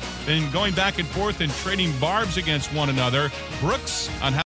have been going back and forth and trading barbs against one another. Brooks on how